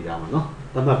Tama Vidama, no?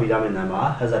 Tama Vidama number,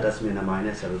 hazard decimal number in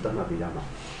it, Tama Vidama.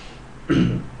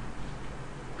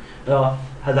 Alors,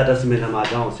 hazard decimal number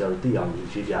down, so the young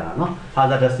Chidiana, no?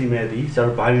 Hazard decimal, the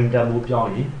surviving the move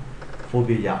young,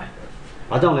 phobia.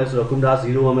 ဘာကြောင့်လဲဆိုတော့ကွန်ပျူတာ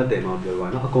01ပဲတင်မှာပြောပါ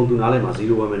နော်အကုန်သူနားလဲမှာ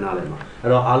01ပဲနားလဲမှာအဲ့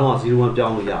တော့အားလုံးက01ပြော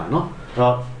င်းလို့ရတယ်နော်အဲ့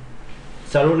တော့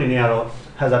ဆရာတို့အနေနဲ့ကတော့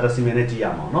hexadecimal နဲ့ကြည့်ရ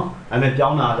မှာနော်ဒါပေမဲ့ပြော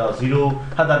င်းတာတော့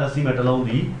0 hexadecimal တစ်လုံး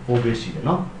ဒီ4 bit ရှိတယ်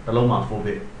နော်တစ်လုံးမှာ4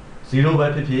 bit 0ပဲ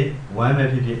ဖြစ်ဖြစ်1ပဲ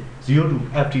ဖြစ်ဖြစ်0 to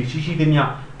ft ရှိသမျှ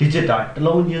digit တိုင်းတစ်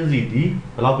လုံးချင်းစီဒီ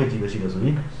ဘယ်လောက် bit ကြီးပဲရှိလို့ဆိုရ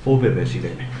င်4 bit ပဲရှိလိ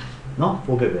မ့်မယ်နော်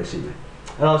4 bit ပဲရှိမယ်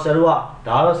အဲ့တော့ဆရာတို့က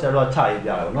ဒါကတော့ဆရာတို့ကချရေးပြ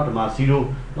တာပေါ့နော်ဒီမှာ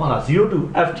0နော်ဟာ0 to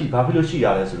ft ဘာဖြစ်လို့ရှိရ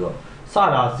လဲဆိုတော့စ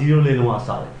တာ0လေးလုံးကစ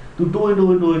တယ်သူတိုးရင်နဲ့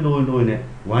1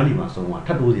ဒီမှာဆုံးသွားထ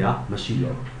ပ်တိုးစရာမရှိ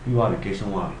တော့ပြီးသွားပြီကေ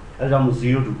ဆုံးသွားပြီအဲဒါကြောင့်မို့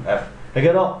0 to f တက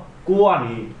ယ်တော့6က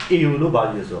နေ a လို့ပါ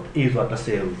လို့ဆိုတော့ a ဆိုတာ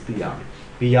10ကိုသိရမယ်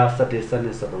b က17 12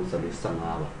 13 14 15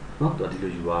ပါနော်သူကဒီ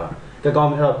လိုယူသွားတာကဲကောင်း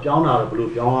ပြီအဲ့တော့ပြောင်းတာတော့ဘယ်လို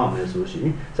ပြောင်းရမလဲဆိုရှင်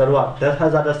ဆရာတို့က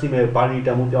hexadecimal binary တ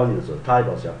န်ဖိုးပြောင်းနေလို့ဆိုတော့ type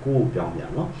ပေါ့ဆရာ6ကိုပြောင်းပြ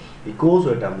နော်ဒီ6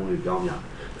ဆိုတဲ့တန်ဖိုးကိုပြောင်းပြ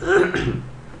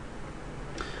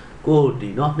ကိုဒီ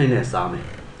နော်နှစ်နဲ့စားမယ်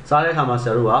စားတဲ့အခါမှာဆ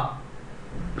ရာတို့က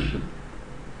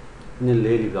နှစ်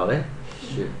လေးလေးပြောလဲ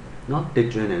ရှစ်နော်တစ်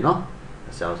ကျွင်းနေနော်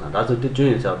ဆရာတို့ဒါဆိုတစ်ကျွင်း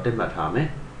ရင်ဆရာတို့တစ်မှတ်ထားမယ်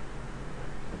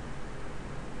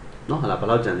နော်ဟာလာဘယ်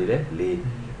လောက်ကျန်သေးလဲ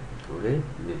4ဟုတ်လေ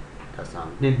နှစ်ဒါစား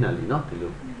နှစ်နှစ်လီနော်ဒီ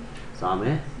လိုစားမ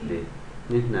ယ်4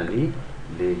နှစ်နှစ်လီ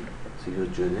4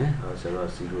 0ကျွင်းနေဟောဆရာတို့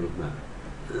0လို့မှတ်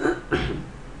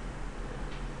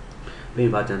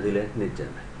ပြီးပါကျန်သေးလဲနှစ်ကျ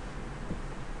န်မယ်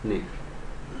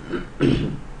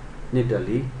နှစ်တ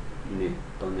လီနှစ်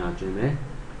3ညာကျွင်းမယ်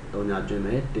3ညာကျွင်းမ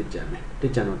ယ်တစ်ကျန်မယ်တ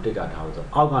စ်ကျန်တော့တစ်ကထားလို့ဆို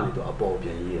အောက်ကနေတော့အပေါ်ပြ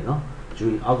န်ရေးရနော်ကျွ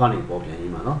င်းအောက်ကနေပေါ်ပြန်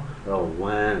ရေးမှာနော်အဲ့တော့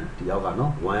1ဒီအောက်က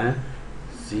နော်1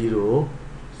 0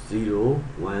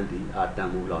 0 1ဒီအတန်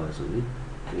မိုးလောက်လဲဆိုရင်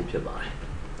ကိုဖြစ်ပါတယ်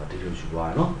ဒါဒီလိုယူသွား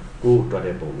ရနော်ကိုတွက်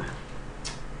တဲ့ပုံစံ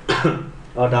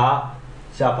အော်ဒါ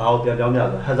ရှာဘာကိုပြောင်းပြ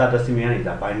ဆို hexadecimal ကနေ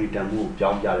ဒါ binary တန်မိုးကိုပြော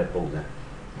င်းပြတဲ့ပုံစံ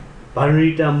binary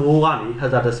တန်မိုးကနေ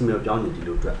hexadecimal ကိုပြောင်းရင်ဒီ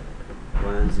လိုတွက်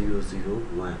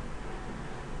1001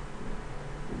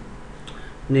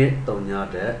နှစ်3ည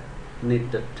တက်နှစ်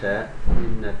တစ်ထက်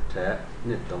နှစ်ထက်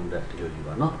နှစ်3တက်ဒီလိုယူ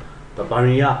ပါနော်ဒါ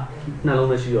binary ကနှလုံး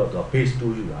နဲ့ရှိတော့ base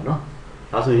 2ယူတာနော်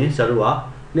ဒါဆိုရင်ဆရာတို့က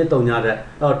နှစ်3ညတက်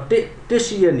အဲ့တစ်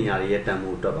ရှိရဲ့နေရာတွေရဲ့တန်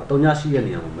ဖိုးတွက်ပါ3ညရှိရဲ့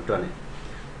နေရာမှာမတွက်နဲ့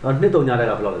အဲ့နှစ်3ညတက်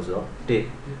ကဘယ်လောက်လဲဆိုတော့1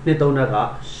နှစ်3တက်က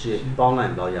8ပေါင်းလို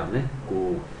က်ဘယ်လောက်ရမလဲ9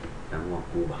တန်ဖိုးက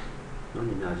9ပါနော်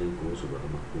ညီမချင်း9ဆိုတော့ဒီ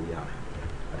မှာ9ရမယ်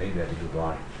အဲ့ဒီပဲဒီလို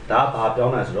သွားတယ်ဒါကဘာပြော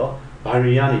င်းလဲဆိုတော့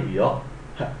binary ကနေပြီးတော့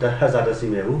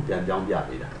hexadecimal ကိုပြန်ပြောင်းပြ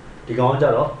ပေးတာဒီကောင်ကကြ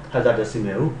တော့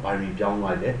hexadecimal ကို binary ပြောင်း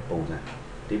သွားတဲ့ပုံစံ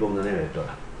ဒီပုံစံနဲ့ပဲတွက်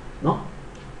တာနော်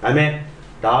ဒါပေမဲ့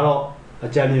ဒါကတော့အ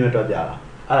ကြမ်းမြင်ပဲတွက်ပြတာ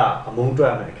အဲ့ဒါအမုန်းတွ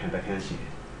က်ရမယ်အခန်းတစ်ခန်းရှိတ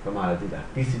ယ်ဘယ်မှာလဲသိလား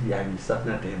TCP/IP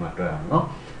subnet တွေမှာတွက်ရအောင်နော်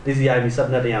TCP/IP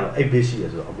subnet တွေကတော့8 bit ရှိတ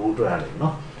ယ်ဆိုတော့အမုန်းတွက်ရတယ်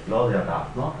နော်လောဆရာဒါ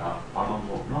နော်ဒါဘာမှမ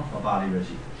ဟုတ်နော်ပပလေးပဲ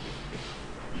ရှိ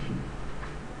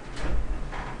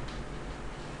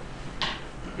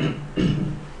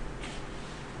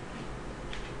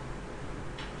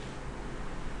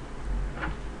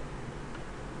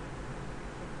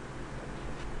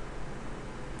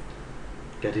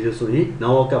ကဲဒီလိုဆိုရင်နော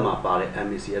က်ဝက်ကမှာပါတဲ့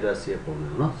MAC address ရဲ့ပုံစံ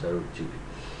เนาะဆရာတို့ကြည့်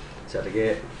ဆရာတက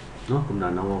ယ်เนาะခုန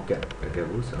နောက်ဝက်ကတကယ်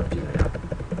ကိုဆရာကြည့်လိုက်ရ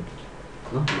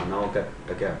เนาะမနောက်ဝက်က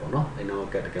တကယ်ပေါ့เนาะအဲနောက်ဝ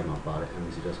က်ကတကယ်မှာပါတဲ့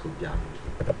MAC address ကိုပြမယ်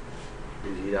ဒီ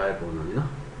ရေးရတဲ့ပုံစံလေးเนาะ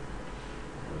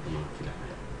ဒီမှာကြည့်လိုက်မ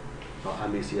ယ်ဟော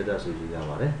MAC address ကိုရေးရ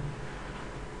ပါတယ်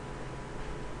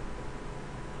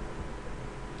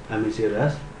MAC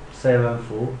address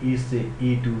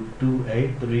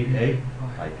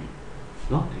 74E6E2283858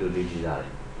 เนาะဒီလိုလေးရေးရတယ်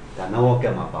ဒါနောက်ဝက်က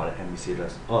မှာပါတဲ့ MAC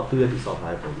address သူ့ရဲ့ဒီ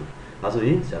software ပုံစံဒါဆိုရ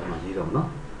င်ဆရာကရေးတော့မနော်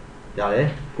ရတယ်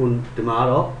ကိုဒီမှာ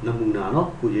တော့နမူနာเนาะ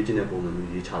ကိုရေးချင်တဲ့ပုံစံမျိုး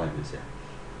ရေးချလိုက်မယ်ဆရာ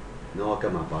နောက်ဝက်က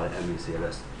မှာပါတဲ့ MAC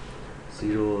address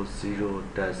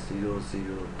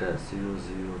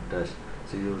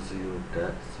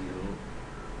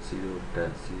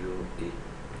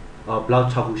 00-00-00-00-00-08block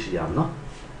 6ခုရှိရမယ်เนาะ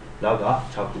block က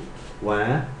6ခု1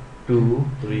 2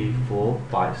 3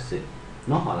 4 5 6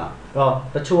เนาะဟုတ်လားအဲ့တော့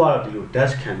တချို့ကတော့ဒီလို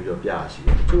dash ခံပြီးတော့ပြရရှိတ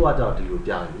ယ်တချို့ကတော့ဒီလို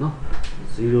ပြတယ်เนาะ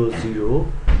00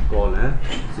 colon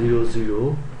 00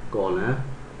 colon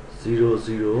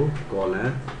 00 colon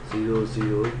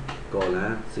 00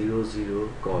 colon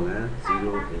 00 colon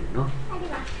 08เนาะ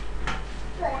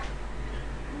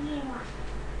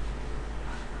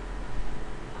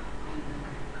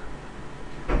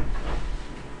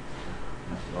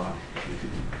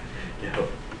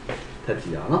ထပ်ကြ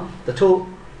ည့်အောင်เนาะတချို့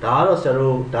ဒါကတော့ဆရာ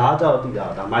တို့ဒါကကြောက်သိတာ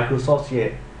ဒါ Microsoft ရဲ့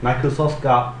Microsoft က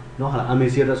เนาะဟာ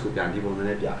MAC address ကိုပြန်ဒီပုံစံ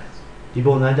နဲ့ပြတယ်ဒီ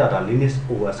ပုံစံကြောက်ဒါ Linux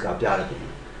OS ကပြတယ်ပုံစံ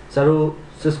ဆရာတို့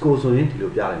Cisco ဆိုရင်ဒီ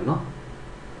လိုပြတယ်เนาะ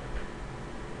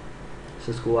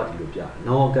Cisco ကဒီလိုပြတယ်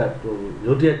နောက်ကဟို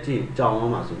မျိုးတစ်ကြည့်ကြောင်အော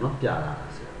င်မှာဆိုเนาะပြတာ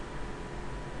ဆရာ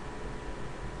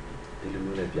ဒီလို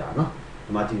မျိုးလေးပြเนาะ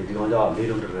ဒီမှာကြည့်ဒီကောင်ကြောက်လေး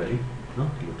လုံးတွဲတွဲလေးเนาะ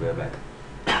ဒီလိုတွဲပလိုက်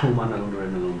မှာနှလုံးတွဲ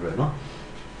နော်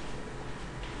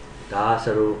ဒါဆ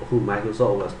ရာတို့အခု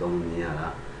Microsoft OS သုံးမြင်ရတာ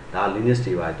ဒါ Linux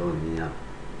တွေပါသုံးမြင်ရ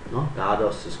နော်ဒါ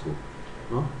တော့ Cisco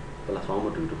နော် platform မ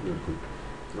တူဘူး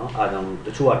နော်အားကြောင့်တ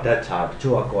ချို့က dead ချတ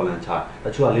ချို့က column ချတ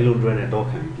ချို့ကလေးလုံးတွဲနဲ့တော့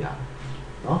ခံပြီးပြ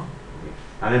နော်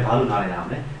ဒါနဲ့ဘာလို့နားလဲရမ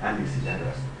လဲ MVC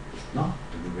address နော်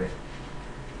ဒီလိုပဲ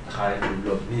အခါလေးပြီး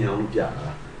တော့မြင်အောင်လုပ်ပြတာ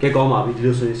ကဲကောင်းပါပြီဒီ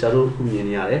လိုဆိုရင်ဆရာတို့ခုမြင်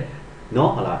နေရတယ်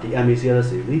နော်ဟာလားဒီ MVC address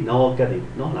တွေနော်ကတ်တွေ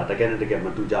နော်ဟာလားတကယ်မ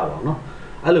တူကြပါဘူးနော်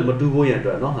အဲ့လိုမတူဖို့ရန်အ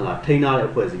တွက်နော်ဟာလားထိန်းထားတဲ့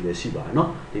အဖွဲ့အစည်းလည်းရှိပါတယ်နော်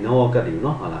ဒီနော်ကတ်တွေ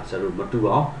နော်ဟာလားဆရာတို့မတူ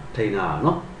အောင်ထိန်းထားတာ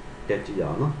နော်ကြည့်ကြည့်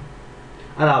အောင်နော်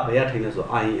အဲ့ဒါဘယ်ကထိန်းလဲဆိုတော့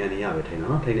IAN ရပဲထိန်းတာ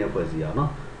နော်ထိန်းတဲ့အဖွဲ့အစည်းရနော်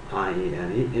IAN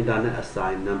Internet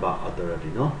Assigned Number Authority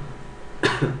နော်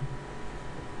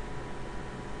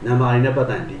number ရင်းနဲ့ပတ်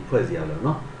သက်ဒီဖွဲ့စည်းရလို့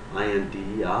နော် IND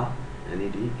ရ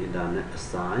NED Internet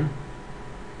Assigned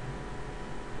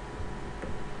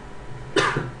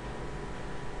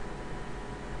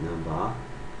number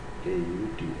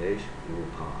AUDH ORID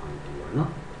ပါနော်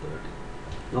authority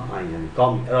နော် IAN ကော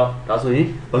င်းပြီအဲ့တော့ဒါဆိုရင်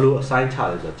ဘယ်လို assign ချ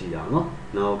လဲဆိုတော့ကြည့်ရအောင်နော်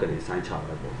နောက်ကနေ assign ချ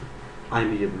ပါပေါ့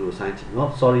IB ဘယ်လို assign ချနော်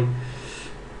sorry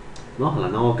နော်ဟာလာ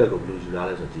နောက်ကတ်ကိုဘယ်လိုယူလာ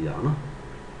လဲဆိုတော့ကြည့်ရအောင်နော်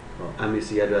MAC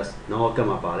address နောက်ကတ်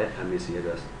မှာပါတဲ့ MAC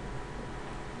address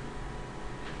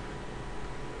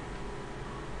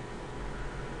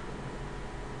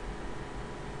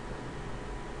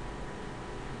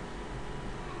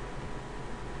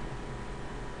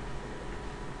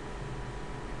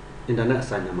internet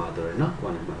assign number တော့ရနော်ကို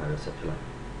ယ်နဲ့မှာလည်းဆက်ဖြစ်လိုက်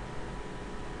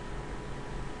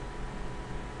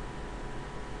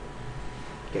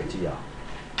ကဲကြည့်ရ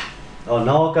အောင်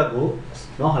နောက်ကတ်ကို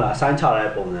နော်ဟာလာ assign ချရတဲ့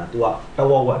ပုံစံ तू ကတ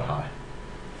ဝက်ဝက်ထားတယ်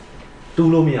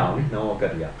တူးလို့မရဘူးလေနောက်က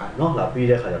တ်တွေကနော်လာပြီး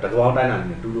တဲ့ခါကျတကောင်းတိုင်းတိုင်း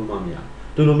နဲ့တူးလို့မရ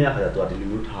ခါကျ तू ကဒီလို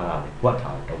မျိုးထားတာလေဝက်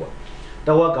ထားတယ်တ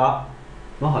ဝက်က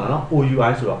နော်ဟာလာနော်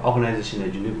OUI ဆိုတော့ organizational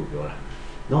unit ကိုပြောတာ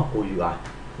နော် OUI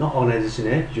နော်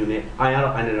organizational unit I က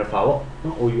တော့ identifier ပေါ့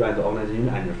နော် OUI ဆို organization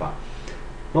unit identifier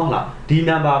နော်ဟာလာဒီ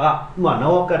number ကဥပမာ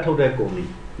နောက်ကတ်ထုတ်တဲ့ကုမ္ပဏီ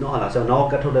နော်ဟာလာဆိုနောက်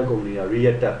ကတ်ထုတ်တဲ့ကုမ္ပဏီက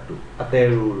Reactive တို့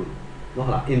Athero တို့နော်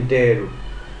ဟာလာ Intel တို့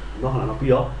နော်ဟာလာနော်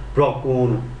ပြီးတော့ Broadcom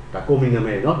တို့ဒါကုမ္ပဏီနာမ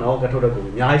ည်နော်နောက်ကတ်ထုတ်တဲ့ကုမ္ပ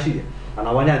ဏီအများကြီးရှိတယ်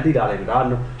နောက်ပိုင်းကျရင်သိတာလည်းဒါ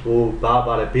ဟို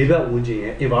ဘာလဲဘေးဘက်ဝင်ခြင်း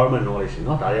ရဲ့ environment knowledge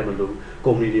နော်ဒါတွေကမလို့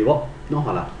ကုမ္ပဏီတွေပေါ့နော်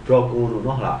ဟာလာ Broadcom တို့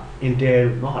နော်ဟာလာ Intel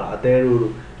တို့နော်ဟာလာ Athero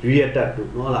တို့ Reactive တို့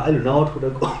နော်ဟာလာအဲ့လိုနောက်ထုတ်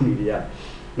တဲ့ကုမ္ပဏီတွေက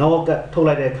နောက်ကထုတ်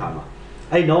လိုက်တဲ့အခါမှာ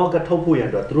အဲ့နောက်ကထုတ်ဖို့ရန်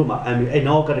အတွက်သူတို့မှာ MA အဲ့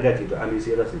နောက်ကတကက်ကြီးဆို MAC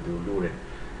address တွေသူတို့လိုတယ်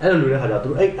အဲ့လိုလိုတဲ့ခါကျတော့သူ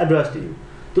တို့အဲ့ address တွေ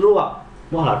သူတို့က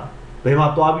နော်ဟာလာဘယ်မှာ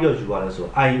သွားပြီးတော့ယူရလဲဆို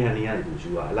IAN တွေကနေသူယူ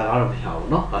ရအလကားတော့မရဘူး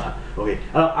เนาะဟုတ်လား okay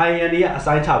အဲ့တော့ IAN တွေက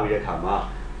assign ချပြီးတဲ့အခါမှာ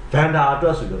vendor အတွ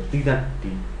က်ဆိုတော့တီးတဲ့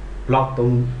ဒီ block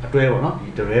 3အတွဲပေါ့เนาะဒီ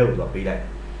trail ကိုသူကပေးလိုက်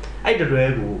အဲ့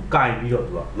trail ကိုကင်ပြီးတော့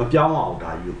သူကမပြောင်းအောင်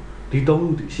ဒါယူဒီ3ခု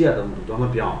ဒီရှေ့က3ခုသူကမ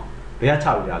ပြောင်းအောင်ဘယ်ကချ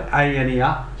ပေးရလဲ IAN တွေက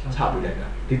ချပေးလိုက်တာ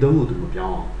ဒီ3ခုသူမပြော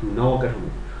င်းအောင်သူနောက်ကထု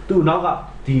တ်သူနောက်က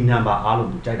ဒီ number အားလုံး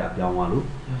သူကြိုက်တာပြောင်းသွားလို့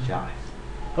ရတယ်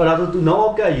ဟောဒါဆိုသူနော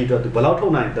က်ကရေးအတွက်သူဘယ်လောက်ထု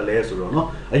တ်နိုင်တယ်လဲဆိုတော့เนาะ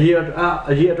အရေး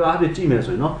အတွက်အဖြစ်ကြည့်မယ်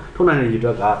ဆိုရင်เนาะထုတ်နိုင်တဲ့ရေးအတွ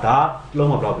က်ကဒါလုံး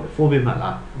ဝဘယ်လောက်ပဲ4 bit မှတ်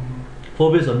လား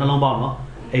4 bit ဆိုနှလုံးပေါင်းเนาะ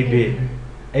8 bit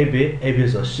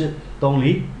ဆို8 3 4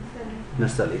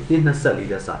 24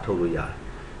တဲ့စာထုတ်လို့ရတယ်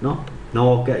เนาะနော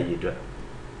က်ကရေးအတွက်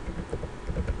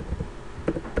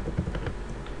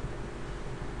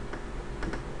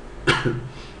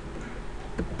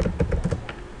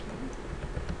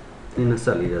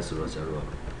24တဲ့ဆိုတော့ဆရာတို့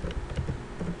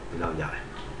ဒီလောက်ရတယ်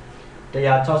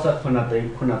169သိန်း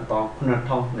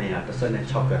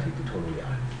9216ကတ်ထိသူထုတ်လို့ရ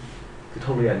တယ်သူ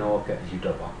ထုတ်လို့ရနောက်ကရေးအတွ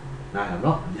က်ပါနားရ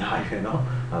နော်အများကြီးပဲနော်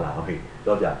ဟုတ်လားโอเค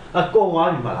ပြောပြကုံသွား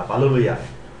ပြီမှာလားဘာလို့လို့ရလဲ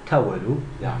ထပ်ဝယ်လို့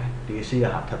ရတယ်ဒီအရှိရ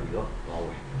ဟာထပ်ပြီးတော့သွားဝ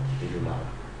ယ်ဒီလိုလာတာ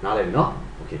နားလည်ပြီနော်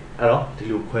โอเคအဲ့တော့ဒီ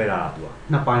လိုခွဲထားတာသူက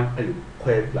နှစ်ပိုင်းအဲ့လို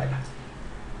ခွဲလိုက်တာ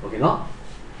โอเคနော်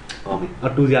ဟုတ်ပြီအ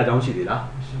တူစရာအကြောင်းရှိသေးလား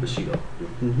မရှိတော့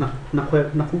နှ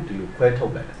စ်ခုဒီလိုခွဲထု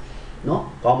တ်လိုက်တယ်နော်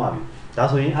ကောင်းပါပြီဒါ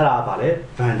ဆိုရင်အဲ့ဒါကဘာလဲ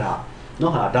vendor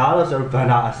နော်ဟာဒါကတော့ဆရာတို့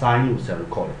vendor assign လို့ဆရာ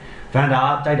တို့ခေါ်တယ် vendor က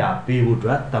ကြိုက်တာပေးဖို့အတွ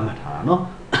က်သတ်မှတ်ထားတာနော်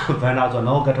vendor ဆို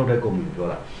တော့ကတ်ထုတ်တဲ့ကုမ္ပဏီကိုပြော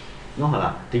တာနော်ဟာ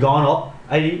လားဒီကောင်ကတော့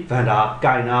အဲ့ဒီ vendor က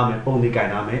င်နာမယ်ပုံသေးကင်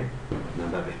နာမယ်နံ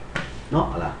ပါတ်ပဲနော်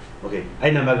ဟာလားโอเค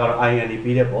အဲ့နံပါတ်ကတော့ IND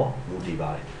ပြီးတဲ့ပေါ်မူတည်ပါ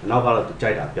တယ်နောက်ကတော့သူ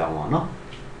ကြိုက်တာပြောင်းသွားနော်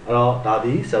အဲ့တော့ဒါ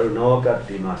ဒီဆရာတို့ နောက်က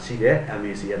ဒီမှာရှိတဲ့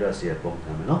MAC address ရဲ့ပုံ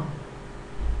စံပဲနော်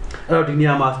အဲ့တော့ဒီနေ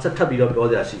ရာမှာဆက်ထပ်ပြီးတော့ပြော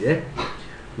စရာရှိတယ်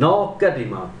နောက်ကဒီ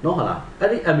မှာနော်ဟာလားအဲ့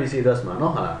ဒီ MAC address မှာ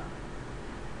နော်ဟာလား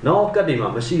နောက်ကဒီမှာ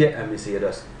မရှိတဲ့ MAC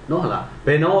address နော်ဟာလားဘ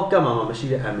ယ်နောက်ကမှာမရှိ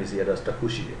တဲ့ MAC address တစ်ခု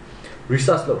ရှိတယ်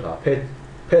research လုပ်တာ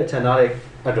ဖဲချန်ထားတဲ့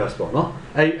address ပေါ့နော်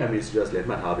အဲ့ဒီ MAC address လည်း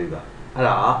မှတ်ထားပေးပါအဲ့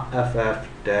ဒါ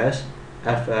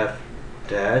ff-ff-ff-ff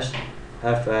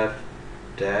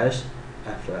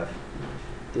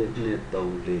 1 2 3 4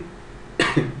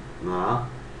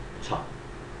 5 6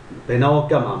ဘယ်နောက်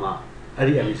ကမှာ အဲ့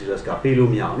ဒီ MAC address ကပေး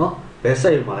လို့မရအောင်နော်ဘယ်ဆ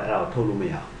က်ရုံမှာလဲအဲ့ဒါကိုထုတ်လို့မ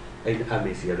ရအောင်အဲ့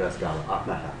MAC address ကတော့အ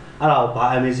မှတ်ထားအဲ့ဒါကိုဘာ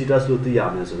MAC address လို့သိရ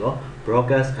မလဲဆိုတော့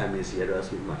broadcast MAC address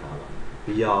လို့မှတ်ထားပါ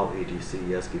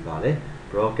BROADCAS ကပါလေ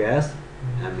broadcast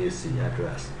MAC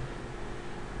address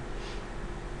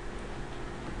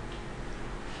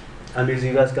MAC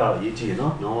address ကတော့ရေးကြည့်ရ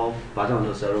နော်နော်ဘာကြောင့်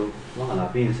လဲဆိုတော့နော်ဟာလာ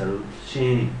ပြီးရင်ဆိုတော့ရှ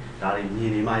င်းဒါတွေမြ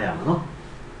င်နေမှရမှာနော်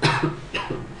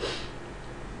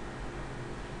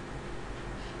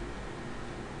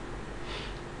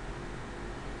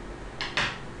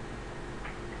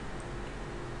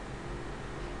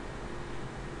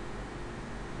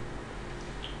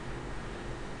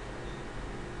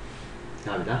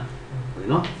ဟုတ်ပြီလားဟုတ်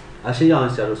နော်အရှိအောင်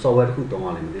ဆရာတို့ software တစ်ခုသုံးရ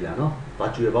လိမ့်မယ်သိလားနော်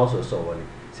virtual box ဆို software လေး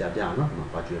ဆရာပြရနော်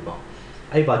virtual box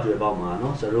အဲ့ virtual box မှာ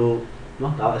နော်ဆရာတို့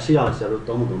နော်ဒါအရှိအောင်ဆရာတို့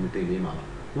သုံးမတင်ပေးမှာပါ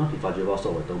နော်ဒီ virtual box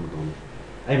software သုံးလို့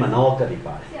အဲ့မှာ now ကတ်တွေ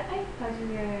ပါတယ်ဆရာအဲ့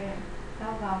virtual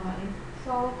တော့ပါပါလေ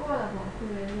software ကိုတော့ခု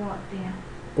လေတော့တင်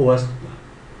OS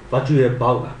virtual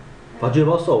box လား virtual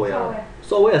box software ရ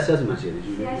software assessment ရှိတယ်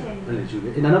ယူပြီးအဲ့လိုယူ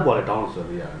ပြီး internet ပေါ်လည်း download ဆွဲ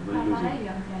ပေးရတယ်မလို့ယူကြည့်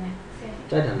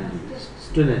ကြိုက်တယ်လည်းယူ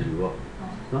string နဲ့ယူတော့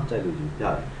နော်ကြိုက်လို့ယူရတ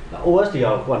ယ်ဒါ OS တွေက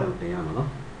တော့ကိုယ့်အနေနဲ့တင်ရမှာနော်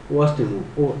OS တင်မှု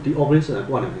ဒီ operation က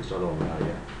ကိုယ့်အနေနဲ့ install လုပ်ရတာ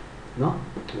နော်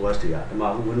OS တွေကဒီမှာ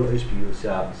Windows HP ကိုဆ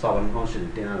ရာ server function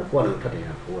တင်ရတော့ကိုယ့်အနေနဲ့ထပ်တင်ရ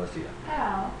OS တွေက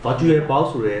virtual box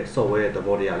ဆိုတဲ့ software ရဲ့သ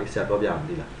ဘောတရားလေးဆရာပြောပြမှာ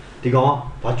ဒီလားဒီကောင်က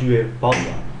virtual box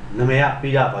ပါနာမည်က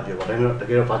ပေးရ virtual box ဒါပေမဲ့တ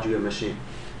ကယ်တော့ virtual machine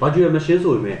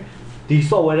ဆိုပေမဲ့ဒီ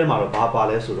software ထဲမှာတော့ဘာပါ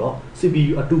လဲဆိုတော့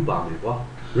CPU အတုပါမယ်ကွာ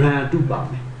RAM အတုပါ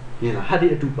မယ်မြင်လား hard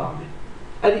disk အတုပါမယ်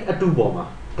အဲ့ဒီအတုပေါ်မှာ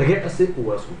တကယ်အစစ်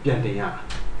OS ကိုပြန်တင်ရတာ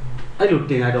အဲ့လို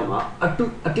တင်လိုက်တော့မှအ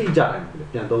တိအကျတိုင်း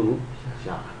ပြန်သုံးလို့ရ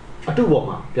တာအတုပေါ်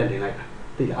မှာပြန်တင်လိုက်တာ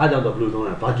သိလားအားကြောင့်တော့ဘယ်လိုသုံး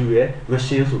လဲ virtual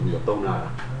machine ဆိုပြီးတော့သုံးတာ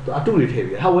သူအတုတွေထည့်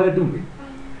ပြီး hardware အတုတွေ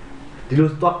ဒီလို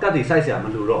stock ကတ်တွေ size ဆရာမ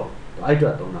လို့တော့အဲ့အတွ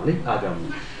က်သုံးတာလေအားကြောင့်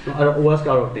အဲ့တော့ OS က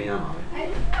တော့တင်ရမှာပဲ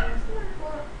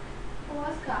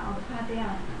OS ကတော့ဖားတင်ရ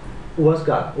OS က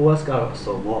တော့အ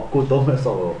စုံပေါ့ကိုသုံးမဲ့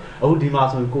ဆော့ပေါ့အခုဒီမှာ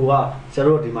ဆိုရင်ကိုကဆရာ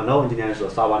တို့ဒီမှာ နောက် engineer ဆို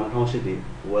တော့ server 2008တွေ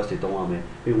OS တွေသုံးရမယ်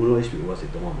ပြီး Windows HP OS တွေ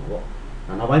သုံးရမှာပေါ့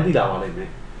နောက်ပိုင်းသိလာပါလိမ့်မယ်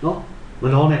နော်မ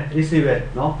နှောနဲ့ AC ပဲ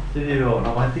နော်ဖြည်းဖြည်းတော့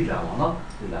နောက်ပိုင်းသိလာပါနော်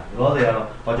သိလားလောဆယ်ကတော့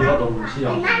ဘာကြောင့်တော့မရှိ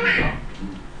အောင်နော်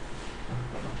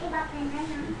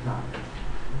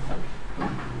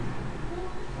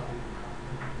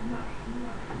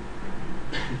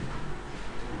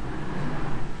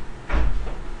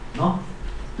နော်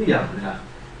သိရမလား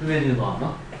ပြည့်ပြည့်သွား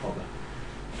နော်ဟုတ်ကဲ့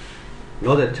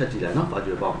လောတဲ့ချက်ကြည့်လိုက်နော်ဘာ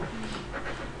ကြွယ်ပေါ့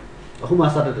အခုမှ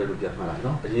စတတ်တယ်လို့ပြန်မှလာ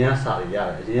နော်အရင်ကစာတွေရတ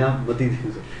ယ်အရင်ကမသိသေး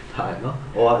ဘူးဆိုဟာနော်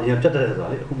ဟိုအရင်ဖြတ်တက်တယ်ဆိုတာ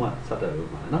လေအခုမှစတတ်တယ်လို့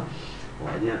မှလာနော်ဟို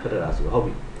အရင်ဖြတ်တက်တာဆိုဟုတ်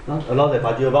ပြီနော်လောတဲ့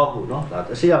ဘာကြွယ်ပေါ့ကိုနော်ဒါ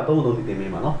အရှိရ3-3တင်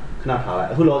ပေးမှာနော်ခဏထားလိုက်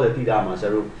အခုလောတဲ့တီးတာမှာဆရာ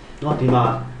တို့နော်ဒီမှာ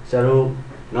ဆရာတို့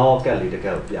နောက်ကက်လေးတက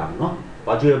ယ်ကိုပြအောင်နော်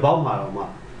ဘာကြွယ်ပေါ့မှာတော့မှ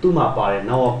သူ့မှာပါတဲ့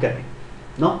နောက်ကက်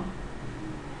နော်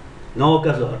နောက်က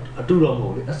က်ဆိုအတုတော့မဟု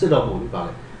တ်လေအစစ်တော့မဟုတ်လေပါ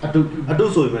လေအတု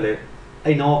ဆိုရင်လည်း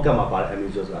အဲ့နောက်ကက်မှာပါတဲ့ MAC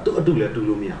ဆိုတာအတုလည်းတူ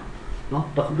လို့မရနော်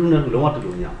တခုနဲ့လုံးဝတူ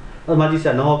လို့မရအဲ့မှာကြည့်စ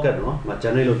ရာနောက်ကက်နော်မ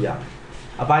generate လုပ်ပြမယ်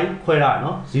အပိုင်းခွဲရ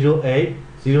နော်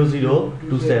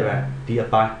080027ဒီအ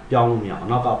ပိုင်းပြောင်းလို့မရအောင်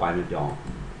နောက်ကအပိုင်းနဲ့ပြောင်း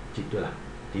ကြည့်တွေ့လား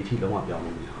ဒီထိလုံးဝပြောင်း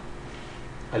လို့မရအောင်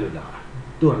အဲ့လိုလာတာ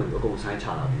သူ့အနေနဲ့အကုန်ဆိုင်းချ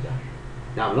လာပြီကြာ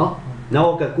ရမလို့နော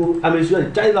က်ကက်ကို MAC က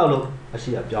ကြိုက်တော့လို့အရှိ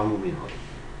ကပြောင်းလို့မရအောင်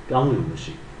ပြောင်းလို့မ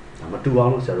ရှိဒါမတူအောင်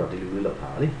လို့ဆရာတို့ဒီလိုလေးလောက်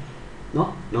ထားတာလေနော်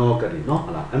နောက်ကက်တွေနော်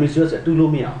ဟာလား MAC ကတူ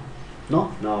လို့မရအောင်နော်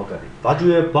နောက်ကက်တွေ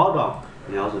virtual box တော့အ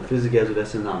များဆို physical ဆိုတဲ့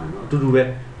စဉ်းစားမယ်နော်အတူတူပဲ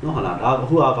နော်ဟာလားဒါအ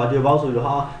ခုက virtual box ဆိုပြီးတော့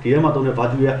ဟာဒီထဲမှာသုံးတဲ့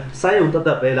virtual ကစိုင်းရုံတ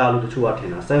က်ပဲလားလို့တချို့ကထင်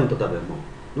တာစိုင်းရုံတက်ပဲမဟုတ်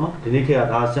နော်ဒီနေ့ခေတ်က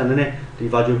ဒါဆန်တဲ့ဒီ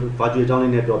virtual အကြောင်း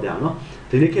လေးနဲ့ပြောပြအောင်နော်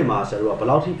ဒီနေ့ခေတ်မှာဆရာတို့ကဘယ်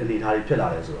လောက်ထိအနေထားတွေဖြစ်လာ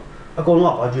လဲဆိုတော့အကုန်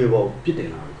လုံးက virtual ဘောပြစ်တင်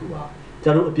လာပြီခုကဆ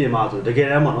ရာတို့အပြင်မှာဆိုတကယ်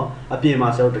တမ်းမှာနော်အပြင်မှာ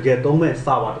ဆရာတို့တကယ်သုံးမဲ့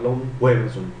server တစ်လုံးဝယ်မ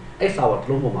ယ်ဆိုရင်အဲ့ server တစ်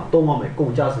လုံးပေါ်မှာသုံးရမယ်ကု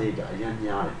န်ကြစရိတ်ကအရင်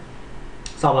များတယ်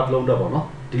server တစ်လုံးတော့ပေါ့နော်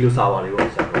ဒီလို server တွေပေါ့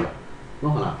ဆရာတို့က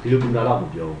နော်ဟုတ်လားဒီလိုကွန်ပျူတာတော့မ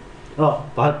ပြောဘူးအဲ့တော့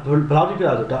ဘယ်လောက်ထိဖြစ်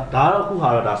လာဆိုဒါကတော့ခုဟာ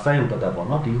တော့ဒါစိုင်းရုံတက်ပေါ့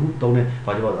နော်ဒီခုသုံးတဲ့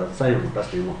virtual ဆိုတာစိုင်းရုံ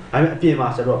testing ပေါ့ဒါပေမဲ့အပြင်မှာ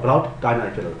ဆရာတို့ကဘယ်လောက်တိုင်းနို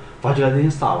င်ဖြစ်လို့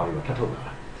virtualization server တွေပါထပ်ထုတ်လာ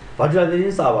တာ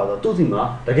virtualization server ဆိုတော့သူ့စီမှာ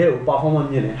တကယ်ကို performance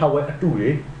မြင့်တယ် hardware အတုတွေ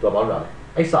သူကဘာလို့လာလဲ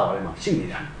အဲ့ server တွေမှာရှိနေ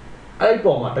တာအဲ့ဒီ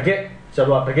ပုံမှာတကယ်ဆရာ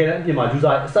တို့ကတကယ်တမ်းအပြင်မှာ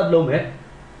user accept လုပ်မယ်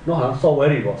နော်ဟာ software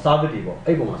တွေပေါ့ service တွေပေါ့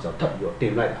အဲ့ပုံမှာဆရာထပ်ပြီးတော့တ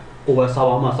င်လိုက်တာ over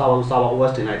server မှာ server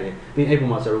OS တင်လိုက်တယ်ပြီးအဲ့ပုံ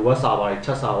မှာဆရာတို့ web server တွေ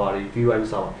chat server တွေ VoIP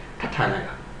server ထပ်ထိုင်လိုက်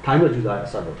တာထိုင်ပြီး user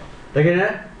accept လုပ်တာတကယ်တ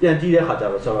မ်းပြန်ကြည့်တဲ့ခါကျ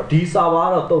တော့ဆရာတို့ဒီ server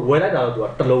ကတော့ဝယ်လိုက်တာတော့သူက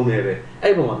တစ်လုံးနဲ့ပဲ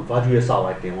အဲ့ပုံမှာ virtual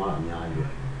server တင်သွားတာအများကြီးပဲ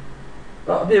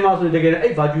အပြင်မှာဆိုရင်တကယ်တမ်း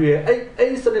အဲ့ virtual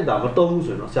အဲ့စနစ်တာမတုံးဘူး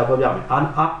ဆိုရင်တော့ဆရာပြောပြမယ်အား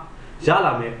ရ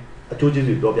လာမယ်အကျိုးကျေး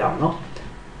ဇူးပြောပြမယ်နော်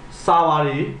စာပါ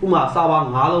တွေဥမာစာပါ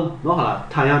9လုံးเนาะဟာ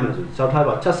လားထိုင်ရမယ်ဆိုကျွန်တော်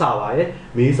ထားပါချက်စာပါရယ်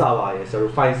မေးစာပါရယ်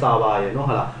ဆိုတော့ file စာပါရယ်เนา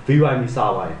ะဟာလား VYM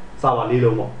စာပါရယ်စာပါ၄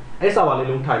လုံးပေါ့အဲ့စာပါ၄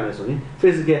လုံးထိုင်မယ်ဆိုရင်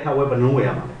physical hardware ဘယ်နှလုံးဝယ်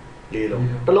ရမှာလဲ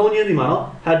၄လုံးတစ်လုံးချင်းစီမှာเนาะ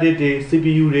hard disk တွေ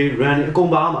CPU တွေ RAM တွေအကုန်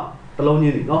ပါမှာတစ်လုံးချ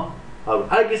င်းစီเนา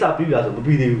ะအဲ့ကိစ္စပြီးပြီလားဆို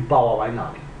မပြီးသေးဘူး power ပိုင်းလာ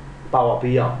တယ် power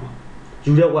ပေးရ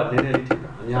အောင်ယူတဲ့ watt နည်းနည်းလေးထင်တာ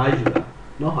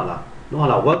အများကြီးယူတာเนา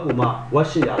ะဟာလား watt ကိုမှ watt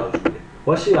 800လောက်ယူတယ်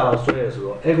watt 800လောက်ဆွဲရဆို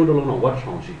တော့အဲ့ကုတစ်လုံးတော့ watt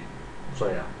 1000ရှိတယ်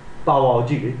ဆွဲရပါဝါ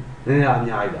ကိုကြည့်လေနည်းနည်း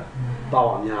အများကြီးလားပါ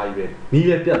ဝါအများကြီးပဲမီး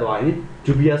လည်းပြတ်သွားရင်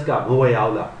UPS ကမဝယ်ရ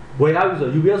ဘူးလားဝယ်ရပြီဆို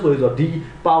UPS ဝယ်ဆိုတော့ဒီ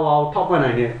ပါဝါကိုထောက်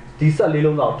ပံ့နိုင်တဲ့ဒီဆက်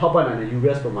လေးလုံးတော့ထောက်ပံ့နိုင်တဲ့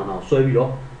UPS ပမာဏကိုဆွဲပြီးတော့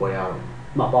ဝယ်ရတယ်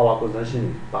။မှ power consumption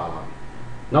တွေပါလာပြီ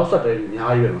။နောက်ဆက်တွဲအ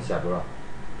များကြီးပဲဆရာပြောတာ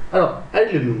။အဲ့တော့အဲ့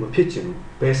ဒီလိုမျိုးမဖြစ်ချင်ဘူး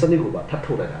ဘယ်စနစ်ကိုပါ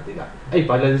ထပ်ထုတ်လိုက်တာတိကအဲ့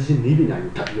virtualization နည်းပညာကို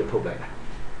ထပ်ပြီးတော့ထုတ်လိုက်တာ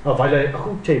။အဲ့ virtual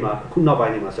အခုချိန်မှာအခုနောက်ပို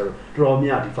င်းနေမှာ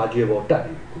ဆိုတော့တော်တော်များဒီ virtual ပေါ်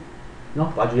တက်နေပြီ။နော်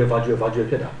virtual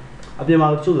ဖြစ်တာအပြင်မှာ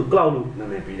ဆို cloud လို့နာ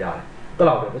မည်ပေးထားတယ်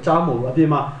cloud ပဲတခြားမဟုတ်ဘူးအပြင်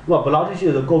မှာဟိုကဘယ်လောက်ရှိ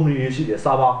ဆို company တွေရှိတယ်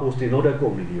server hosting လုပ်တဲ့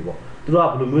company တွေပေါ့သူတို့က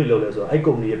ဘယ်လိုမျိုးလုပ်လဲဆိုတော့အဲ့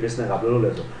company ရဲ့ business ကဘယ်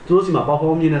လိုလုပ်လဲဆိုတော့သူတို့စီမှာ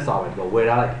performance မြင့်တဲ့ server တွေဝယ်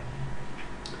ထားလိုက်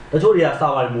တယ်တချို့တွေက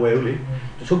server မဝယ်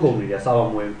ဘူးလေတချို့ company တွေက server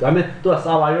မဝယ်ဘူးဒါပေမဲ့သူက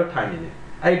server ရောထိုင်နေ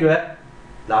တယ်အဲ့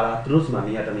အတွက်လာတာသူတို့စီမှာ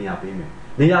နေရာတနေရာပေး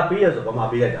မယ်နေရာပေးရဆိုဘာမှ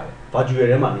ပေးလိုက်တာလဲ virtual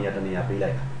ထဲမှာနေရာတနေရာပေးလို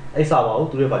က်တာအဲ့ server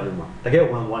ကိုသူတို့ virtual မှာတကယ်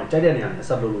one ကြိုက်တဲ့နေရာနဲ့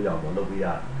set လုပ်လို့ရအောင်လုပ်ပေးရ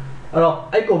တယ်အဲ့တော့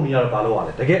အဲ့ company ကတော့ဘာလုပ်ရ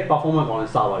လဲတကယ် performance ကောင်းတဲ့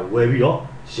server တွေဝယ်ပြီးတော့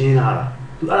ရင်းလာတာ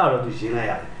သူအဲ့ဒါတော့သူရင်းလိုက်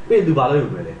ရတယ်ပြီးသူဘာလုပ်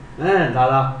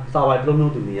ရုံပဲလဲဒါလား server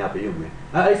တစ်လုံးလုံးသူနေရာပေး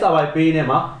ရုံပဲအဲ့ server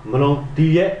ပေးနေမှာ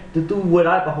မလုံးဒီရဲ့သူ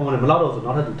ဝယ်ထားတဲ့ performance မလောက်တော့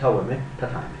ဆိုနောက်ထပ်သူထပ်ဝယ်မယ်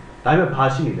ထပ်ထိုင်မယ်ဒါပေမဲ့ဘာ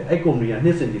ရှိနေလဲအဲ့ company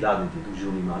ကနှစ်စင်ဒီလာနေသူ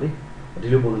ယူနေ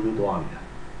မှာလေဒီလိုပုံစံမျိုးသွားနေတာ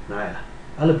နားရ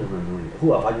လားအဲ့လိုပုံစံမျိုးနေအခု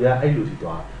ကဘာယူရအဲ့လိုစီ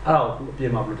သွားအဲ့ဒါကို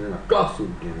အပြင်မှာဘယ်လိုတင်လဲ clock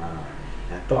ဆိုပြင်လာတာ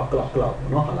clock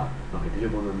နော်ဟုတ်လားဟုတ်ကဲ့ဒီ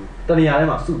လိုပုံစံမျိုးတနေရာထဲ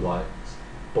မှာစုသွားတယ်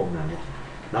ပုံစံမျိုး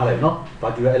နားလည်နော်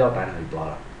virtual အဲ့လောက်တိုင်းတိုင်းသွား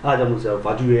တာအဲ့ဒါကြောင့်မို့ဆို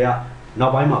virtual ကနော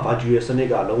က်ပိုင်းမှာ virtual စနစ်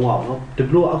ကလုံးဝ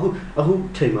အောင်နော်ဒီလို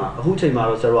အခုချိန်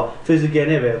မှာတော့ဆရာတို့က physical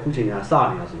နဲ့ပဲအခုချိန်က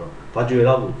စနေတာဆိုတော့ virtual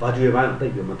တော့ virtual ဘိုင်း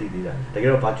ကိုတိတ်ပြီးမသိသေးတာတ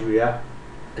ကယ်တော့ virtual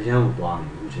ကအရန်ကိုသွားနေ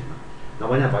အခုချိန်မှာနောက်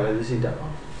ပိုင်းက virtualization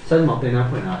တက်သွားစက်မှာတင်နှ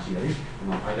ဖွင့်တာရှိ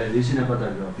တယ်လေဒီမှာ virtualization နဲ့ပတ်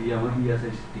သက်ပြီးတော့ VM1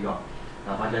 ESH ဒီတော့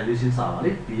ဒါ virtualization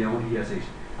စပါလေ VM1 ESH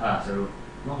အဲ့ဒါဆရာတို့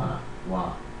နော်ဟာ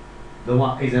ဟိုလုံးဝ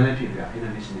exam နဲ့ဖြစ်ပြ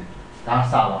international ဒါ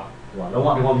စပါဟိုလုံး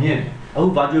ဝဒီကောင်မြင့်တယ်အခု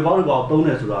virtual box တွေပေါ့သုံးတ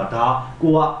ယ်ဆိုတာဒါကို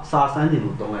ကစာစမ်းခြင်း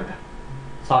လို့သုံး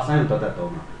လိုက်တာစာစမ်းကို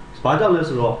တက်သုံးတာဘာကြောင့်လဲ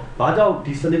ဆိုတော့ဘာကြောင့်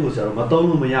ဒီစနစ်ကိုဆရာတို့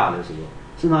မသုံးလို့မရလဲဆိုတော့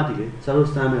စဉ်းစားကြည့်လေ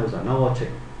ဆရာတို့စမ်းမယ်ဥစ္စာနောက်ချက်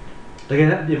တကယ်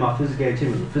လည်းအပြင်မှာ physical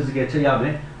ချိန်မယ်ဆို physical ချက်ရမ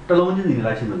ယ်တစ်လုံးချင်းစီနေ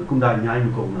လိုက်ချိန်မယ်ဆိုကွန်ပျူတာအများကြီး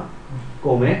မကုန်ဘူးကု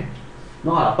န်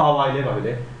မယ်နော်ဟာပါဝါလေးပါပဲ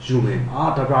လေယူ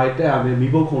မယ်ဒါပရိုက်တက်ရမယ်မိ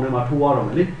ဖို့ခုံထဲမှာထိုးရတော့မ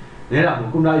ယ်လေနဲတာ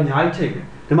မို့ကွန်ပျူတာအများကြီးချိန်မယ်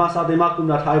ဒီမှာစာသင်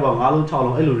မှာကွန်ပျူတာထားရပါ9လုံး6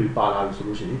လုံးအဲ့လိုတွေပါလာပြီ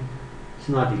ဆိုလို့ရှိရင်စ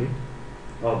ဉ်းစားကြ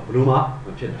ည့်လေဘလို့မှ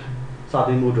မဖြစ်တာစာသ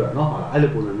င်မှုအတွက်နော်ဟာလားအဲ့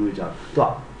လိုပုံစံမျိုးကြီးကြတော့သူက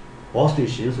wall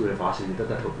station ဆိုတဲ့ version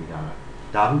တွေတက်ထုတ်ပေးထားတာ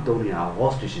ဒါခုသုံးနေရ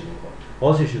wall station လို့ခေါ်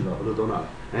wall station ဆိုတော့ဘယ်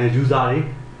လိုသုံးတာလဲuser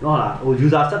တွေနော်ဟာလားဟို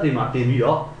user set တွေမှာ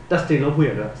တင်ပြီးတော့ testing လုပ်ဖို့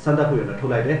ရတဲ့စမ်းသပ်ဖို့ရ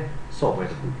တဲ့ထုတ်လိုက်တဲ့ software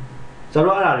တစ်ခုကျွန်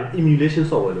တော်အဲ့ဒါတွေ emulation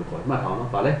software လို့ခေါ်တယ်မှတ်ထား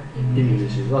အောင်နော်ဗာလဲ emulation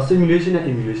ဆိုတော့ simulation နဲ့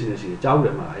emulation နဲ့ရှိတယ်ကြားဘူး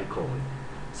တယ်မှာအဲ့ခေါ်တယ်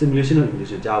simulation နဲ့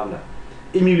emulation ကြားဘူးလား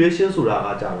emulation ဆိုတာက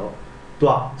ကြတော့သူ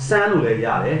ကစမ်းလို့လည်းရ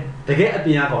တယ်တကယ်အပြ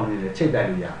င်အကောင်တွေလည်းချိတ်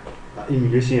တိုက်လို့ရတယ်ဒါ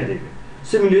emulation ရဲ့အဓိပ္ပာယ်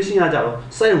simulation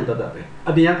ကကြတော့စက်ရုံတက်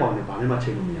တက်ပဲအပြင်အကောင်တွေဘာမှမ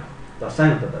ချိတ်လို့မရဘူးဒါစမ်း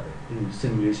ရုံတက်တက်ပဲ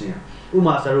simulation ကဥ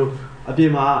ပမာဆရာတို့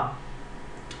အပြင်မှာ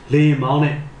လေမောင်း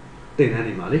နဲ့တင်တန်း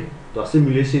နေမှာလေသူက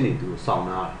simulation တွေသူစော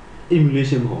င့်တာ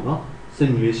emulation မဟုတ်နော်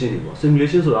simulation တွေပေါ့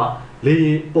simulation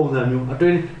ဆိုတာလေပုံစံမျိုးအတွ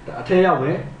င်းအထက်ရောက်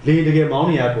မယ်လေတကယ်မော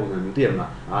င်းနေရတဲ့ပုံစံမျိုးသိရ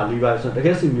မလားlever ဆိုတ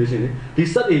ကယ် simulation လေဒီ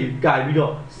စက်တွေ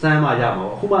ကင်ပြီးတော့စမ်းမှရ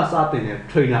မှာပေါ့အခုမှစတင်တဲ့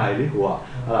trainer တွေလေဟို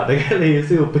ကဟာတကယ်လေစ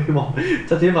စ်ကိုပေးမောင်းချ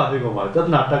က်ချင်းပါပေးကုန်ပါပြ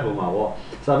ဿနာတက်ကုန်ပါပေါ့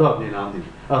စာတော့ပြင်လာမသိဘူး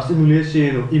အဲ့ simulation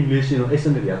တို့ emulation တို့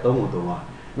extend တွေကသုံးဖို့သုံးပါ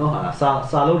နော်ဟာ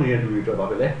စာလုံးနေတဲ့လူတွေ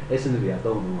အတွက်ပါပဲလေ extend တွေက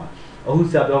သုံးဖို့သုံးပါ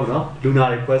အခုဆရာပြော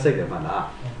မယ်နော်လူနာတွေခွဲစိတ်တယ်မှ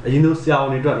လားအရင်ဆုံးဆရာ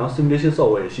ဝန်တွေအတွက်နော် simulation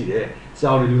software ရှိတယ်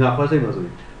ဆရာဝန်တွေလူနာခွဲစိတ်မှာဆို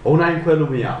ရင်ဘုံတိုင်း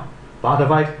ခွဲလို့မရအောင်ဘာ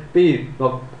device ပြီး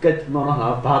တော့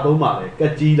ကက်နော်ဟာဘာသုံးပါလဲက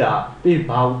က်ကြီး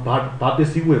လားပြီးဘာပစ္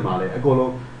စည်းဝင်ပါလဲအကုန်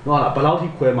လုံးနော်ဟာဘယ်လောက်ထိ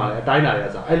ခွဲပါလဲအတိုင်းတာတွေက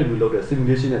ဆိုအဲ့လိုမျိုးလုပ်တဲ့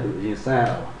simulation နဲ့သူအရင်စမ်းရ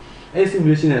တာပါအဲ့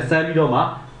simulation နဲ့စ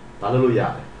မ်းပြီးတော့မှဘာလုပ်လို့ရ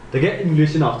တယ်တကယ်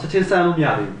emulation တော့ချက်ချင်းစမ်းလို့မ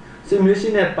ရသေးဘူး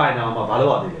simulation နဲ့ပိုင်တာမှဘာလုပ်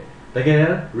ရသေးလဲတကယ်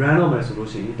run လုပ်မယ်ဆိုလို့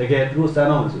ရှိရင်တကယ်သူတို့စမ်း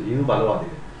တော့မယ်ဆိုရင်သူဘာလုပ်ရ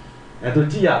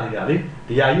သေးလဲသူကြည့်ရသေး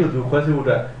တယ်လေဒီဟာကြီးကိုသူခွဲစိတ်ဖို့အ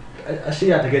တွက်အရှိ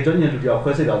ရတကယ်ကျွမ်းကျင်လူတ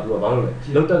ယောက်ခွဲစိတ်တော့သူ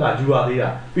ကဘာလို့လဲလောက်တက်ကယူရသေးတာ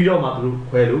ပြီးတော့မှသူတို့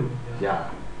ခွဲလို့ရတာ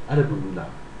အဲ့ဒါဘူး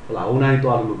လားဟုတ်လား online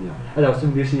တွားလို့မရအဲ့တော့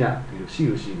simulation ကဒီလို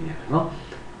ရှိနေရ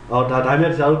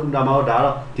တယ်နော်ဒါဒါပေမဲ့ဆရာတို့ကွန်ပျူတာမှာတော့ဒါက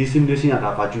တော့ဒီ simulation ကဒါ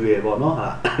virtual ပေါ့နော်ဟာ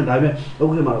ဒါပေမဲ့အခု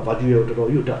ခေတ်မှာတော့ virtual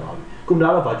ကိုတော်တော်ကြီးတက်သွားပြီကွန်ပျူတာ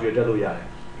တော့ virtual တက်လို့ရတယ်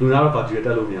လူနာတော့ဘာကြည့်တ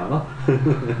က်လို့မရအောင်နော်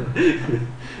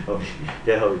ဟုတ်ပြီ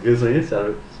ကဲဟုတ်ပြီဆိုရင်ဆရာ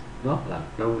တို့နော်ဟာ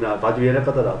လူနာဘာကြည့်ရတဲ့ပ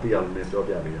တ်သက်တာသိအောင်လည်းပြော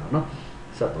ပြပေးတာနော်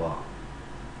ဆက်သွား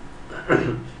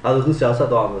အဲ့ဒါသူဆရာဆက်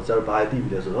သွားအောင်ဆရာတို့ဘာသိပြီ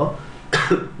လဲဆိုတော့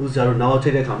သူဆရာတို့နောက်ချိ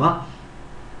န်တဲ့ခါမှာ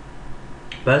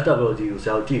best topology ကိုဆ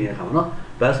ရာတို့ကြည့်နေတဲ့ခါမှာနော်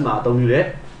best မှာအသုံးပြုတဲ့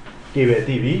cable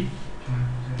သိပြီ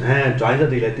join ဆက်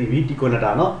တွေလည်းသိပြီ T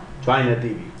connector နော် join လည်း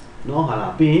သိပြီနော်ဟာ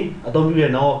လားပြီးရင်အသုံးပြုတဲ့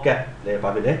now gap လည်းဘာ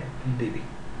ဖြစ်လဲသိပြီ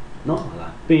နော်ဟာ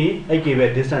လားပြီးရင်အဲ့ cable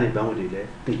distance တွေ bandwidth တွေလည်း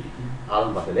သိပြီအား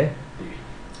လုံးဘာဖြစ်လဲသိပြီ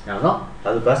အဲ့တော့ဒါ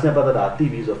ဆို bus နဲ့ပတ်သက်တာသိ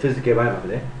ပြီဆို physical ဘိုင်းမှာဖြ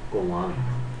စ်လဲကုန်သွား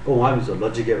ပြီဆို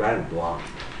logical ဘိုင်းကိုသွား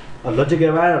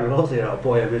logical ဘိုင်းတော့လောဆယ်တော့အ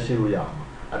ပေါ်ရမရှင်းလို့ရအောင်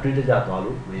အတွေ့အကြုံသွား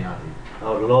လို့မရသေး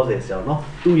ဘူးလောဆယ်ဆရာနော်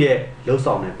သူ့ရဲ့လှုပ်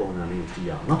ဆောင်တဲ့ပုံစံလေးကိုကြည့်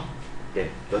အောင်နော်ကဲ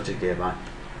logical ဘိုင်း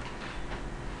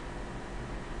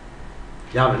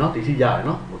ရမယ်နော်ဒီထိရတယ်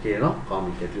နော်โอเคနော်ကောင်း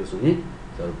ပြီကဲပြောဆိုရင်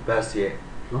ကျွန်တော် bus ရဲ့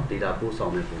နော် data ပို့ဆော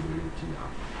င်တဲ့ပုံစံလေးကိုကြည့်အော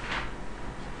င်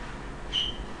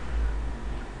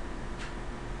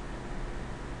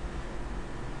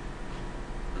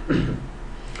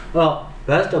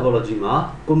best topology မှာ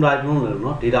computer လုံးလို့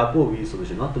နော် data ပို့ပြီးဆိုလို့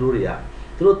ရှိရင်နော်သူ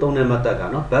တို့သုံးတဲ့ method က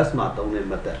နော် best မှာသုံးတဲ့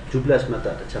method duplex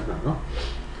method တစ်ချက်မှနော်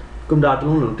computer တစ်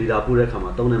လုံးလုံး data ပို့တဲ့အခါ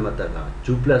မှာသုံးတဲ့ method က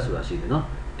duplex ဆိုတာရှိတယ်နော်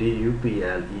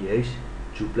DUPLEX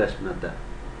duplex method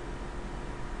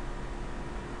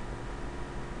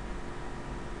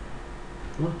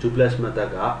နော် duplex method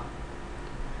က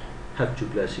half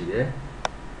duplex ရှိတယ်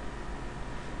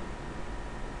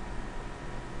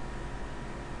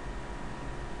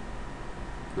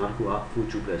နောက်တစ်ခုက full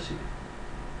duplex ရှိတယ်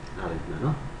အားလည်းပြန်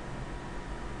နော်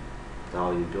ဒါ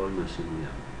ကိုပြောမှရှင်းလို့ရတ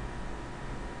ယ်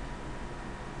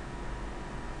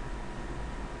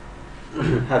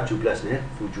half duplex နဲ့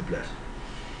full duplex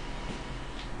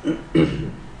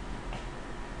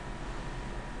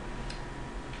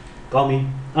ကောင်းပြီ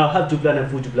half duplex နဲ့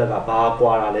full duplex ကဘာ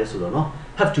ကွာတာလဲဆိုတော့နော်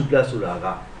half duplex ဆိုတာက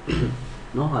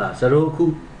နော်ဟာလားဇရိုအခု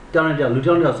တောင်းတဲ့လူ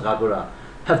တောင်းတဲ့စကားပြောတာ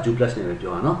half duplex နဲ့ပဲ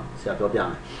ပြောတာနော်ဆရာပြောပြ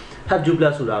မယ်half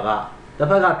duplex ဆိုတာကတစ်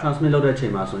ဖက်က transmit လုပ်တဲ့ချိ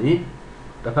န်မှာဆိုရင်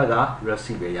တစ်ဖက်က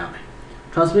receive ပဲရမယ်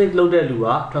transmit လုပ်တဲ့လူက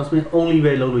transmit only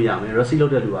ပဲလုပ်လို့ရမယ် receive လု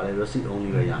ပ်တဲ့လူကလည်း receive only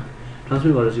ပဲရမယ်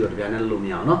transmit ကို receive ကိုတပြိုင်တည်းလုပ်လို့မ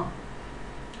ရအောင်နော်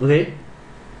okay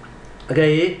အကယ်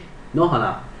၍နော်ဟာ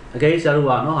လားအကယ်၍ဆရာတို့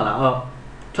ကနော်ဟာလား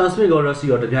transmit ကို receive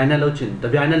ကိုတပြိုင်တည်းလုပ်ချင်တ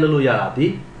ပြိုင်တည်းလုပ်လို့ရတာဒီ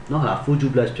နော်ဟာလား full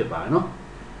duplex ဖြစ်ပါတယ်နော်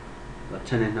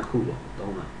channel နှစ်ခုပေါ့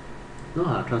သုံးတာနော်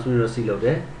ဟာ transmit receive လုပ်တ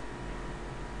ယ်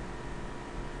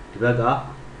ဒီဘက်က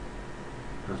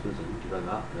transmit ဆိုဒီဘက်က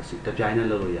receive တပြိုင်တည်း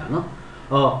လုပ်လို့ရနော်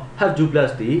half duplex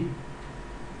ဒီ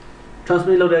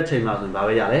transmit လုပ်တဲ့အချိန်မှာဆိုရင်ဘာ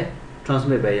ပဲရလဲ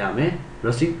transmit ပဲရမယ်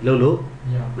receive လုပ်လို့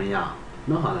မရအောင်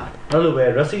နော်ဟာလားအဲ့လိုပဲ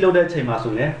receive လုပ်တဲ့အချိန်မှာ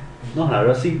ဆိုရင်နော်ဟာလား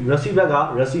receive ဘက်က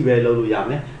receive ပဲလုပ်လို့ရ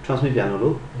မယ် transmit ပြန်လုပ်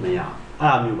လို့မရအောင်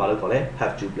အဲ့အမျိုးဘာလို့ခေါ်လဲ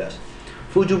half duplex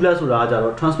full duplex ဆိုတာကကြ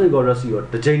တော့ transmit ကို receive ကို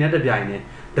တစ်ချိန်နဲ့တစ်ပြိုင်နဲ့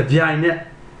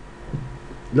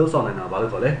လှုပ်ဆောင်နေတာဘာ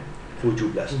လို့ခေါ်လဲ full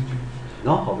duplex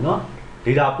နော်ဟုတ်နော်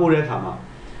data ပို့တဲ့အခါမှာ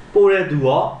ပို့တဲ့သူ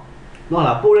ရောနော်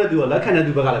လားပို့တဲ့သူရောလက်ခံတဲ့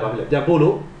သူဘက်ကလည်းဘာဖြစ်လဲပြန်ပို့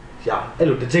လို့ရအဲ့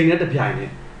လိုတစ်ချိန်နဲ့တစ်ပြိုင်နဲ့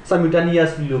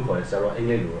simultaneously လို့ခေါ်တယ်ဆရာတော်အင်္ဂ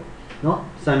လိပ်လိုနော်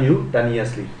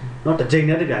simultaneously နော်တစ်ချိန်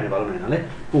နဲ့တစ်ပြိုင်နဲ့ဘာလို့နိုင်တာလဲ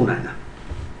ပို့နိုင်တာ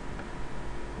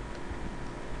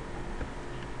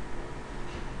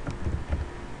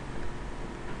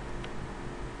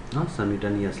နော်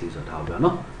simultaneously ဆိုတာဒါပြော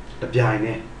နော်တစ်ပြိုင်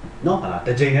နဲ့နော်ဟာလားတ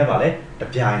စ်ချိန်နဲ့ပါလေတ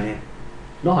စ်ပြိုင်နဲ့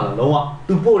နော်ဟာလားလုံးဝ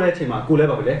သူပို့တဲ့အချိန်မှာကိုလည်း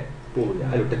ပါပဲလေပို့လို့ရ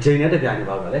အဲ့လိုတစ်ချိန်နဲ့တစ်ပြိုင်နဲ့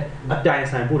ပါလို့လဲအပြိုင်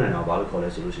ဆိုင်ပို့နိုင်တာဘာလို့ခေါ်လဲ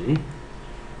ဆိုလို့ရှိရင်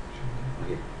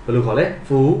okay ဘယ်လိုခေါ်လဲ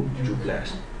full duplex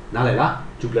နားလည်လား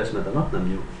duplex method နော်နှစ်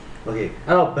မျိုး okay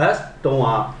အဲ့တော့ bus တုံးက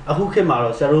အခုခေတ်မှာ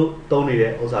တော့ဆရာတို့သုံးနေ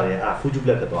တဲ့ဥစ္စာတွေအဲ့ full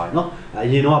duplex ဖြစ်သွားတယ်နော်အ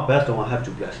ရင်တော့ bus တုံးက half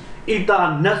duplex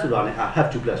ethernet ဆိုတာလည်း half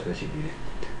duplex ပဲရှိသေးတယ်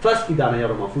first ethernet ရော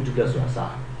က်တော့မှ full duplex ဆိုတာ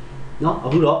စားနော်အ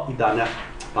ခုတော့ ethernet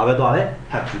ဘာပဲသွားလဲ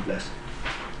half duplex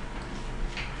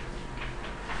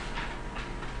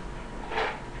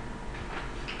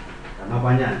နောက်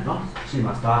ပိုင်းကျရင်နော်ရှေ့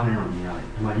မှာ star နဲ့အောင်မြင်ရတယ်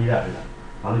ဒီမှာရေးရတယ်လား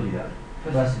ဘာလို့ရေးရလဲ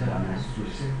first star နဲ့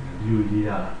switch ဒီလိုရေးရ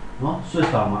တာနော် switch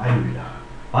တောင်မှအဲ့လိုရေးတာ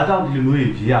ဘာကြောင့်ဒီလိုမျိုးရေး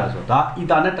ရလဲဆိုတော့ဒါ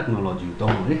ethernet technology ကို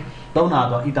သုံးလို့လေသုံးတာ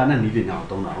တော့ ethernet နည်းပညာကို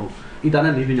သုံးတာဟုတ်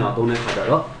ethernet နည်းပညာကိုသုံးတဲ့အခါကျ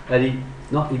တော့အဲ့ဒီ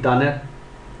နော် ethernet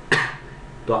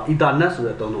တော့ ethernet ဆို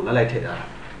တဲ့သုံးလုံးလိုက်ထည့်ထားတာ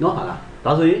နော်ဟာလား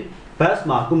ဒါဆိုရင် bus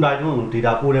မှာ computer တုံးလုံး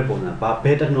data ပို့တဲ့ပုံစံဘာဘ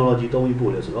ယ် technology သုံးပြီး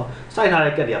ပို့လဲဆိုတော့စိုက်ထား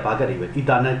တဲ့ gate တွေကဘာ gate တွေပဲ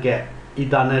ethernet gate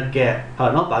ethernet gate ဟာ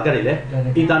နော်ဘာ gate တွေလဲ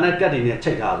ethernet gate တွေနဲ့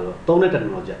ချိန်ထားဆိုတော့သုံးတဲ့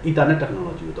technology ethernet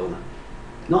technology ကိုသုံးတာ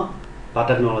နော်ဘာ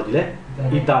technology လဲ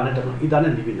ethernet technology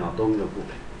ethernet ဒီပညာကိုသုံးပြီးတော့ပို့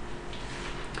တယ်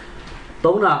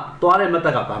သုံးတာသွားတဲ့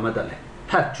method ကဘာ method လဲ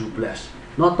half duplex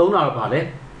နော်သုံးတာတော့ဘာလဲ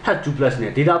half duplex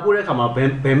နဲ့ data ပို့တဲ့အခါမှာဘ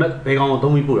ယ်ကောင်ကို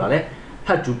သုံးပြီးပို့တာလဲ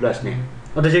half duplex နဲ့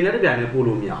တချိန်နဲ့တပြိုင်နဲ့ပို့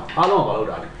လို့မရအောင်အားလုံးကဘာလုပ်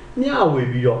တာလဲမျှဝေ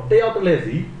ပြီးတော့တယောက်တစ်လက်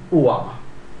စီပို့ရမှာ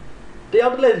တယော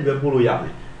က်တစ်လက်စီပဲပို့လို့ရမ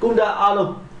ယ်ကွန်တာအား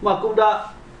လုံးမှာကွန်တာ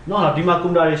နော်ဟာဒီမှာကွ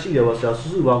န်တာတွေရှိတယ်ပေါ့ဆရာစု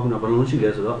စုပေါင်းကွန်တာဘယ်လုံးရှိလဲ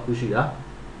ဆိုတော့အခုရှိတာ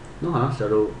နော်ဟာဆရာ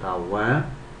တို့ဒါ1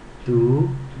 2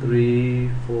 3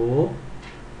 4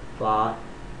 5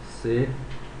 6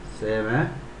 7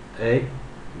 8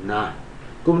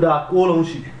 9ကွန်တာ6လုံး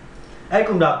ရှိတယ်အဲ့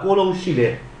ကွန်တာ6လုံးရှိတ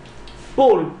ယ်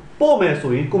ပို့မယ်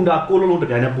ဆိုရင်ကွန်တာ6လုံးတ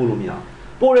ပြိုင်နဲ့ပို့လို့မရဘူး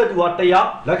ပို့တဲ့သူက1ယောက်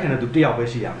လက်ခံတဲ့သူ1ယောက်ပဲ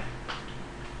ရှိရမယ်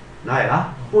နားရလား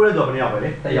ပို့တဲ့သူကဘယ်နှစ်ယောက်ပဲလဲ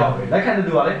1ယောက်ပဲလက်ခံတဲ့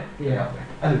သူကလည်း1ယောက်ပဲ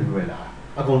အဲ့လိုမျိုးပဲလား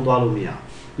အကုန်သွားလို့မရ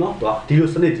ဘူးနော်တော့ဒီလို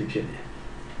စနစ်ကြီးဖြစ်နေ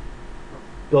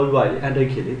ပြောပြပါလေအန်တိတ်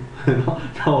ခေတ်လေနော်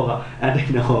တော့ကအန်တိ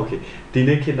တ်နော်โอเคဒီ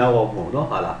နေ့ခေတ်တော့မဟုတ်နော်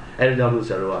ဟာလားအဲ့ဒါကြောင့်လို့ဆ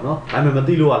ရာတို့ကနော်ဒါပေမဲ့မ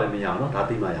သိလို့ကလည်းမရအောင်နော်ဒါ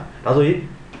သိမှရဒါဆိုရင်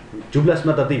duplex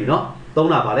method သိပြီနော်သုံး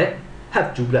တာပါလေ have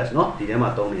duplex နော်ဒီထဲမှာ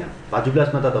သုံးနေရဘာ duplex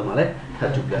method သုံးပါလဲ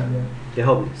have duplex ကဲ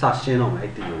ဟုတ်ပြီစရှင်းတော့မယ်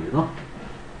အဲ့ဒီလိုနော်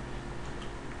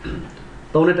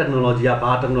သုံးတဲ့ technology က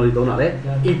ဘာ technology သုံးတာလဲ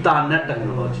Ethernet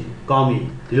technology ကောင်းပြီ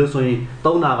ဒီလိုဆိုရင်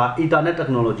သုံးတာက Ethernet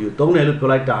technology ကိုသုံးတယ်လို့ပြော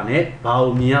လိုက်တာ ਨੇ ဘာ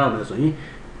ကိုမြင်ရအောင်လဲဆိုရင်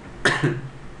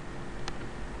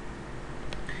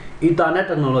Ethernet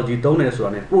technology သုံးတယ်ဆိုတာ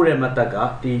ਨੇ ပို့တဲ့ method က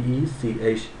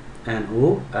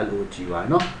TECHNOLOGY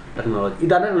နော် technology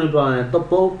Ethernet technology ပြောတယ်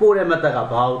ပို့တဲ့ method က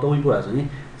ဘာကိုသုံးပြီးပို့တာဆိုရင်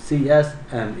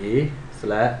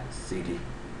CSMA/CD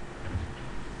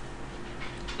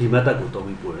ဒီ method ကိုသုံး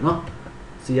ပြီးပို့တယ်နော်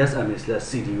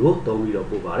CSMA/CD ကိုသုံးပြီးတော့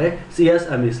ပို့ပါတယ်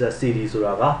CSMA/CD ဆို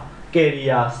တာက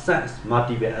carrier sense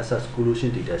multiple access collision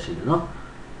detection เนาะ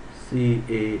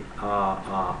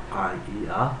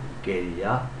CARRIER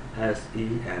carrier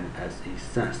SENSE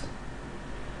sense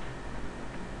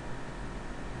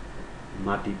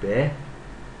multiple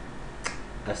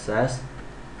access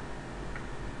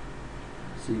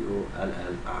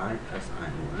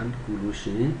COLLISION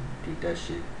collision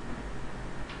detection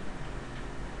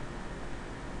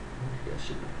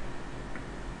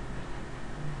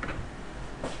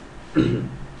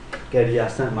carrier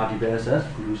sense multiple access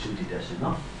collision detection เน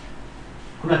าะ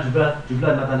ခုန duplex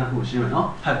method နဲ့ကိုရှင်းမယ်เนาะ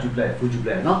have duplex full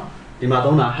duplex เนาะဒီမှာ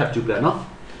သုံးတာ have duplex เนาะ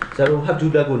ဆရာတို့ have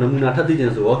duplex ကိုနမူနာထပ်သိချ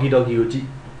င်ဆို walkie talkie ကိုကြည့်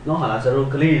เนาะဟာလားဆရာတို့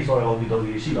ကလေး sorry walkie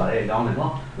talkie ရှိပါတယ်ကောင်းတယ်เนา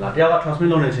ะဟာလားတယောက်က transmit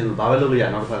လုပ်နေခြင်းဆိုဘာပဲလုပ်လို့ရ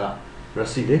နောက်တစ်ဖက်က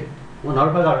receive လေเนาะနောက်တ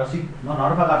စ်ဖက်က receive เนาะနောက်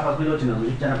တစ်ဖက်က transmit လုပ်ခြင်းဆို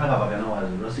ကျန်တဲ့ဖက်ကဘာပြန်လုပ်ရလဲ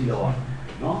ဆို receive လုပ်ရ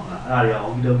เนาะအဲ့ဒါတွေက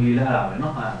walkie talkie လည်းအဲ့ဒါပဲเนา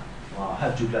ะဟာ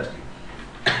have duplex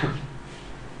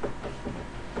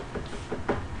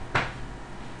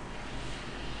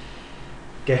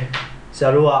ကဲဆရာ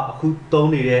တို့ကအခုသုံး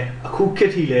နေတဲ့အခုခေ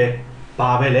တ်ထိလဲဘာ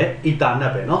ပဲလဲ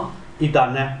Ethernet ပဲเนาะ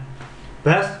Ethernet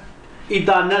bus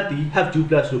Ethernet ဒီ have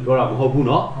duplex လို့ပြောတာမဟုတ်ဘူး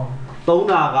เนาะသုံး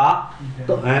တာက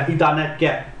Ethernet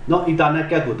gap เนาะ Ethernet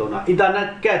gap ကိုသုံးတာ Ethernet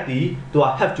gap ဒီသူက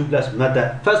have duplex method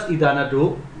first Ethernet တို့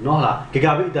เนาะလား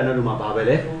gigabit Ethernet တို့မှာဘာပဲ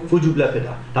လဲ full duplex ဖြစ်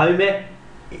တာဒါပေမဲ့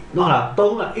เนาะလား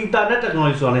သုံးတာ Ethernet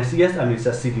technology ဆိုတာနဲ့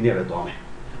CSMA/CD နဲ့ပဲသွားမယ်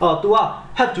အော် तू က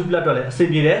have duplex တော့လဲအဆင်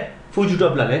ပြေတယ် full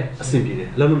duplex လည်းအဆင်ပြေတယ်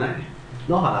လုံးလုံးနိုင်တယ်เ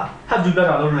นาะဟာလား have duplex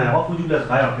တော့လုံးလုံးနိုင်တယ်ဟော full duplex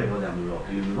ဘာရောက်ဖြစ်တော့ကြမလို့တော့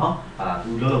ဒီလိုเนาะဟာလား तू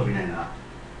လုံးလုံးပြနိုင်တာ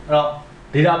အဲ့တော့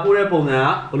data ပို့တဲ့ပုံစံက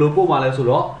ဘယ်လိုပို့မှာလဲဆို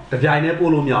တော့တပြိုင်တည်း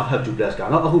ပို့လို့မရ have duplex က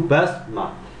เนาะအခု bus မှာ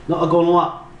เนาะအကုန်လုံးက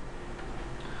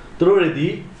သူတို့တွေဒီ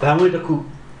bandwidth တစ်ခု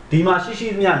ဒီမှာရှိ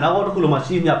မြနောက်တစ်ခုလုံးမှာ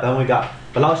ရှိမြ bandwidth က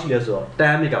ဘယ်လောက်ရှိလဲဆိုတော့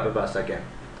10 Mbps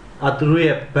သူတို့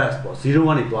ရဲ့ bus ပေါ့0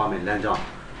 1နေသွားမယ်လမ်းကြောင်း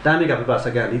10 Mbps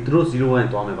ဒီသူတို့0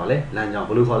 1သွားမယ်ဗာလေလမ်းကြောင်း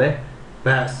ဘယ်လိုခေါ်လဲ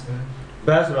bus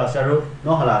ဆိုတာဆရာတို့เน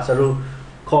าะဟာလားဆရာတို့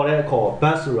ခေါ်တဲ့ခေါ်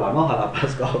bus ဆိုတာเนาะဟာလား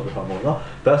bus ကောပြောမှာပေါ့เนาะ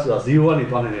bus ဆိုတာ0 1နေ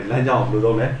သွားနေတဲ့လမ်းကြောင်းဘယ်လို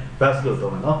သုံးလဲ bus လို့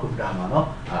သုံးတယ်เนาะကွန်ပျူတာမှာเนาะ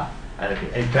ဟာ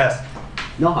အဲ့ bus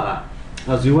เนาะဟာလား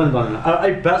0 1သွားနေတာ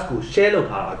အဲ့ bus ကို share လုပ်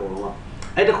ထားတာအကုန်လုံးက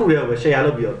အဲ့တခုတည်းကိုပဲ share လု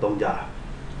ပ်ပြီးတော့သုံးကြတာ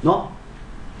เนาะ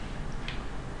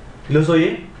ဒီလိုဆိုရ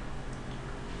င်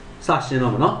စရှင်း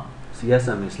တော့မှာเนาะ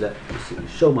CSMA/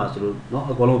 ရှုပ်မှာဆိုလို့เนาะ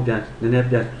အကုန်လုံးပြန်နည်းနည်း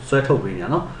ပြန်ဆွဲထုတ်ပေးနေရ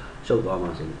เนาะရှုပ်သွားမှာ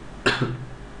ဆိုလို့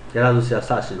ရလာလို့ဆရာစ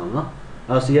ရှင်းတော့เนาะ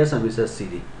အဲ့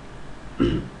CSMA/CD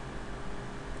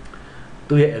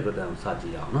သူ့ရဲ့ algorithm စကြ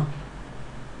ည့်အောင်เนาะ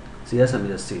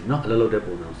CSMA/CD เนาะအလုပ်လုပ်တဲ့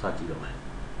ပုံစံစကြည့်တော့မယ်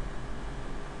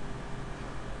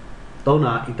သုံး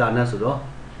တာ Ethernet ဆိုတော့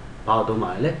ဘာလို့သုံးပါ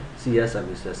လဲ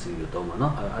CSMA/CD ကိုသုံးပါเนา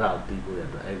ะအဲ့ဒါကိုသိဖို့ရ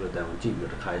အတွက် algorithm ကိုကြည့်ပြီး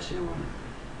တော့တစ်ခါရှင်းပါမယ်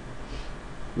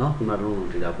เนาะခုနကတော့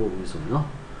data ပို့ပြီးဆိုရင်เนาะ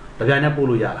တပြိုင်တည်းပို့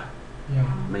လို့ရလား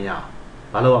မရ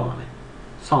ဘာလို့ရမှာလဲ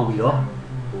စောင့်ပြီးတော့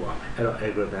ပို့ရမယ်အဲ့တော့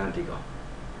algorithm ဒီကော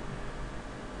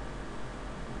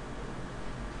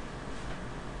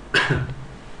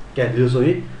ကဲဒီလိုဆိုရ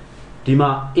င်ဒီမှာ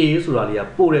A ဆိုတာလေးက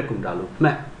ပို့တဲ့ကွန်ပျူတာလို့မှ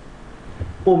တ်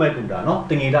ပို့မဲ့ကွန်ပျူတာเนาะ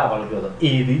တင်ငေတာဘာလို့ပြောဆို A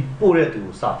ဒီပို့တဲ့သူ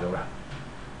ကိုစပြောတာ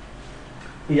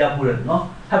A ကပို့တဲ့เนาะ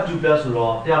have duplex ဆို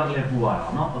တော့တရားတလဲပို့ရတာ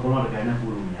เนาะအကုန်လုံးတကယ်နဲ့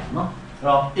ပို့လို့မရဘူးเนาะ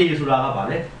A ဆိုတာကဗာ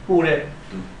လေပို့တဲ့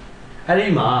သူအဲ့ဒီ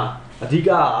မှာအဓိက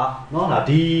နော်ဟာ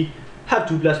ဒီ have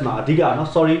to plus မှာအဓိကနော်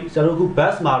sorry ဆရာတို့အခု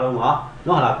bus မှာတော့က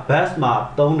နော်ဟာ bus မှာ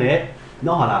သုံးတဲ့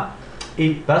နော်ဟာ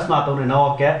bus မှာသုံးတဲ့ နော်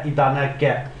get ethernet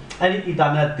get အဲ့ဒီ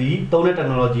ethernet ဒီသုံးတဲ့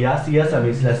technology က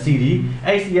CSMA/CD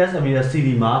အဲ့ CSMA/CD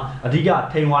မှာအဓိက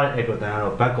ထိန်းသွားတဲ့ algorithm က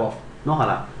တော့ back off နော်ဟာ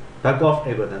back off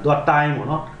algorithm သူက time ပေါ့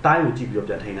နော် time ကိုကြည့်ပြီးတော့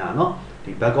ပြန်ထိန်းတာနော်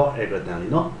ဒီ back off algorithm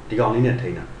လေးနော်ဒီကောင်လေးနဲ့ထိ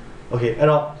န်းတာ okay အဲ့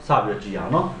တော့စပြီးတော့ကြည့်အော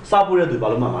င်နော်စပို့တဲ့သူဘာ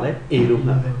လို့မှတ်မှာလဲ A လို့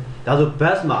မှတ်မယ်ဒါဆို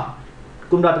bus မှာ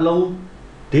ကွန်ပျူတာတစ်လုံး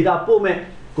data ပို့မဲ့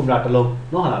ကွန်ပျူတာတစ်လုံး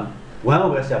နော်ဟာလား1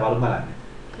 over ဆရာဘာလို့မှတ်လိုက်လဲ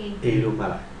A လို့မှတ်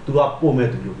လိုက်သူကပို့မဲ့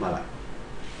သူလို့မှတ်လိုက်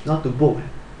နော်သူပို့မ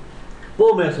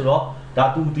ယ်ဆိုတော့ဒါ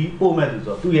သူဒီပို့မဲ့သူ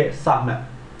ဆိုတော့သူ့ရဲ့စမှတ်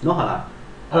နော်ဟာလား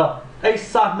အဲ့တော့အဲ့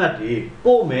စမှတ်တွေ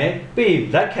ပို့မယ်ပြီး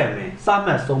လက်ခံမယ်စ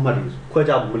မှတ်ဆုံးမှတ်တွေခွဲ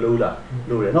ခြားဖို့မလိုလား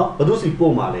လိုတယ်နော်ဘယ်သူစီ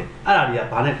ပို့မှာလဲအဲ့ဒါတွေက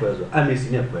ဘာနဲ့ခွဲဆိုတော့ MAC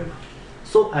နဲ့ခွဲမှာ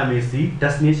so MAC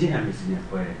destination MAC နဲ့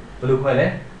ခွဲတယ်ဘယ်လိုခွဲလဲ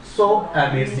so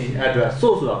MAC address so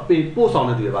ဆိုတာပို့ဆောင်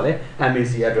တဲ့သူတွေပါလဲ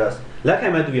MAC address လက်ခံ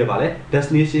မဲ့သူတွေပါလဲ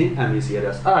destination MAC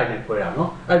address အဲ့ဒါနဲ့ခွဲတာနော်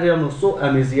အဲ့ဒါကြောင့်မို့ so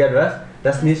MAC address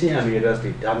destination MAC address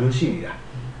တွေဒါမျိုးရှိနေတာ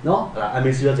နော်အဲ့ဒါ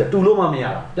MAC address တူလို့မှမရ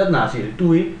တာပြဿနာရှိတယ်တူ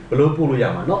ပြီးဘယ်လိုပို့လို့ရ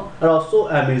မှာနော်အဲ့တော့ so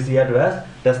MAC address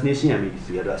destination MAC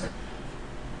address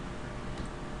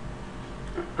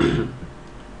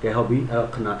ကဲဟုတ်ပြီအဲ့တော့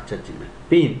ခဏချက်ကြည့်မယ်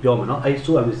ပြီးရင်ပြောမယ်နော်အဲ့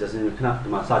so MAC address ခဏဒီ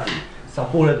မှာစကြည့်စ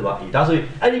ပို့တဲ့သူက A ဒါဆိုရင်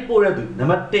အဲ့ဒီပို့တဲ့သူနံ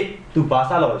ပါတ်1သူဘာ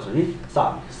စလောက်လဲဆိုရင်စ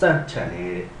send channel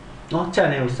တဲ့နော်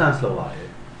channel ကို send လုပ်ပါတယ်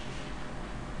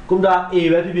ကွန်ပျူတာ A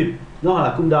ပဲဖြစ်ဖြစ်နော်ဟာ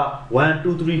ကွန်ပျူတာ1 2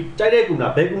 3ကြိုက်တဲ့ကွန်ပျူတာ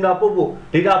ဘယ်ကွန်ပျူတာပို့ဖို့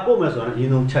data ပို့မယ်ဆိုတော့အရင်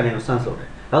ဆုံး channel ကို send လုပ်တယ်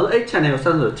ဒါဆိုအဲ့ channel ကို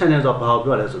send ဆို channel ဆိုဘာကို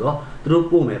ပြောလဲဆိုတော့သူတို့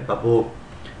ပို့မယ်ဘဘိုး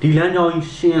ဒီလမ်းကြောင်းကြီး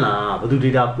ရှင်းလားဘယ်သူ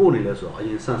data ပို့နေလဲဆိုတော့အရ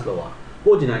င် send လုပ်ရ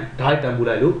ပို့ချင်တိုင်း direct တန်ပို့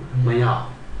လိုက်လို့မရအောင်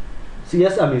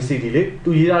CSMA/CD လေ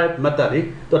သူရေးထားတဲ့ method လေ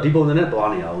သူဒီပုံစံနဲ့သွား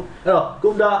နေအောင်အဲ့တော့ကွ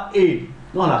န်ပျူတာ A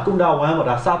နော်လားကွန်ပျူတာ1ပေါ့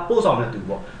ဒါစာပို့ဆောင်တဲ့သူ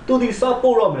ပေါ့သူဒီစာ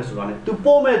ပို့တော့မယ်ဆိုတာ ਨੇ သူ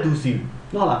ပို့မဲ့သူစီ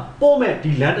နော်လားပို့မဲ့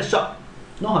ဒီ land တစ်လျှောက်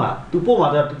နော်ဟာသူပို့မှာ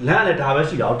လမ်းလည်းဒါပဲ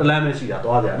ရှိတာတလမ်းပဲရှိတာ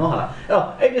သွားကြနော်ဟာအဲ့တော့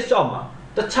အဲ့တစ်လျှောက်မှာ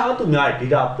တခြားသူများရဲ့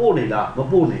data ပို့နေလားမ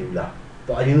ပို့နေဘူးလား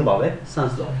တော့အရင်ကပါပဲ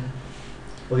sense လုပ်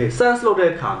okay sense လုပ်တဲ့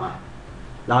အခါမှာ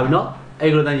လာပြီနော်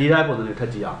algorithm ရေးထားတဲ့ပုံစံလေးထ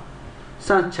ပ်ကြည့်အောင်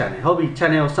sense channel ဟုတ်ပြီ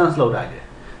channel ကို sense လုပ်လိုက်တယ်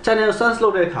channel ကို sense လု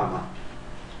ပ်တဲ့အခါမှာ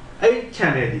အဲ့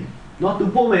channel ဒီနော်သူ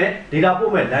ပို့မဲ့ data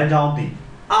ပို့မဲ့လမ်းကြောင်းဒီ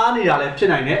အားနေတာလည်းဖြစ်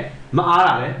နိုင်တယ်မအား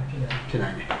တာလည်းဖြစ်နို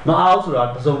င်တယ်မအားဘူးဆိုတာ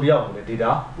တစ်စုံတစ်ယောက်ကိုလည်း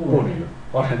data ပို့နေလို့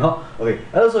ဟုတ်တယ်နော် okay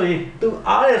အဲ့လိုဆိုရင် तू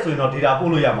အားတယ်ဆိုရင်တော့ data ပို့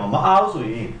လို့ရမှာမအားဘူးဆို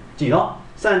ရင်ကြည့်နော်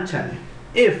send channel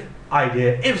if idea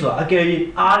if ဆိုတာအကယ်၍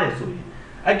အားတယ်ဆိုရင်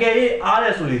အကယ်၍အားတ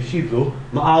ယ်ဆိုရင်ရှိသလို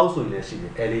မအားဘူးဆိုရင်လည်းရှိတ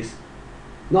ယ် at least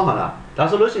နော်ဟာလားဒါ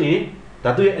ဆိုလို့ရှိရင်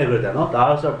ဒါသူ့ရဲ့ algorithm နော်ဒါ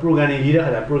ဆို programming ရေးတဲ့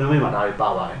ခါကျ programming မှာဒါတွေပါ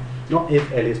ပါတယ်နော် if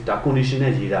at least ဒါ condition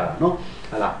နဲ့ရေးတာနော်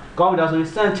ဟာလားကောင်းပြီဒါဆိုရင်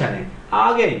send channel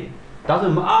အားခဲ့ရင်ဒါဆို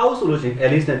မအားဘူးဆိုလို့ရှိရင် at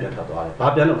least နဲ့ပြန်ထွက်သွားတယ်ဘာ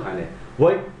ပြန်လုပ်ခိုင်းလဲ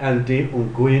wait until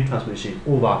ongoing transmission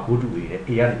over go to A နဲ့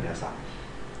A ကနေပြန်စ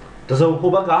တစုံ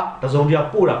ဟိုဘက်ကတစုံတယောက်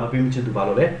ပို့တာမပြီးမချင်းသူဘာ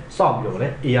လို့လဲစောင့်ပြီးတော့လဲ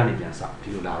A ကနေပြန်စဒီ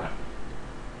လိုလာတာ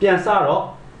ပြန်စတော့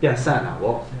ပြန်ဆန့်တာ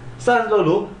ဗောဆန့်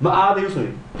လို့မအားသေးဘူးဆိုရ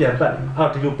င်ပြန်ပတ်နေမှာအဲ့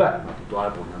တော့ဒီလိုပတ်နေမှာသူသွား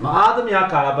တဲ့ပုံစံမအားသမျှ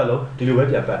ကာလပတ်လို့ဒီလိုပဲ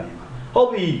ပြန်ပတ်နေမှာဟုတ်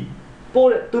ပြီပို့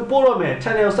သူပို့တော့မယ်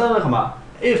channel ဆန့်တဲ့ခါမှာ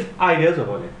if idea ဆို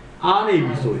တော့လေအားနေ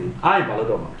ပြီဆိုရင်အားရင်ဘာလို့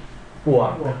တော့မှာပို့ရ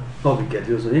မှာဟုတ်ပြီကဲဒီ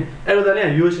လိုဆိုရင်အဲ့လိုတည်း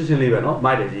ကရိုးရှင်းရှင်းလေးပဲเนาะ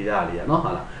မိုက်တယ်ရေးထားလေးอ่ะเนาะဟာ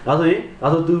လားဒါဆိုရင်ဒါ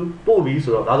ဆို तू ပို့ပြီ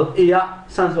ဆိုတော့ဒါဆို A က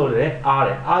sense လုပ်တယ်အားတ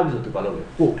ယ်အားပြီဆို तू ဘာလုပ်လဲ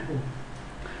ပို့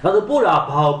ဒါဆိုပို့တာ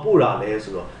ဘာကိုပို့တာလဲ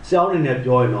ဆိုတော့ဆရာဦးအနေနဲ့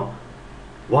ပြောရင်တော့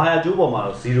wire ကျိုးပေါ်မှာ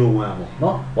တော့01ပေါ့เน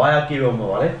าะ wire cable မှာ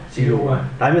ပါလေ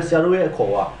01ဒါပေမဲ့ဆရာတို့ရဲ့အ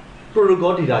ခေါ်က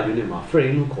protocol data unit မှာ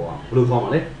frame လို့ခေါ်အောင်ဘယ်လိုခေါ်မှာ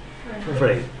လဲ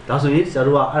frame ဒါဆိုရင်ဆရာ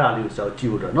တို့ကအဲ့ဒါလေးကိုဆရာတို့ကြ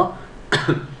ည့်ဖို့တော့เนาะ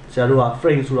ဆရာတို့က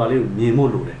frame ဆိုတာလေးကိုမြင်ဖို့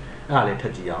လိုတယ်အဲ့ဒါလေးထ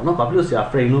ပ်ကြည့်အောင်เนาะဘာဖြစ်လို့ဆရာ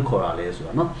frame လို့ခေါ်တာလဲဆို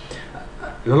တာเนาะ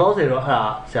လောလောဆယ်တော့အဲ့ဒါ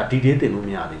ဆရာ detail တင်လို့မ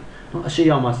ရသေးဘူးเนาะအရှိ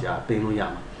ရောက်မှဆရာတင်လို့ရ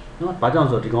မှာเนาะဘာကြောင့်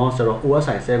ဆိုတော့ဒီကောင်ဆရာတော့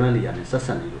OSI 7 layer နဲ့ဆက်ဆ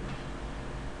က်နေလို့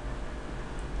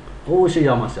ဟိုးရှိ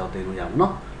ရောက်မှဆရာတင်လို့ရမှာเนา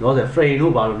ะလောလောဆယ် frame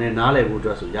လို့ဘာလို့လဲနားလည်ဖို့အ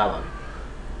တွက်ဆိုရပါပြီ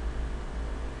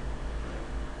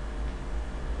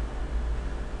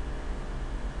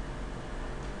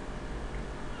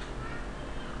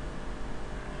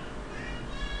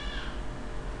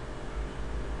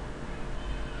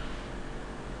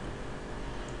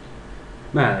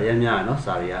မှန်ရမ်းများနော်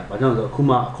စာတွေကဘာကြောင့်လဲဆိုတော့အခု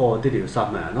မှအခေါ်အသစ်တွေကိုစ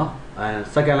မှတ်ရနော်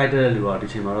second လိုက်တဲ့လူကဒီ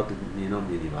ချိန်မှာတော့သူမြင်တော့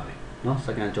မြင်နေပါပြီနော်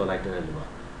second ကြော်လိုက်တဲ့လူက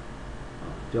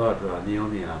ပြောတော့မြင်ရော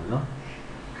မြင်လာမယ်နော်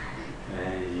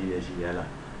ရေးရရှိရလား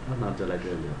နောက်ကြော်လိုက်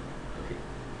တဲ့လူ okay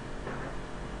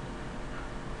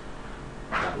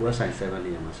ဒါ website 7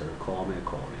လေးမှာဆိုတော့ခေါ်မယ်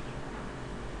ခေါ်တယ်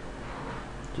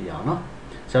ကြည့်အောင်နော်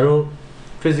ဆရာတို့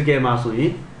physical မှာဆိုရ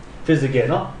င် physical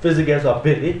နော် physical ဆိုတာ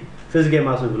bit လေ physical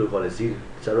မှာဆိုဘယ်လိုခေါ်လဲ0ဆ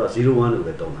ရာတို့က01လို့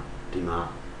ပဲသုံးတာဒီမှာ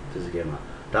physical မှာ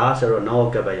ဒါဆရာတို့ now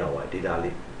ကပ်ပဲရောက်သွား data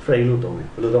လေး frame လို့သုံးတယ်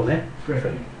ဘယ်လိုသုံးလဲ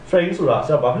frame ဆိုတာဆ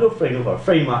ရာဘာဖြစ်လို့ frame လို့ခေါ်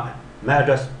frame မှာ MAC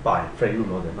address ပိုင် frame လို့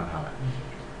ပြောတယ်မှတ်ထားလိုက်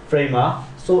frame မှာ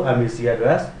source MAC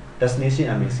address destination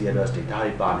MAC address တွေဒါ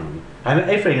တွေပါနေပြီဒါပေမဲ့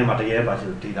အဲ့ frame ထဲမှာတကယ်ပါရှိ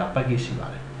လို့ data package ရှိပါ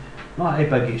တယ်နော်အဲ့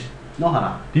package နော်ဟာ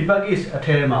လားဒီ package အ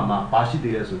ထဲမှာပါရှိ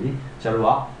သေးတယ်ဆိုရင်ဆရာတို့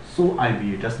က source IP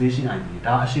destination IP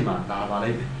ဒါအရှိမှလာပါလိ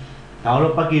မ့်မယ်ဒါ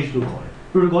တော့ package လို့ခေါ်တယ်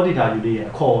protocol data unit ရဲ့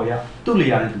အခေါ်အရသူ့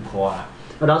layer နဲ့သူခေါ်ရ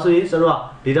တာဒါဆိုရင်ဆရာတို့က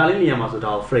data လေးနေရာမှာဆို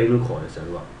ဒါကို frame လို့ခေါ်တယ်ဆရာ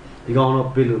တို့ကဒီကောင်တော့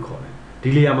bit လို့ခေါ်တယ်ဒီ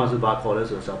layer မှာဆိုဘာခေါ်လဲ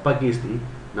ဆိုတော့ package ဒီ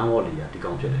network layer ဒီ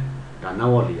ကောင်ဖြစ်တယ်ဒါ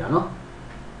network layer နော်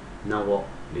network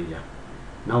layer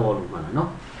network လို့မှတ်လားနော်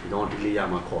ဒီကောင်ဒီ layer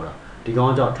မှာခေါ်တာဒီကောင်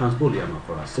ကကြောင့် transport layer မှာ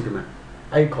ခေါ်တာ segment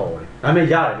အဲ့ခေါ်တယ်ဒါပေမဲ့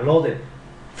ရတယ်လောလောဆယ်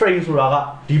frame ဆိုတာက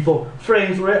ဒီပုံ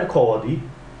frame ဆိုတဲ့အခေါ်ဒီ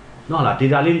နော်ဟာလား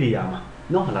data လေး layer မှာ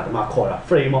နော်ဟာလားဒီမှာခေါ်တာ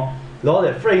frame ပေါ့လော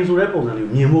တဲ့ frame ဆိုတဲ့ပုံစံလေး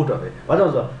ကိုမြင်ဖို့အတွက်ပဲဘာကြော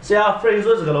င့်ဆိုတော့ဆရာ frame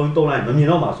ဆိုတဲ့စကားလုံးသုံးလိုက်မမြင်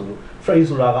တော့မှာဆိုလို့ frame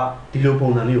ဆိုတာကဒီလိုပုံ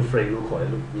စံလေးကို frame လို့ခေါ်တယ်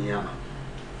လို့မြင်ရမှာ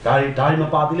ဒါတွေမ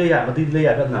ပါသေးလဲရမသိသေးလဲရ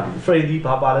ပြဿနာဘူး frame ဒီ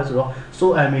ဘာပါလဲဆိုတော့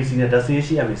source MAC နဲ့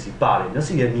destination MAC ပါတယ်မျက်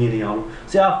စိနဲ့မြင်နေအောင်လို့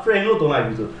ဆရာ frame လို့သုံးလိုက်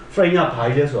ပြီဆို frame ကဘာ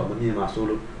ကြီးလဲဆိုတော့မမြင်မှာဆို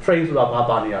လို့ frame ဆိုတာဘာ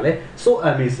ပါနေတာလဲ source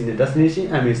MAC နဲ့ destination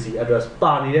MAC address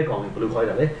ပါနေတဲ့ကောင်လေးဘယ်လိုခေါ်ရ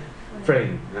တာလဲ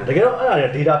frame တကယ်တော့အဲ့ဒါ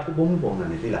တွေ data ထုတ်ပို့မှုပုံစံ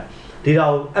တွေသိလား data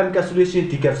ကို encapsulation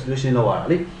decapsulation လောက်ရတာ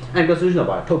လေ encapsulation က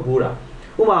ဘာထုတ်ပိုးတာ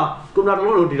ဥပမာကွန်ပျူတာတစ်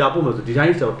လုံးလုံး data ပို့မယ်ဆိုဒီတို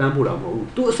င်းဆိုတော့တန်းပို့တာမဟုတ်ဘူး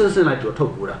သူ့အစင်းလိုက်သူထု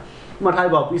တ်ပိုးတာဥပမာထား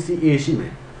ပါ PCA ရှိမ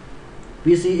ယ်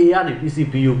PCA ကနေ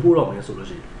PCB ကိုပို့တော့မယ်ဆိုလို့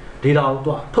ရှိရင် data ကို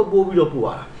သူကထုတ်ပိုးပြီးတော့ပို့ရ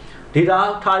တာ data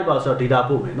ထားပါဆိုတော့ data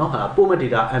ပို့မယ်เนาะဟာပို့မဲ့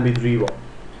data MP3 ပေါ့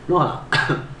เนาะဟာ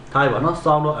ထားပါเนาะ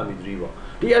sound တော့ MP3 ပေါ့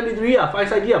ဒီ MP3 က file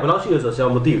size ကြီးကဘယ်လောက်ရှိလဲဆိုတော့ဆရာ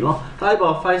မသိဘူးเนาะထားပါ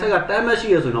file size က10 MB ရှိ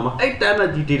ရဆိုရင်တော့အဲ့10 MB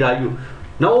ဒီ data ကြီးကို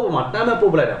နောက်ဥပမာ10 MB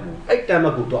ပို့ပလိုက်တာမဟုတ်အဲ့10 MB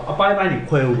ကိုသူအပိုင်းပိုင်းတွေ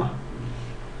ခွဲဦးမှာ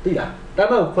သိလား10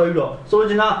 MB ကိုခွဲပြီးတော့ဆိုလို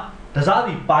ချင်တာတစား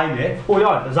စီပိုင်းတယ်ပို့ရ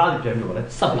တစားစီပြန်ပြီးတော့လဲ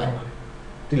ဆက်လိုက်ပါ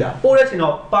သိလားပို့တဲ့ချိန်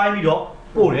တော့ပိုင်းပြီးတော့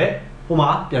ပို့တယ်ဟိုမှာ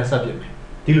ပြန်ဆက်ပြင်မယ်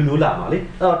ဒီလိုမျိုးလာမှာလေ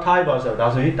အဲ့တော့ထားပါဆိုတော့ဒါ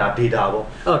ဆိုရင်ဒါ data ပေါ့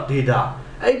အဲ့တော့ data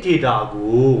အဲ့ data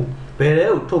ကိုဘယ်ထဲ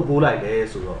ကိုထုတ်ပိုးလိုက်လဲ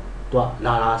ဆိုတော့သူက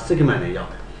လာတာ segment နဲ့ရောက်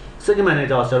တယ် segment နဲ့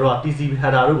ကြောင့်ဆရာတို့က TCP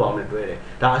header တို့ပေါင်းနဲ့တွဲတယ်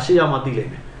ဒါအရှိရောက်မှသိလိ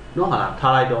မ့်မယ်เนาะဟာလား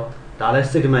ထားလိုက်တော့ဒါလည်း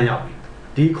segment ရောက်ပြီ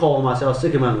ဒီခေါ်မှာဆရာတို့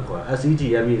segment လို့ခေါ်တာ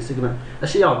SEGME segment အ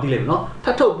ရှိရောက်သိလိမ့်မယ်เนาะထ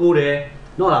ပ်ထုတ်ပိုးတယ်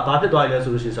เนาะလားဘာဖြစ်သွားလဲ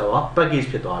ဆိုလို့ရှိရင်ဆရာတို့က package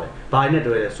ဖြစ်သွားတယ်ဘာနဲ့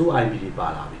တွဲလဲ source IP တွေပါ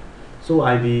လာပြီ source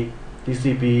IP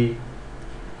TCP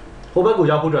ဟိုဘက်ကို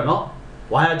ရောက်ဖို့အတွက်เนาะ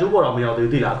wire ကျိုးပေါ်တော့မရောက်သေး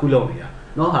ဘူးသိလားအခုလုပ်နေတာ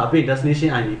เนาะဟာပြီး destination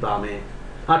IP ပါမယ်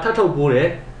ဟာထပ်ထုတ်ပိုးတယ်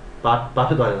ဘာ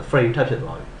ဖြစ်သွားလဲ frame ထပ်ဖြစ်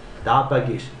သွားပြီဒါ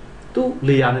package သူ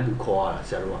layer နဲ့သူခေါ်ရတာ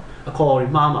ဆရာတို့ကအခေါ်တွေ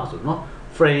မှားမှာဆိုเนาะ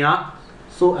frame က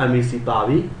source MAC ပါ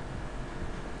ပြီ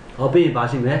ဟောပြီးရင်ပါ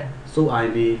ရှိမယ် source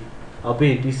IP ဟော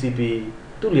ပြီးရင် TCP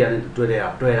သူ့ layer နဲ့သူတွဲ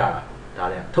တာဒါ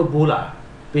လည်းထုတ်ပိုးလာတာ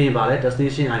ပြီးရင်ပါလဲ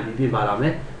destination IP ပြင်ပါလာမ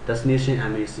ယ် destination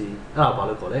MAC အဲ့ဒါဘာ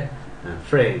လို့ခေါ်လဲ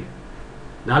frame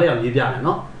နားလည်အောင်ရေးပြမယ်เน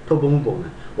าะထုတ်ပိုးမှုပုံစံ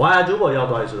wire ကျိုးပေါ်ရောက်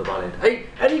သွားပြီဆိုတော့ဗာလဲ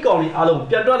အဲ့ဒီကောင်လေးအားလုံး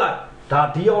ပြန်တွက်လိုက်ဒါ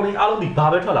ဒီကောင်လေးအားလုံးဒီဘာ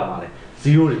ပဲထွက်လာမှာလဲ0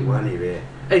တွေ1တွေပဲ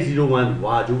အဲ့01ဒီ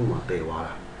wire ကျိုးပေါ်မှာတည်သွား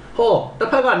တာဟောတစ်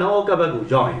ဖက်က no ကပ်ဘက်ကို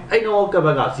ရောက်ရင်အဲ့ no ကပ်ဘ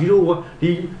က်က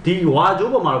01ဒီ wire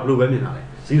ကျိုးပေါ်မှာတော့ဘယ်လိုပဲမြင်တာလဲ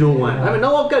01ဒါပေမဲ့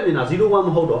no ကပ်မြင်တာ01မ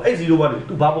ဟုတ်တော့အဲ့01ကို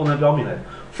သူဘာပုံစံပြောင်းမြင်လဲ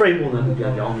frame ပုံစံသူပြ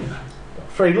န်ပြောင်းမြင်တာ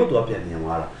frame လို့သူကပြန်မြင်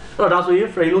သွားတာအဲ့တော့ဒါဆိုရင်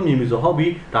frame လို့မြင်ပြီဆိုဟုတ်ပြီ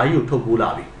ဒါကြီးကိုထုတ်ပိုးလာ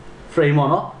ပြီ frame ပေါ့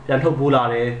နော်ပြန်ထုတ်ပိုးလာ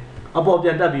တယ်အပေါ်ပြ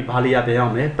န်တက်ပြီးဘာလေးရပြန်ရော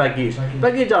က်မယ် package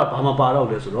ကျတော့ဘာမှပါတော့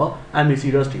လဲဆိုတော့ MAC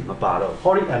address တွေမပါတော့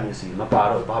Hori MAC မပါ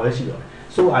တော့ဘာပဲရှိတော့လဲ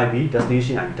so IP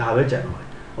destination IP ဒါပဲကြံတော့တယ်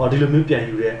ဟောဒီလိုမျိုးပြန်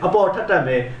ယူတယ်အပေါ်ထပ်တက်မ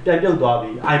ယ်ပြန်ပြုတ်သွား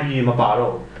ပြီး IP မပါ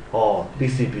တော့ဟော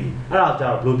TCP အဲ့ဒါကြ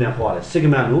တော့ဘယ်လိုပြန်ခေါ်ရလဲ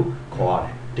segment လို့ခေါ်ရတ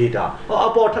ယ် data ဟောအ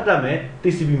ပေါ်ထပ်တက်မယ်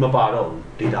TCP မပါတော့ဘူး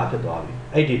data ဖြစ်သွားပြီ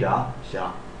အဲ့ data ရှာ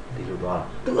ဒီလိုသွားတာ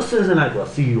သူအစင်းစင်းလိုက်သူက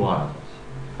စီးသွားတာ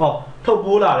ဟောထုတ်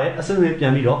ပိုးလာတယ်အစင်းစင်းပြ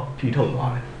န်ပြီးတော့ဖြီထုတ်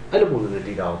သွားတယ်အဲ့လိုပုံစံနဲ့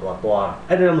data ကိုသွား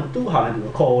အဲ့ဒါမှသူ့ဟာနဲ့သူ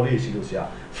အခေါ်လေးရှိလို့ဆရာ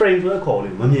frame ဆိုတဲ့ခေါ်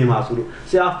လေးမမြင်ပါဆိုလို့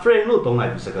ဆရာ frame လို့သုံးလို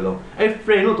က်ပြီစကားလုံးအဲ့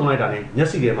frame လို့သုံးလိုက်တာ ਨੇ မျက်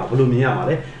စိထဲမှာဘယ်လိုမြင်ရမှာ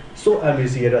လဲ so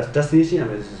MAC address destination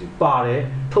MAC ပါတယ်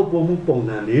ထုတ်ပိုးမှုပုံ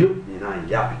စံလေးလို့မြင်နိုင်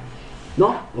ရပြီเนา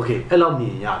ะ okay အဲ့လောက်မြ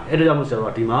င်ရပြီအဲ့ဒါကြောင့်မို့ဆရာတို့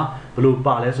ကဒီမှာဘယ်လို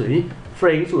ပါလဲဆိုရင်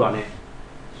frame ဆိုတာ ਨੇ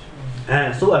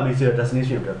so MAC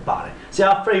destination ပဲပါတယ်ဆရာ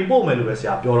frame ပို့မယ်လို့ပဲဆ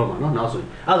ရာပြောတော့မှာเนาะနောက်ဆိုရင်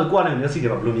အဲ့ဒါဆိုကိုယ့်အနေနဲ့မျက်စိထဲ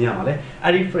မှာဘယ်လိုမြင်ရမှာလဲ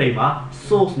အဲ့ဒီ frame မှာ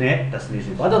source နဲ့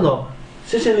destination ဘာကြောင့်တော့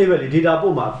ရှင်းရှင်းလေးပဲလေ data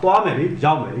ပို့မှာသွားမယ်လေ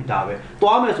ရောက်မယ်လေဒါပဲ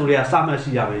သွားမယ်ဆိုတော့စမှတ်ရှိ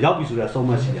ရမယ်ရောက်ပြီဆိုတော့ဆုံး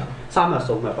မှတ်ရှိရမယ်စမှတ်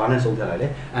ဆုံးမှတ်ဘာနဲ့ဆုံးဖြတ်လိုက်လဲ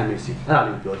MAC အဲ့ဒါ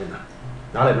လေးကိုပြောချင်တာ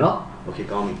နားလည်မလား okay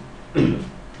ကောင်းပြီ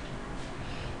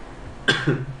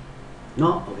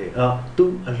နော် okay သူ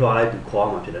အလွှာလိုက်သူခေါ်အော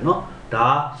င်မှာဖြစ်တယ်နော်ဒါ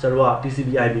ဆရာတို့က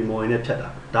TCP/IP model နဲ့ဖြတ်တာ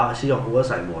ဒါအရှိရောက်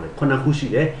OSI model 9ခုရှိ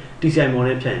တယ် TCI model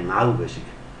နဲ့ဖြတ်ရင်9ခုပဲရှိတ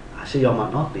ယ် ရှေ့ရောက်မှ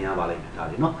နော်တင်ရပါလိမ့်မယ်ဒါ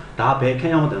လေးနော်ဒါဘယ်ခ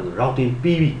န်းရောက်မှတယ်ဆို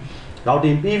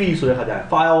routing PV ဆိုတဲ့ခါကျရင်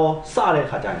firewall စတဲ့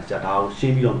ခါကျရင်ဆရာဒါကိုရှ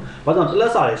င်းပြီးတော့ဘာကြောင့်တလ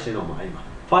က်စာလေးရှင်းတော့မှာအဲ့မှာ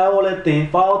firewall လည်းတင်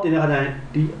firewall တင်တဲ့ခါကျရင်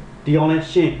ဒီအောင်လည်း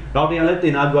ရှင်း routing လည်းတ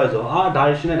င်ထားပြီးဆိုတော့ဒါ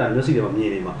ရှင်းလိုက်တာမျက်စိတွေမှာမြ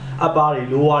င်နေမှာ upper တွေ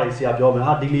lower တွေဆရာပြောမယ်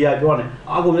ဒီ layer ပြောတယ်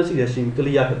ကိုမျက်စိတွေရှင်း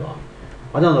clear ဖြစ်သွားပြီ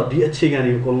ဘာကြောင့်ဆိုတော့ဒီအခြေခံ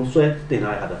တွေအကုန်လုံးဆွဲတင်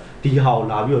ထားတဲ့ခါကျဒီဟာကို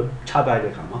လာပြီးတော့ချပြ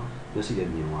တဲ့ခါမှာမျက်စိတွေ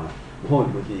မြင်သွားတာမဟုတ်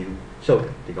ဘူးမကြည့်ဘူးရှုပ်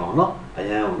ဒီကောင်နော်အ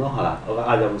ရန်အောင်နော်ဟာလား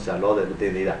အားကြောင့်ဆရာလောတယ်မတ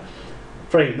င်သေးတာ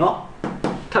frame နော်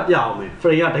ထပ်ပြအောင်မယ်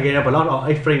frame ကတကယ်ဘယ်လောက်တော့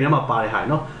အဲ့ frame ထဲမှာပါတဲ့ဟာ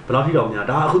နော်ဘယ်လောက်ထိတော့များ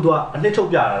ဒါအခုသူကအနှစ်ချုပ်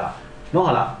ပြတာလားနော်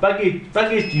ဟာလား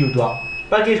package ကြီးကိုသူက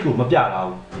package ကိုမပြတာ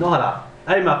ဘူးနော်ဟာလား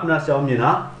အဲ့ဒီမှာခုနဆရာမြင်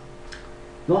တာ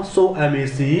နော် so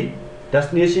MAC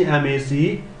destination MAC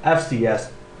FCS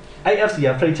အဲ့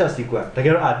FCS frame chat sequence တက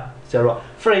ယ်တော့ဆရာတို့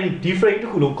frame ဒီ frame တ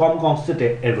စ်ခုလုံးကောင်းစစ်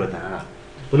တဲ့ algorithm လား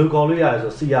ဘယ်လိုခေါ်လို့ရလဲ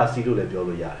ဆို CRC လို့လည်းပြော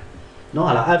လို့ရတယ်နော်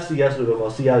ဟာလား FCS လို့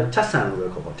ခေါ် CR ချက်ဆန်လို့လ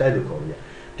ည်းခေါ်ကြိုက်လို့ခေါ်လို့ရ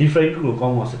ဒီ frame တစ်ခုလုံးကော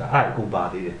င်းစစ်တာအဲ့အကုန်ပါ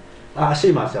သေးတယ်အရှိ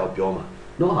မှဆရာပြောမှာ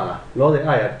နော်ဟာလားလောတယ်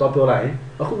အဲ့ရတော့ပြောလိုက်ရင်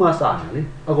အခုမှစနေလေ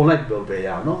အကုန်လိုက်ပြောပဲရ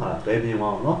အောင်နော်ဟာလားဘယ်မြင်မ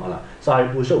အောင်နော်ဟာလားစာရီ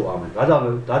ပို့ရှုပ်အောင်မယ်ဒါကြောင့်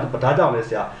လဲဆ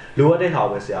ရာလိုအပ်တဲ့ဟာ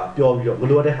ပဲဆရာပြောပြီးတော့မ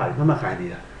လိုအပ်တဲ့ဟာတွေမှတ်ခိုင်းနေ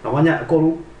တာနောက်မှညအကုန်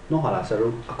လုံးနော်ဟာလားဆရာ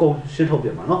တို့အကုန်ရှင်းထုတ်ပြ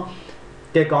မှာနော်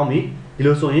ကဲကောင်းပြီဒီ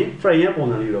လိုဆိုရင် frame ရဲ့ပုံ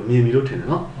စံလေးတော့မြင်ပြီလို့ထင်တယ်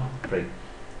နော် frame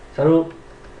ဆရာတို့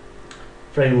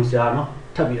frame ကိုဆရာနော်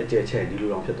ထပ်ပြီးအကျယ်ချဲ့ဒီလို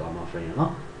တော့ဖြစ်သွားမှာ frame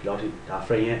နော်ဒီလောက်ထိဒါ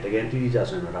frame ရဲ့တကယ်တိတိကျ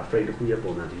ဆိုရင်တော့ဒါ frame တစ်ခုရဲ့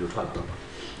ပုံစံဒီလိုထွက်လာတော့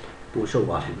ပို့ရှုပ်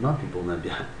ပါတယ်နော်ဒီပုံစံပြ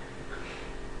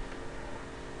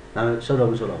ဒါရှုပ်တော့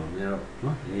မရှုပ်တော့ဘူးနည်းတော့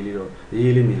နော်ရေး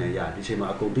လေးမြင်လိုက်ရဒီချိန်မှာ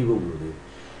အကုန်သိဖို့မလိုသေးဘူး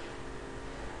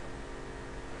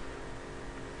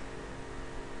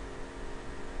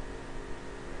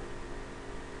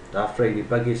ဒါ frame ဒီ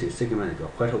package တွေ segment တွေ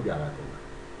တော့ခွဲထုတ်ပြတာပုံစံ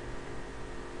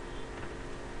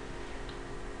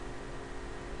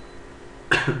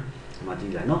ဒီမှာကြ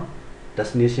ည့်လိုက်နော်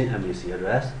destination MAC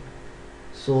address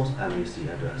source MAC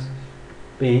address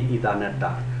ပင် ethernet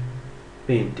tag ပ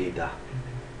င် data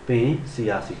ပင်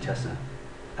CRC chassis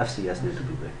FCS နဲ့တူ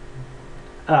တူပဲ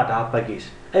အဲ့ဒါ package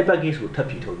အဲ့ package ကိုထပ်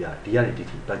ပြီးထုတ်ပြဒီကနေဒီ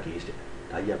package တဲ့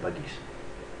ဒါကြီးက package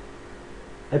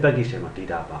အဲ့ package ထဲမှာ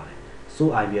data ပါတယ်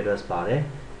source IP address ပါတယ်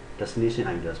destination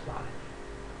IP address ပါတယ်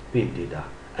ပင် data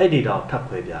အဲ့ data ကိုထပ်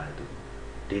ခွဲပြရတယ်သူ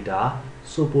data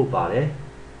source port ပါတယ်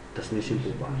destination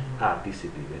port ပါတယ်အဲ့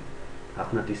TCP ပဲအ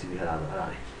ခုန TCP header ဆိုအဲ့ဒါ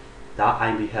လေဒါ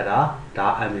IP header ဒါ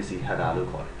MAC header လို့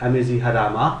ခေါ်တယ် MAC header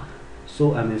မှာ so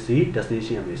MAC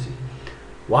destination MAC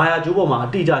wire ကြိုးပေါ်မှာအ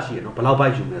တိအကျရှိရနော်ဘယ်လောက်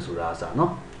byte ယူမယ်ဆိုတာအစ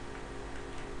နော်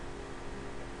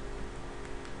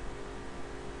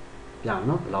ပြန်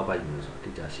နော်ဘယ်လောက် byte ယူမယ်ဆိုတာအတိ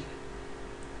အကျရှိတယ်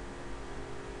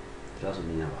ဒါဆို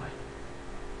မြင်ရပါတယ်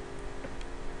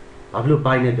ဘာဖြစ်လို့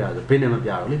byte နဲ့ပြရလဲ bit နဲ့မပြ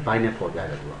တော့လေ byte နဲ့ပေါ်ပြရ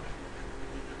တယ်သူက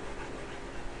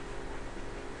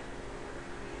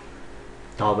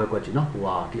တော့ပဲကွက်ကြည့်နော်ဟို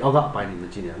ဟာဒီအောက်ကအပိုင်းကြီးမ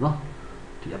ကြည့်နေနော်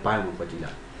ဒီအပိုင်းကိုကွက်ကြည့်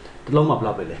လိုက်တစ်လုံးမှာဘယ်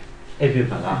လောက်ပဲလဲအဲ့ဖြစ်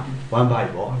ပါလား1 byte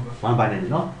ပေါ့1 byte နဲ့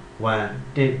နော်1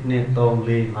 1 2 3 4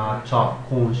 5 6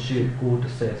 9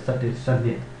 10 11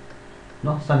 12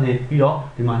နော်12ပြီးတော့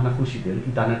ဒီမှာနှစ်ခုရှိတယ်လေ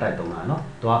ethernet တိုက်သုံးတာနော်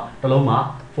သူကတစ်လုံးမှာ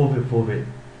4 bit 4 bit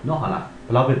နော်ဟာလားဘ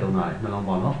ယ်လောက် bit သုံးတာလဲနှလုံး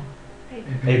ပေါ့နော်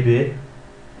8 bit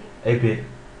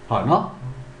ဟုတ်နော်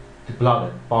ဒီဘယ်လောက်လဲ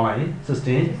ပေါင်းလိုက်ရင်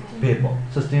16 bit ပေါ့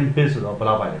16 bit ဆိုတော့ဘယ်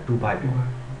လောက် byteလဲ2 byte ပေါ့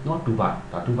နော်2 byte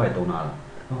ဒါ2 byte သုံးတာလား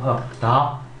နော်အဲ့တော့ဒါ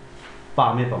ပါ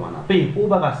မယ်ပမာဏပြီးပိုး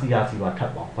ဘက်က CRC ပါထ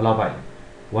ပ်ပေါင်းဘယ်လောက် byte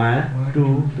လဲ1 2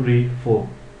 3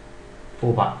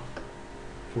 4 byte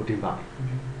 14 byte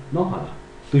နော်ဟာလား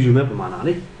သူယူမဲ့ပမာဏ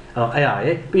လေအဲ့ဒါ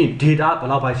ရဲ့ပြီးရင် data ဘယ်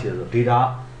လောက် byte ရှိလဲဆိုတော့ data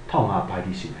 1500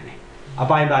 byte ရှိနေတယ်အ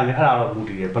ပိုင်းပိုင်းပဲအဲ့ဒါတော့မူ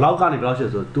တည်တယ်ဘယ်လောက်ကနေဘယ်လောက်ရှိ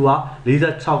လဲဆိုတော့ तू က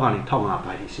46ကနေ1500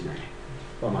 byte ရှိနေတယ်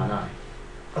ပမာဏ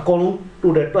အကုန်လုံး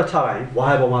တိုတယ်တွက်ချလိုက်ရင်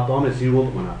wire ပေါ်မှာသွားမယ်0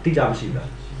ပမာဏတိကျမရှိဘူးလား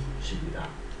ရှိပြီလား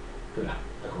တွေ့လား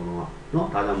အကုန်လုံးကနော်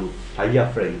ဒါကြောင့်မို့ဒါကြီးက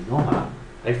frame နော်ဟာ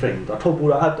အဲ့ frame တော့ထုတ်ပိုး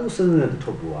တာသူ့စင်းစင်း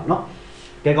ထုတ်ပိုးတာနော်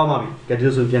ကဲကောင်းပါပြီကဲဒီ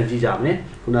လိုဆိုပြန်ကြည့်ကြမယ်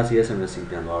ခုန CSMC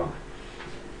ပြန်သွားတော့မယ်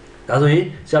ဒါဆိုရင်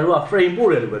ဆရာတို့က frame ပို့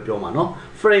တယ်လို့ပဲပြောမှာနော်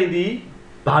frame ဒီ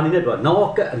ဘာအနေနဲ့ပြောနော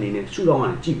က်ကတ်အနေနဲ့ရှုထောင့်က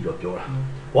နေကြည့်ပြီးတော့ပြောတာ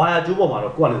wire ကျိုးပေါ်မှာ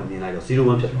တော့ကိုယ်ကလည်းမြင်လိုက်တော့01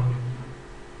ဖြစ်သွားတယ်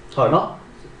ဟုတ်နော်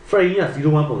frame က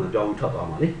01ပုံစံပြောင်းပြီးထွက်သွား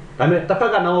မှာလေဒါပေမဲ့တစ်ဖ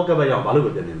က်ကနောက်ကတ်ပဲရအောင်ဘာလို့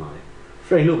ပဲပြန်နေမှာလဲ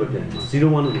frame လို့ပဲပြန်နေမှာ01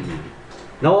လို့မြင်တယ်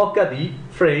နောက်ကတ်ဒီ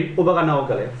frame ဟိုဘက်ကနောက်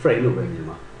ကတ်လည်း frame လို့ပဲမြင်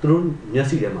မှာသူတို့မျက်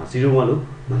စိထဲမှာ01လို့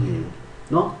မမြင်ဘူး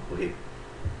เนาะโอเค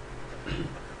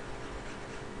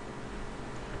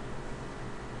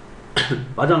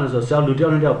ဘာကြောင့်လဲဆိုတော့ဆရာလူတယော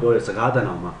က်နဲ့တယောက်ပြောတဲ့စကားတန်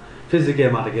အောင်မှာ physical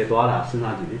မှာတကယ်သွားတာစဉ်း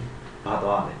စားကြည့်လေဘာ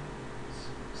သွားလဲ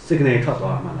signal ထွက်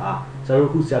သွားမှာလားဆရာတို့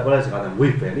အခုဆရာပြောတဲ့စကားတန်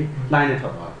wave ပဲလေ line နဲ့ထွ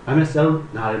က်သွားဒါပေမဲ့ဆရာတို့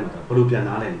နားထဲမှာဘယ်လိုပြန်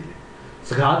နားလဲနေလဲ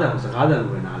စကားတန်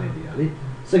ကိုပဲနားလဲနေတာလေ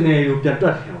signal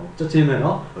ကိုပြန်တွက်တယ်နော်ချက်ချ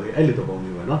င်းပဲနော်โอเคအဲ့လိုသ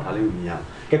ဘောမျိုးပဲနော်ဒါလေးကိုမြင်ရအောင်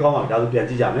ကဲကောင်းပါပြီဒါဆိုပြန်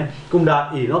ကြည့်ကြမယ်ကွန်ပျူတာ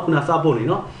A နော်ခုနစပို့နေ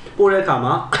နော်ပို့တဲ့အခါ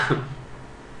မှာ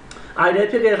idea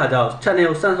ဖြစ်တဲ့အခါကျတော့ channel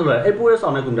ကို sense လုပ်ရတယ်အဲ့ပို့တဲ့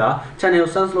ဆောင်တဲ့ကွန်ပျူတာ channel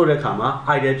ကို sense လုပ်တဲ့အခါမှာ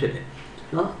idea ဖြစ်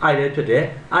တယ်နော် idea ဖြစ်တယ်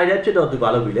idea ဖြစ်တော့သူဘာ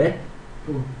လုပ်ပြီလဲတ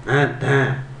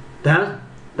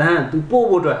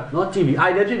န်းသူပို့ဖို့အတွက်နော်ကြည့်ပြီ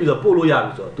idea ဖြစ်ပြီဆိုတော့ပို့လို့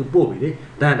ရပြီဆိုတော့သူပို့ပြီလေ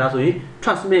တန်းဒါဆိုရင်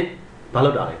transmit ဘာလု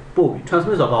ပ်တာလဲပို့ပြီ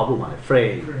transmit ဆိုတော့ဘာပို့မှာလဲ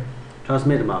frame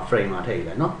transmit မှာ frame မှာထ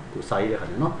ည့်လိုက်နော်သူစာရေးတဲ့ခါ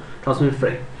ကျနော် transmit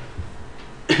frame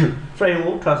frame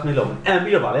ကို transmit လုပ်မယ်အန်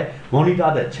ပြီးတော့ဗာလဲ monitor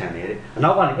တဲ့ channel တဲ့အ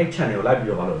နောက်ကနေအဲ့ channel ကိုလိုက်ပြီး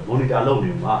တော့ဗာလို့ monitor လုပ်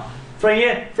နေမှာ frame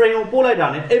ရဲ့ frame ကိုပို့လိုက်တာ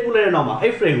နဲ့အဲ့ပို့လိုက်တဲ့နောက်မှာ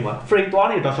အဲ့ frame ကို frame သွား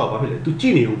နေတော့ရှောက်ဘာဖြစ်လဲသူကြ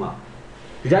ည့်နေဦးမှာ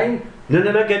ဒီတိုင်းနည်း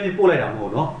နည်းပဲကဲပြီးပို့လိုက်တာမဟု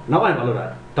တ်နော်နောက်ပို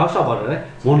င်းဗာလို့တာတော့ရှောက်ပါတော့လေ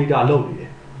monitor လုပ်နေ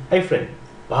တယ်အဲ့ frame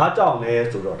ဘာကြော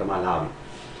င့်လဲဆိုတော့ဒီမှာလာပြီ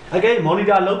အကဲ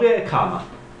monitor လုပ်တဲ့အခါ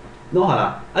မှာနော်ဟာလား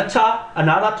အခြား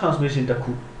another transmission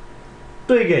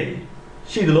တစ်ခုတွေ့ခဲ့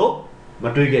ရင်ရှိသလို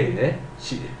မတွေ့ခဲ့ရင်လ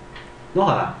ည်းရှိ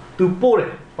တယ်နော်ဟာလားသူပို့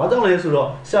တယ်ဘာကြောင့်လဲ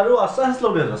ဆိုတော့ဆရာတို့က sense လု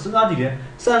ပ်တယ်ဆိုတော့စဉ်းစားကြည့်တယ်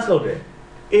sense လုပ်တယ်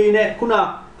A နဲ့ခုန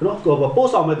နော်ပို့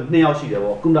ဆောင်မဲ့သူ2ယောက်ရှိ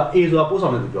တယ်ပေါ့ခုန A ဆိုတာပို့ဆော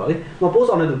င်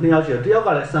တဲ့သူပြောလေပို့ဆောင်တဲ့သူ2ယောက်ရှိတယ်တစ်ယောက်က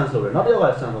လည်း sense လုပ်တယ်နောက်တစ်ယောက်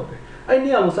ကလည်း sense လုပ်တယ်အဲ့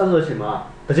2ယောက်ကို sense လုပ်ချင်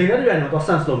မှာတစ်ချိန်နဲ့တစ်ပြိုင်တည်းတော့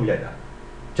sense လုပ်မိ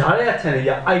လိုက်တာဂျားတဲ့ channel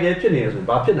ကြီး idea ဖြစ်နေရဆို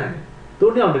ရင်ဘာဖြစ်နိုင်လဲသူ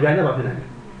တို့2ယောက်တစ်ပြိုင်တည်းဘာဖြစ်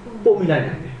နိုင်လဲပို့မိလိုက်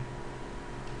နိုင်တယ်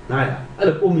နိုင်လား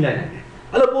အဲ့လိုပို့မိလိုက်နိုင်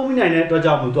တယ်အဲ့လိုပို့မိနိုင်တဲ့အတွက်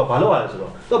ကြောင့်မို့သူကဘာလုပ်ရလဲဆို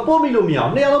တော့သူပို့မိလို့မရ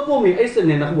အောင်2ယောက်လုံးပို့မိအဲ့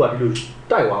signal နှစ်ခုကဒီလို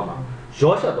တိုက်သွားမှာ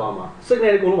ရောရှက်သွားမှာ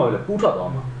signal အကုန်လုံးပါပဲပူးထွက်သွား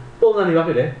မှာပုံစံ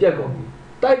တွေဘာဖြစ်လဲပြက်ကုန်ပြီ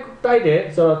တိုက်တယ်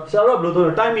ဆိုတော့ဆရာတို့ဘယ်လို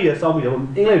ဆိုတိုက်မိတယ်စောင်းမိတယ်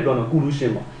အင်္ဂလိပ်ပြောတော့ collusion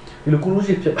ပေါ့ဒီလို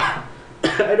collusion ဖြစ်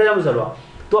အဲ့ဒါကြောင့်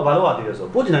ဆိုတော့သူကဘာလုပ်ရသေးလဲ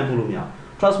ဆိုတော့ပို့ချင်တိုင်းပို့လို့မရအောင်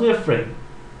transmit frame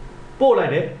ပို့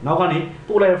လိုက်တယ်နောက်ကနေ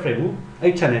ပို့လိုက်တဲ့ frame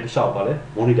ကိုအဲ့ channel တစ်လျှောက်ပါလဲ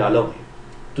monitor လုပ်နေ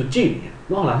သူကြည့်နေတယ်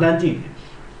နော်လားလှမ်းကြ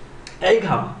ည့်နေအဲ့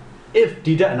ခါမှာ if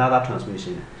detect another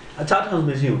transmission အခြား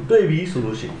transmission ကိုတွေ့ပြီ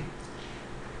ဆိုလို့ရှိ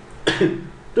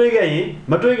ရင်တွေ့ခဲ့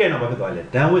ရင်မတွေ့ခဲ့တော့ဘာဖြစ်သွားလဲ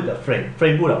done with the frame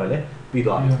ပို့တာပဲလေပြီး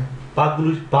သွား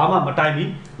ပြီဘာမှမ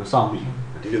တိုင်ပြီးမဆောင်ဘူး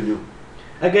ဒီလိုမျိုး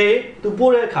အကယ်သူ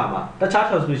ပို့တဲ့အခါမှာတခြား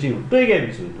transmission ကိုတွေ့ခဲ့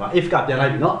ပြီဆိုရင်ဒီမှာ if ကပြန်လို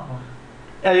က်ပြီเนาะ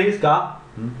else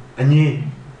ကအငင်း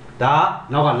ဒါ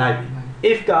နောက်ကလိုက်ပြီ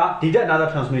if က detect another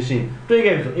transmission တွေ့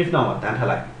ခဲ့ပြီဆို if နောက်မှာ done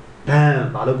ထပ်လိုက် done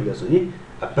ဘာလုပ်ပြီလဲဆိုရင်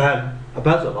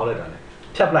abort ဆိုတော့ဘာလုပ်လိုက်တာလဲ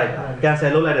ဖြတ်လိုက်တာ cancel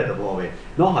လုပ်လိုက်တဲ့သဘောပဲ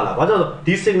เนาะဟာလားဘာကြောင့်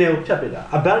ဒီ signal ကိုဖြတ်ပစ်တာ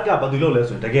abort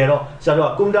ကဘာလို့လုပ်လဲဆိုရင်တကယ်တော့ဆရာတို့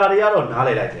ကကွန်ပျူတာတွေကတော့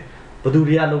နားလိုက်တယ်ဘယ်သူ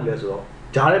တွေကလုပ်လဲ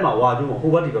ဆိုတော့ဂျားထဲမှာဝါကျုံးမှာ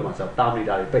ဟိုဘက်ဒီဘက်မှာ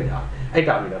ဆက်တာမီတာတွေပိတ်ထားအဲ့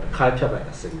တာမီတာတစ်ခါဖြတ်လိုက်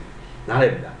တာစင်တယ်နားလည်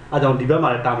ပြီလားအဲကြောင့်ဒီဘက်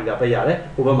မှာလည်းတာမီတာပိတ်ရ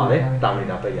တယ်ဟိုဘက်မှာလည်းတာမီ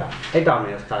တာပိတ်ရတယ်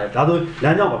အဲ့တာမီတာတစ်ခါလည်းဒါဆိုလ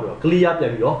မ်းကြောင်းမှာပြော clear ပြ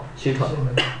န်ပြီးတော့ရှင်းထွက်တယ်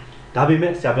ဒါပေ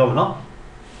မဲ့ဆရာပြော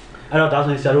မှာနော်အဲ့တော့ဒါ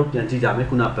ဆိုရင်ဆရာတို့ပြန်ကြည့်ကြ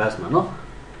မယ်ခုန bus မှာနော်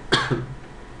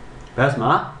bus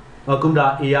မှာကွန်ပျူတာ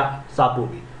A ကစပို့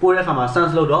ပြီပို့တဲ့အခါမှာ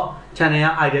sense လုပ်တော့ channel က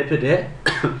idea ဖြစ်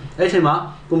တယ်အဲ့အချိန်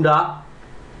မှာကွန်ပျူတာ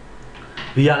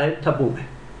B ကလည်းထပ်ပို့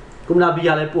မယ်ကွန်ပျူတာ B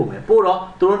ကလည်းပို့မယ်ပို့တော့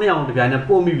သူတို့နှစ်ယောက်တစ်ပြိုင်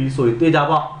နက်ပို့မိပြီဆိုရင်တေ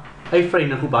ချာပေါ့အဲ့ frame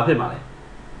နှစ်ခုဘာဖြစ်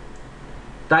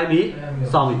မှာလဲတိုက်ပြီး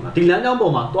စောင်းပြီးမှာဒီလမ်းကြောင်း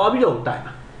ပေါ်မှာတွားပြီးတော့တိုက်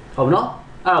မှာဟုတ်ပြီနော်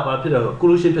အဲ့ဒါဘာဖြစ်လဲဆို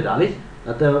collusion ဖြစ်တာလေ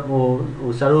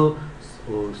ဟိုဆရာတို့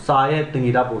ဟိုစာရဲ့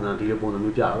တင်ကြီးတာပုံစံဒီလိုပုံစံ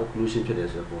မျိုးပြတော့ collusion ဖြစ်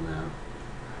တယ်ဆိုတဲ့ပုံစံ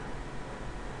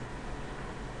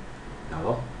ဒါ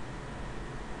ပေါ့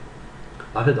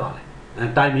ဘာဖြစ်သွားလဲ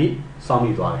တိုက်ပြီးစော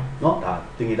င်းပြီးသွားတယ်နော်ဒါ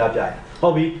တင်ကြီးတာပြရ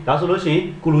တယ်ဟုတ်ပြီဒါဆိုလို့ရှိရင်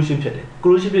collusion ဖြစ်တယ်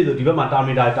collusion ဖြစ်ဆိုဒီဘက်မှာ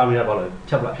terminator ဘာလို့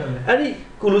ဖြတ်ပလိုက်အဲ့ဒီ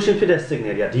collusion ဖြစ်တဲ့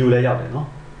signal တွေကဒီကိုလည်းရောက်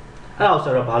တယ်နော်အဲ့ဒါ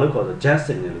ဆိုတော့ဘာလို့ခေါ်ဆို jam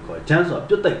signal လို့ခေါ်တယ် jam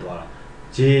ဆိုတာပြုတ်တိတ်သွားတာ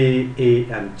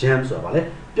JAM jam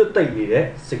ဆိုတာဗာလဲပြုတ်တိတ်နေတဲ့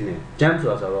signal jam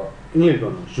ဆိုတာဆိုတော့အင်္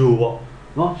ဂလိပ်ပြောလို့ yo ပေါ့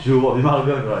နော် yo ပေါ့မြန်မာ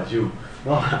လိုပြောရင်တော့ yo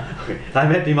နော်ဒါပေ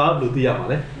မဲ့ဒီမှာဘယ်လိုသိရမှာ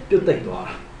လဲ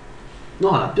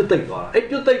ပြုတ်တိတ်သွားတာနော်ဟာပြုတ်တိတ်သွားတာ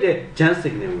အဲ့ပြုတ်တိတ်တဲ့ jam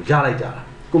signal ကိုရ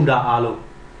လိုက်ကြတာကွန်ပျူတာ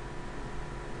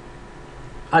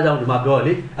အားလုံးအားကြောင့်ဒီမှာပြော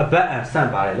ရလေအဘတ်အန်ဆန့်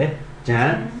ပါတယ်လေ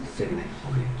jam signal ဟု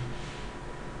တ်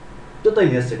ကဲ့ပြုတ်တိတ်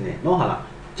နေတဲ့ signal နော်ဟာလား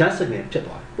jam signal ဖြစ်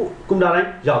သွားတယ်ကွန်ပျူတာတိုင်း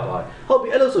ရောက်သွားတယ်ဟုတ်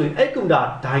ပြီအဲ့လိုဆိုရင်အဲ့ကွန်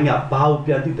ပျူတာတိုင်းကဘာ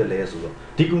ကိုပြန်သိတယ်လဲ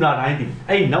ဆိုတော့ဒီကွန်ပျူတာတိုင်းဒီ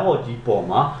အဲ့နောက်ဟော်ကြီးပေါ်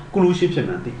မှာ collusion ဖြစ်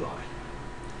မှန်းသိသွားတယ်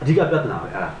အဓိကပြ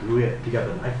ဿနာပဲအဲ့ဒါလူရဲ့အဓိ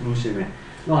ကပြဿနာအဲ့ collusion ပဲ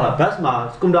နော်ဟာလား bus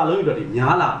မှာကွန်ပျူတာလုံး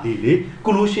ရတော့ဒီများလာလေ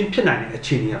collusion ဖြစ်နိုင်တဲ့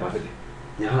အခြေအနေကဘာဖြစ်လဲ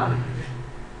များလာ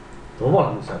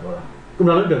တယ်ပဲတော့ဘာလို့ဆက်တော့ကွန်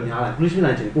ပျူတာလုံးတော့များလာ collusion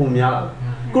နိုင်ချင်ပုံများလာတယ်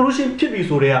collusion ဖြစ်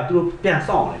ပြီဆိုတဲ့ကသူတို့ပြန်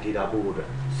စောင့်အောင်လေ data ပို့ဖို့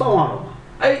အတွက်စောင့်ရတော့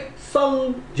မှာအဲ့စောင့်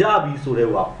ရပြီဆိုတဲ့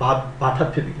ဟိုကဘာ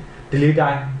ထပ်ဖြစ်ပြီလဲ delay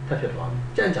time ထပ်ဖြစ်သွားပြီ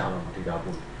ကြံ့ကြာတော့ data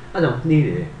ပို့အဲ့ကြောင့်နှီး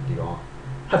တယ်ဒီတော့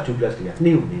half duplex တွေက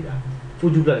နှီးကိုနေတာ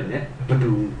full duplex တွေနဲ့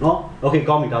မတူဘူးเนาะ okay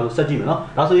ကောင်းပြီဒါဆိုဆက်ကြည့်မယ်เนา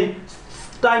ะဒါဆိုရင်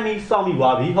timing စောင့်ပြီး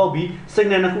သွားပြီဟုတ်ပြီ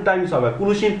signal နှစ်ခု timing ဆိုတော့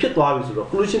collusion ဖြစ်သွားပြီဆိုတော့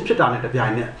collusion ဖြစ်တာနဲ့တပြို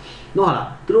င်နက်เนาะဟာလား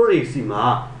သူတို့တွေစီမှာ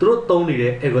သူတို့သုံးနေ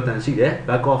တဲ့ algorithm ရှိတယ်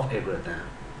back off algorithm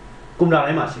ကွန်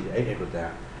ပျူတာထဲမှာရှိတယ်အဲ့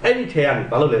algorithm အဲ့ဒီထဲကနေ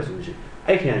ဘာလို့လဲဆိုလို့ရှိရင်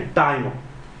အဲ့ထဲကနေတိုင်းပေါ့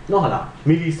နော်ဟုတ်လား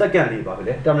မီလီစက္ကန့်လေးပါပဲ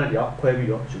လေတယောက်နဲ့တယောက်ခွဲပြီး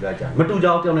တော့ယူလိုက်ကြမတူကြ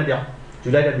အောင်တယောက်နဲ့တယောက်ယူ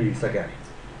လိုက်တဲ့မီလီစက္ကန့်လေး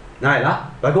နားရလား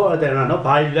ဘက်ကောအတန်နော်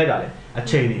ဘာယူလိုက်တာလဲအ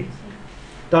ချိန်လေး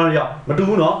တယောက်နဲ့တယောက်မတူ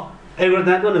ဘူးနော်အဲ့ရတ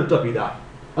န်တော့တွက်ပြီးသား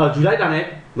ယူလိုက်တာနဲ့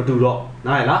မတူတော့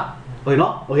နားရလားဟုတ်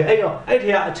နော်โอเคအဲ့တော့အဲ့ထဲ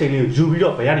ကအချိန်လေးကိုယူပြီး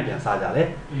တော့ဘယ်ကနေပြန်စားကြလဲ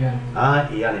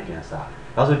အေးကနေပြန်စား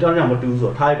ဒါဆိုတယောက်နဲ့မတူဘူး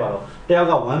ဆိုထားရပါတော့တယောက်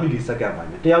က1 millisecond ပိုင်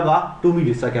မယ်တယောက်က2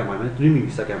 millisecond ပိုင်မယ်3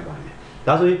 millisecond ပိုင်မယ်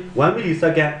ဒါဆိုရင်1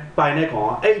 millisecond ပိုင်တဲ့ကောင်က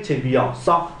အဲ့အချိန်ပြီးအောင်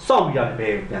စောင့်ပြီးရတယ်ဘ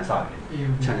ယ်ပြန်စားလဲ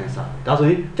channel စားဒါဆို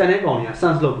ရင် channel ကောင်တွေက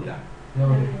sense လုပ်ပြီးရတယ်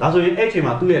ဒါဆိုရင်အဲ့အချိန်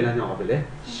မှာသူ့ရဲ့လမ်းကြောင်းကပဲလေ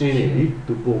ရှင်းနေပြီ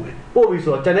သူပို့မယ်ပို့ပြီး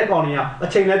ဆိုတော့ channel ကောင်တွေကအ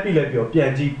ချိန်လဲပြီးလဲပြီးတော့ပြန်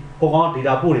ကြည့်ဟိုကောင်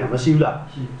data ပို့နေတာမရှိဘူးလား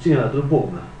ရှိနေတာသူပို့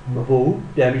မှာမပို့ဘူး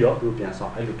ပြန်ပြီးတော့သူပြန်ဆော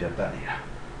င်အဲ့လိုပြန်ပတ်နေတာ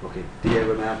okay ဒီ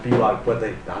element ပြီးသွားပွက်သိ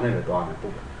ဒါနဲ့ပဲတွားမယ်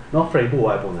ပို့နော် frame ပို့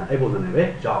ရပုံစံအဲ့ပုံစံနဲ့ပဲ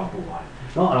ကြောင်းပို့ပါတယ်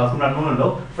နော်အဲ့တော့ခုနက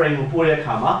တော့ frame ကိုပို့တဲ့အ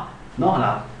ခါမှာနော်အဲ့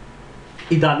ဒါ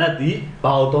Ethernet ဒီ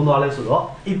ဘာကိုသုံးသွားလဲဆိုတော့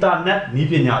Ethernet နည်း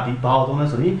ပညာဒီဘာကိုသုံးလဲ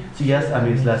ဆိုရင်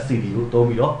CSMA/CD ကိုသုံး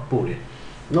ပြီးတော့ပို့တယ်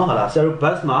နော်ဟာလား serial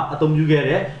bus မှာအသုံးပြုခဲ့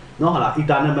တဲ့နော်ဟာလား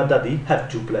Ethernet method ဒီ have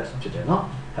to plus ဖြစ်တယ်နော်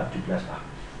have to plus ပါ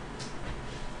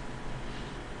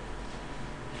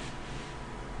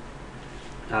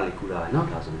အားလေးကူတာနော်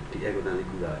ဒါဆိုဒီ algorithm လေး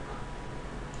ကူတာ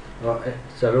အဲ့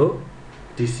zero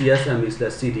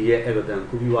DCSMA/CD ရဲ့ algorithm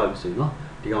ကူပြီးသွားပြီဆိုရင်နော်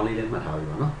ဒီကောင်လေးလည်းမှတ်ထားပြီ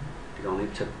ပါနော်ဒီကောင်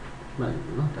လေးချက်မှတ်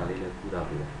ပြီနော်ဒါလေးလည်းကူတာ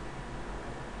ပြီ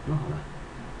နော်ဟုတ်လား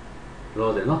လော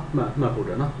တယ်နော်မှတ်ဖို့တ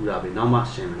ယ်နော်ကူတာပြီနောက်မှ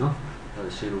ရှင်းမယ်နော်ဒါ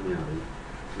ရှင်းလို့မရဘူး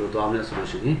လို့သွားမလဲဆိုလို့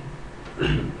ရှိရင်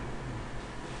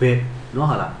ဘယ်နော်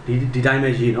ဟာလားဒီတိုင်းပဲ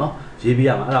ရေးနော်ရေးပြရ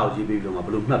မှာအဲ့ဒါကိုရေးပြီးလို့မှာဘ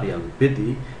ယ်လိုမှတ်ပြရမလဲ bit ဒီ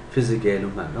physical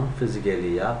လို့မှတ်နော် physical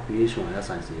layer pH1 ရ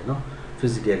science ရနော်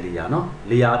physical layer နော်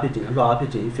layer ဖြစ်ခြင်းအလွှာဖြ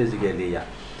စ်ခြင်း physical layer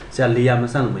ဆရာ layer မ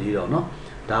ဆန့်လို့မရေးတော့နော်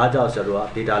ဒါကကြောင့်ဆရာတို့က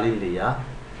data link layer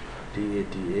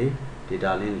DATA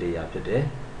data link layer ဖြစ်တယ်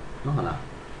နော်ဟုတ်လား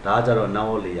ဒါကကြတော့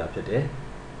network layer ဖြစ်တယ်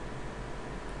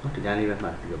နော်ဒီတိုင်းလေးပဲမှ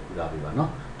တ်ပြီးတော့ပူတာပေးပါနော်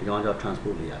ဒီကောင်ကြောင့်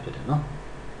transport layer ဖြစ်တယ်နော်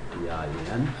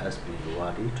DRAN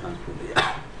SPORT transport layer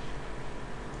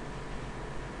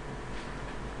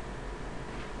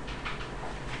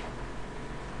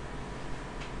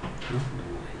နော်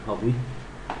ဟုတ်ပြီ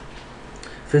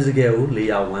physical ကို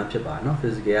layer 1ဖြစ်ပါနော်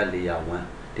physical က layer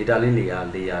 1 data link layer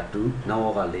layer 2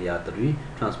 network က layer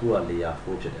 3 transport က layer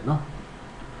 4ဖြစ်တယ်နော်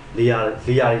layer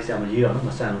တွေဆရာမရေးတော့နော်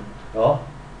မဆန်ဘူးတော့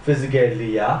physical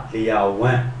layer layer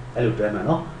 1အဲ့လိုတွဲမှာ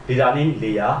နော် data link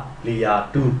layer layer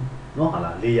 2နော်ဟာ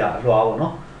လား layer အလွှာပေါ့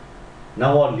နော်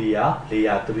network layer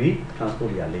layer 3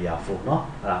 transport layer 4နော်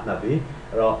အဲ့ဒါမှတ်ပြီ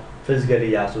အဲ့တော့ physical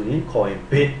layer ဆိုရင်ခေါ်ရင်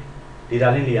bit data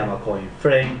link layer မှာခေါ်ရင်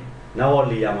frame network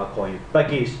layer မှာခေါ်ရင်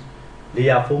package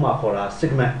layer 4မှာခေါ်တာ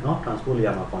segment เนาะ transport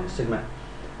layer မှာခေါ်ရင် segment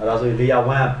အဲ့ဒါဆိုရင် layer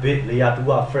 1က bit layer 2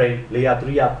က frame layer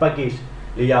 3က package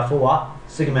layer 4က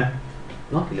segment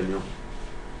เนาะဒီလိုမျိုး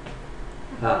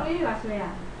ဟာလေးပါဆွဲရ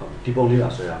ဟုတ်ဒီပုံလေးပါ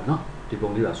ဆွဲရအောင်เนาะဒီပုံ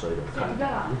လေးပါဆွဲတော့ခါ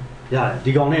ရတယ်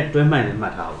ဒီကောင်နဲ့တွဲမှန်နဲ့မှ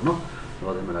တ်ထားအောင်เนาะ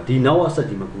တော့ဒီမှာဒီ network ဆက်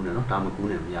ကြီးမကူးနဲ့เนาะဒါမကူး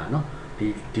နဲ့မရเนาะ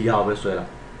ဒီဟာပဲဆွဲလို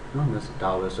က်เนาะ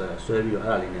ဒါပဲဆွဲပြီးတော့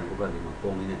အဲ့ဒါလေးနဲ့ဟိုဘက်လေးမှာ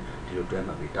ပုံလေးနဲ့ဒီလိုတွဲ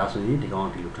မှတ်ပြီးဒါဆိုရင်ဒီကောင်က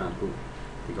ဒီလို transport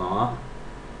ဒီကောင်က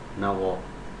network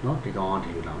เนาะဒီကောင်ကဒီ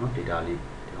လိုလာเนาะ data လေး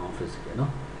ဒီကောင် physical เนาะ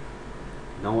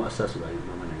network access ဆိုတာဒီ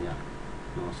မှာမနိုင်ရ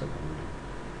network access ပါမယ်เน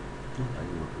าะဒါ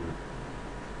ကြီးမှာ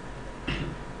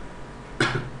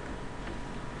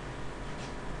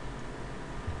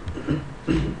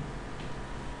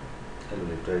အဲ့လို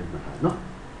လေးတွဲမှာเนาะ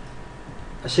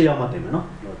အရှိရောက်မှတင်မယ်เนาะ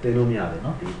တင်လို့မရတယ်เน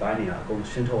าะဒီဘိုင်းတွေကအကုန်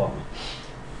ရှင်းထုတ်အောင်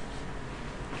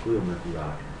ကိုရုံနဲ့ကူတာ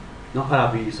เนาะအဲ့ဒါ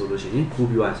ပြီးဆိုလို့ရှိရင်ကူ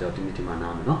ပြီးသွားရင်ဆိုတော့ဒီမှာ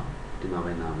နားမယ်เนาะဒီမှာ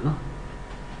ပဲနားမယ်เนาะ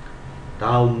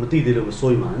ဒါမသိသေးလို့မ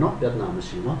စိုးရိမ်ပါနဲ့เนาะပြဿနာမ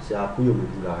ရှိဘူးเนาะဆရာကူရုံနဲ့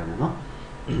ကူတာပဲเนาะ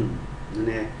နည်း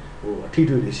နည်းဟိုအထီး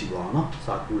တွေလေးရှိသွားအောင်เนาะ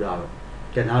စာကူတာတော့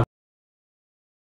ကျန်တာ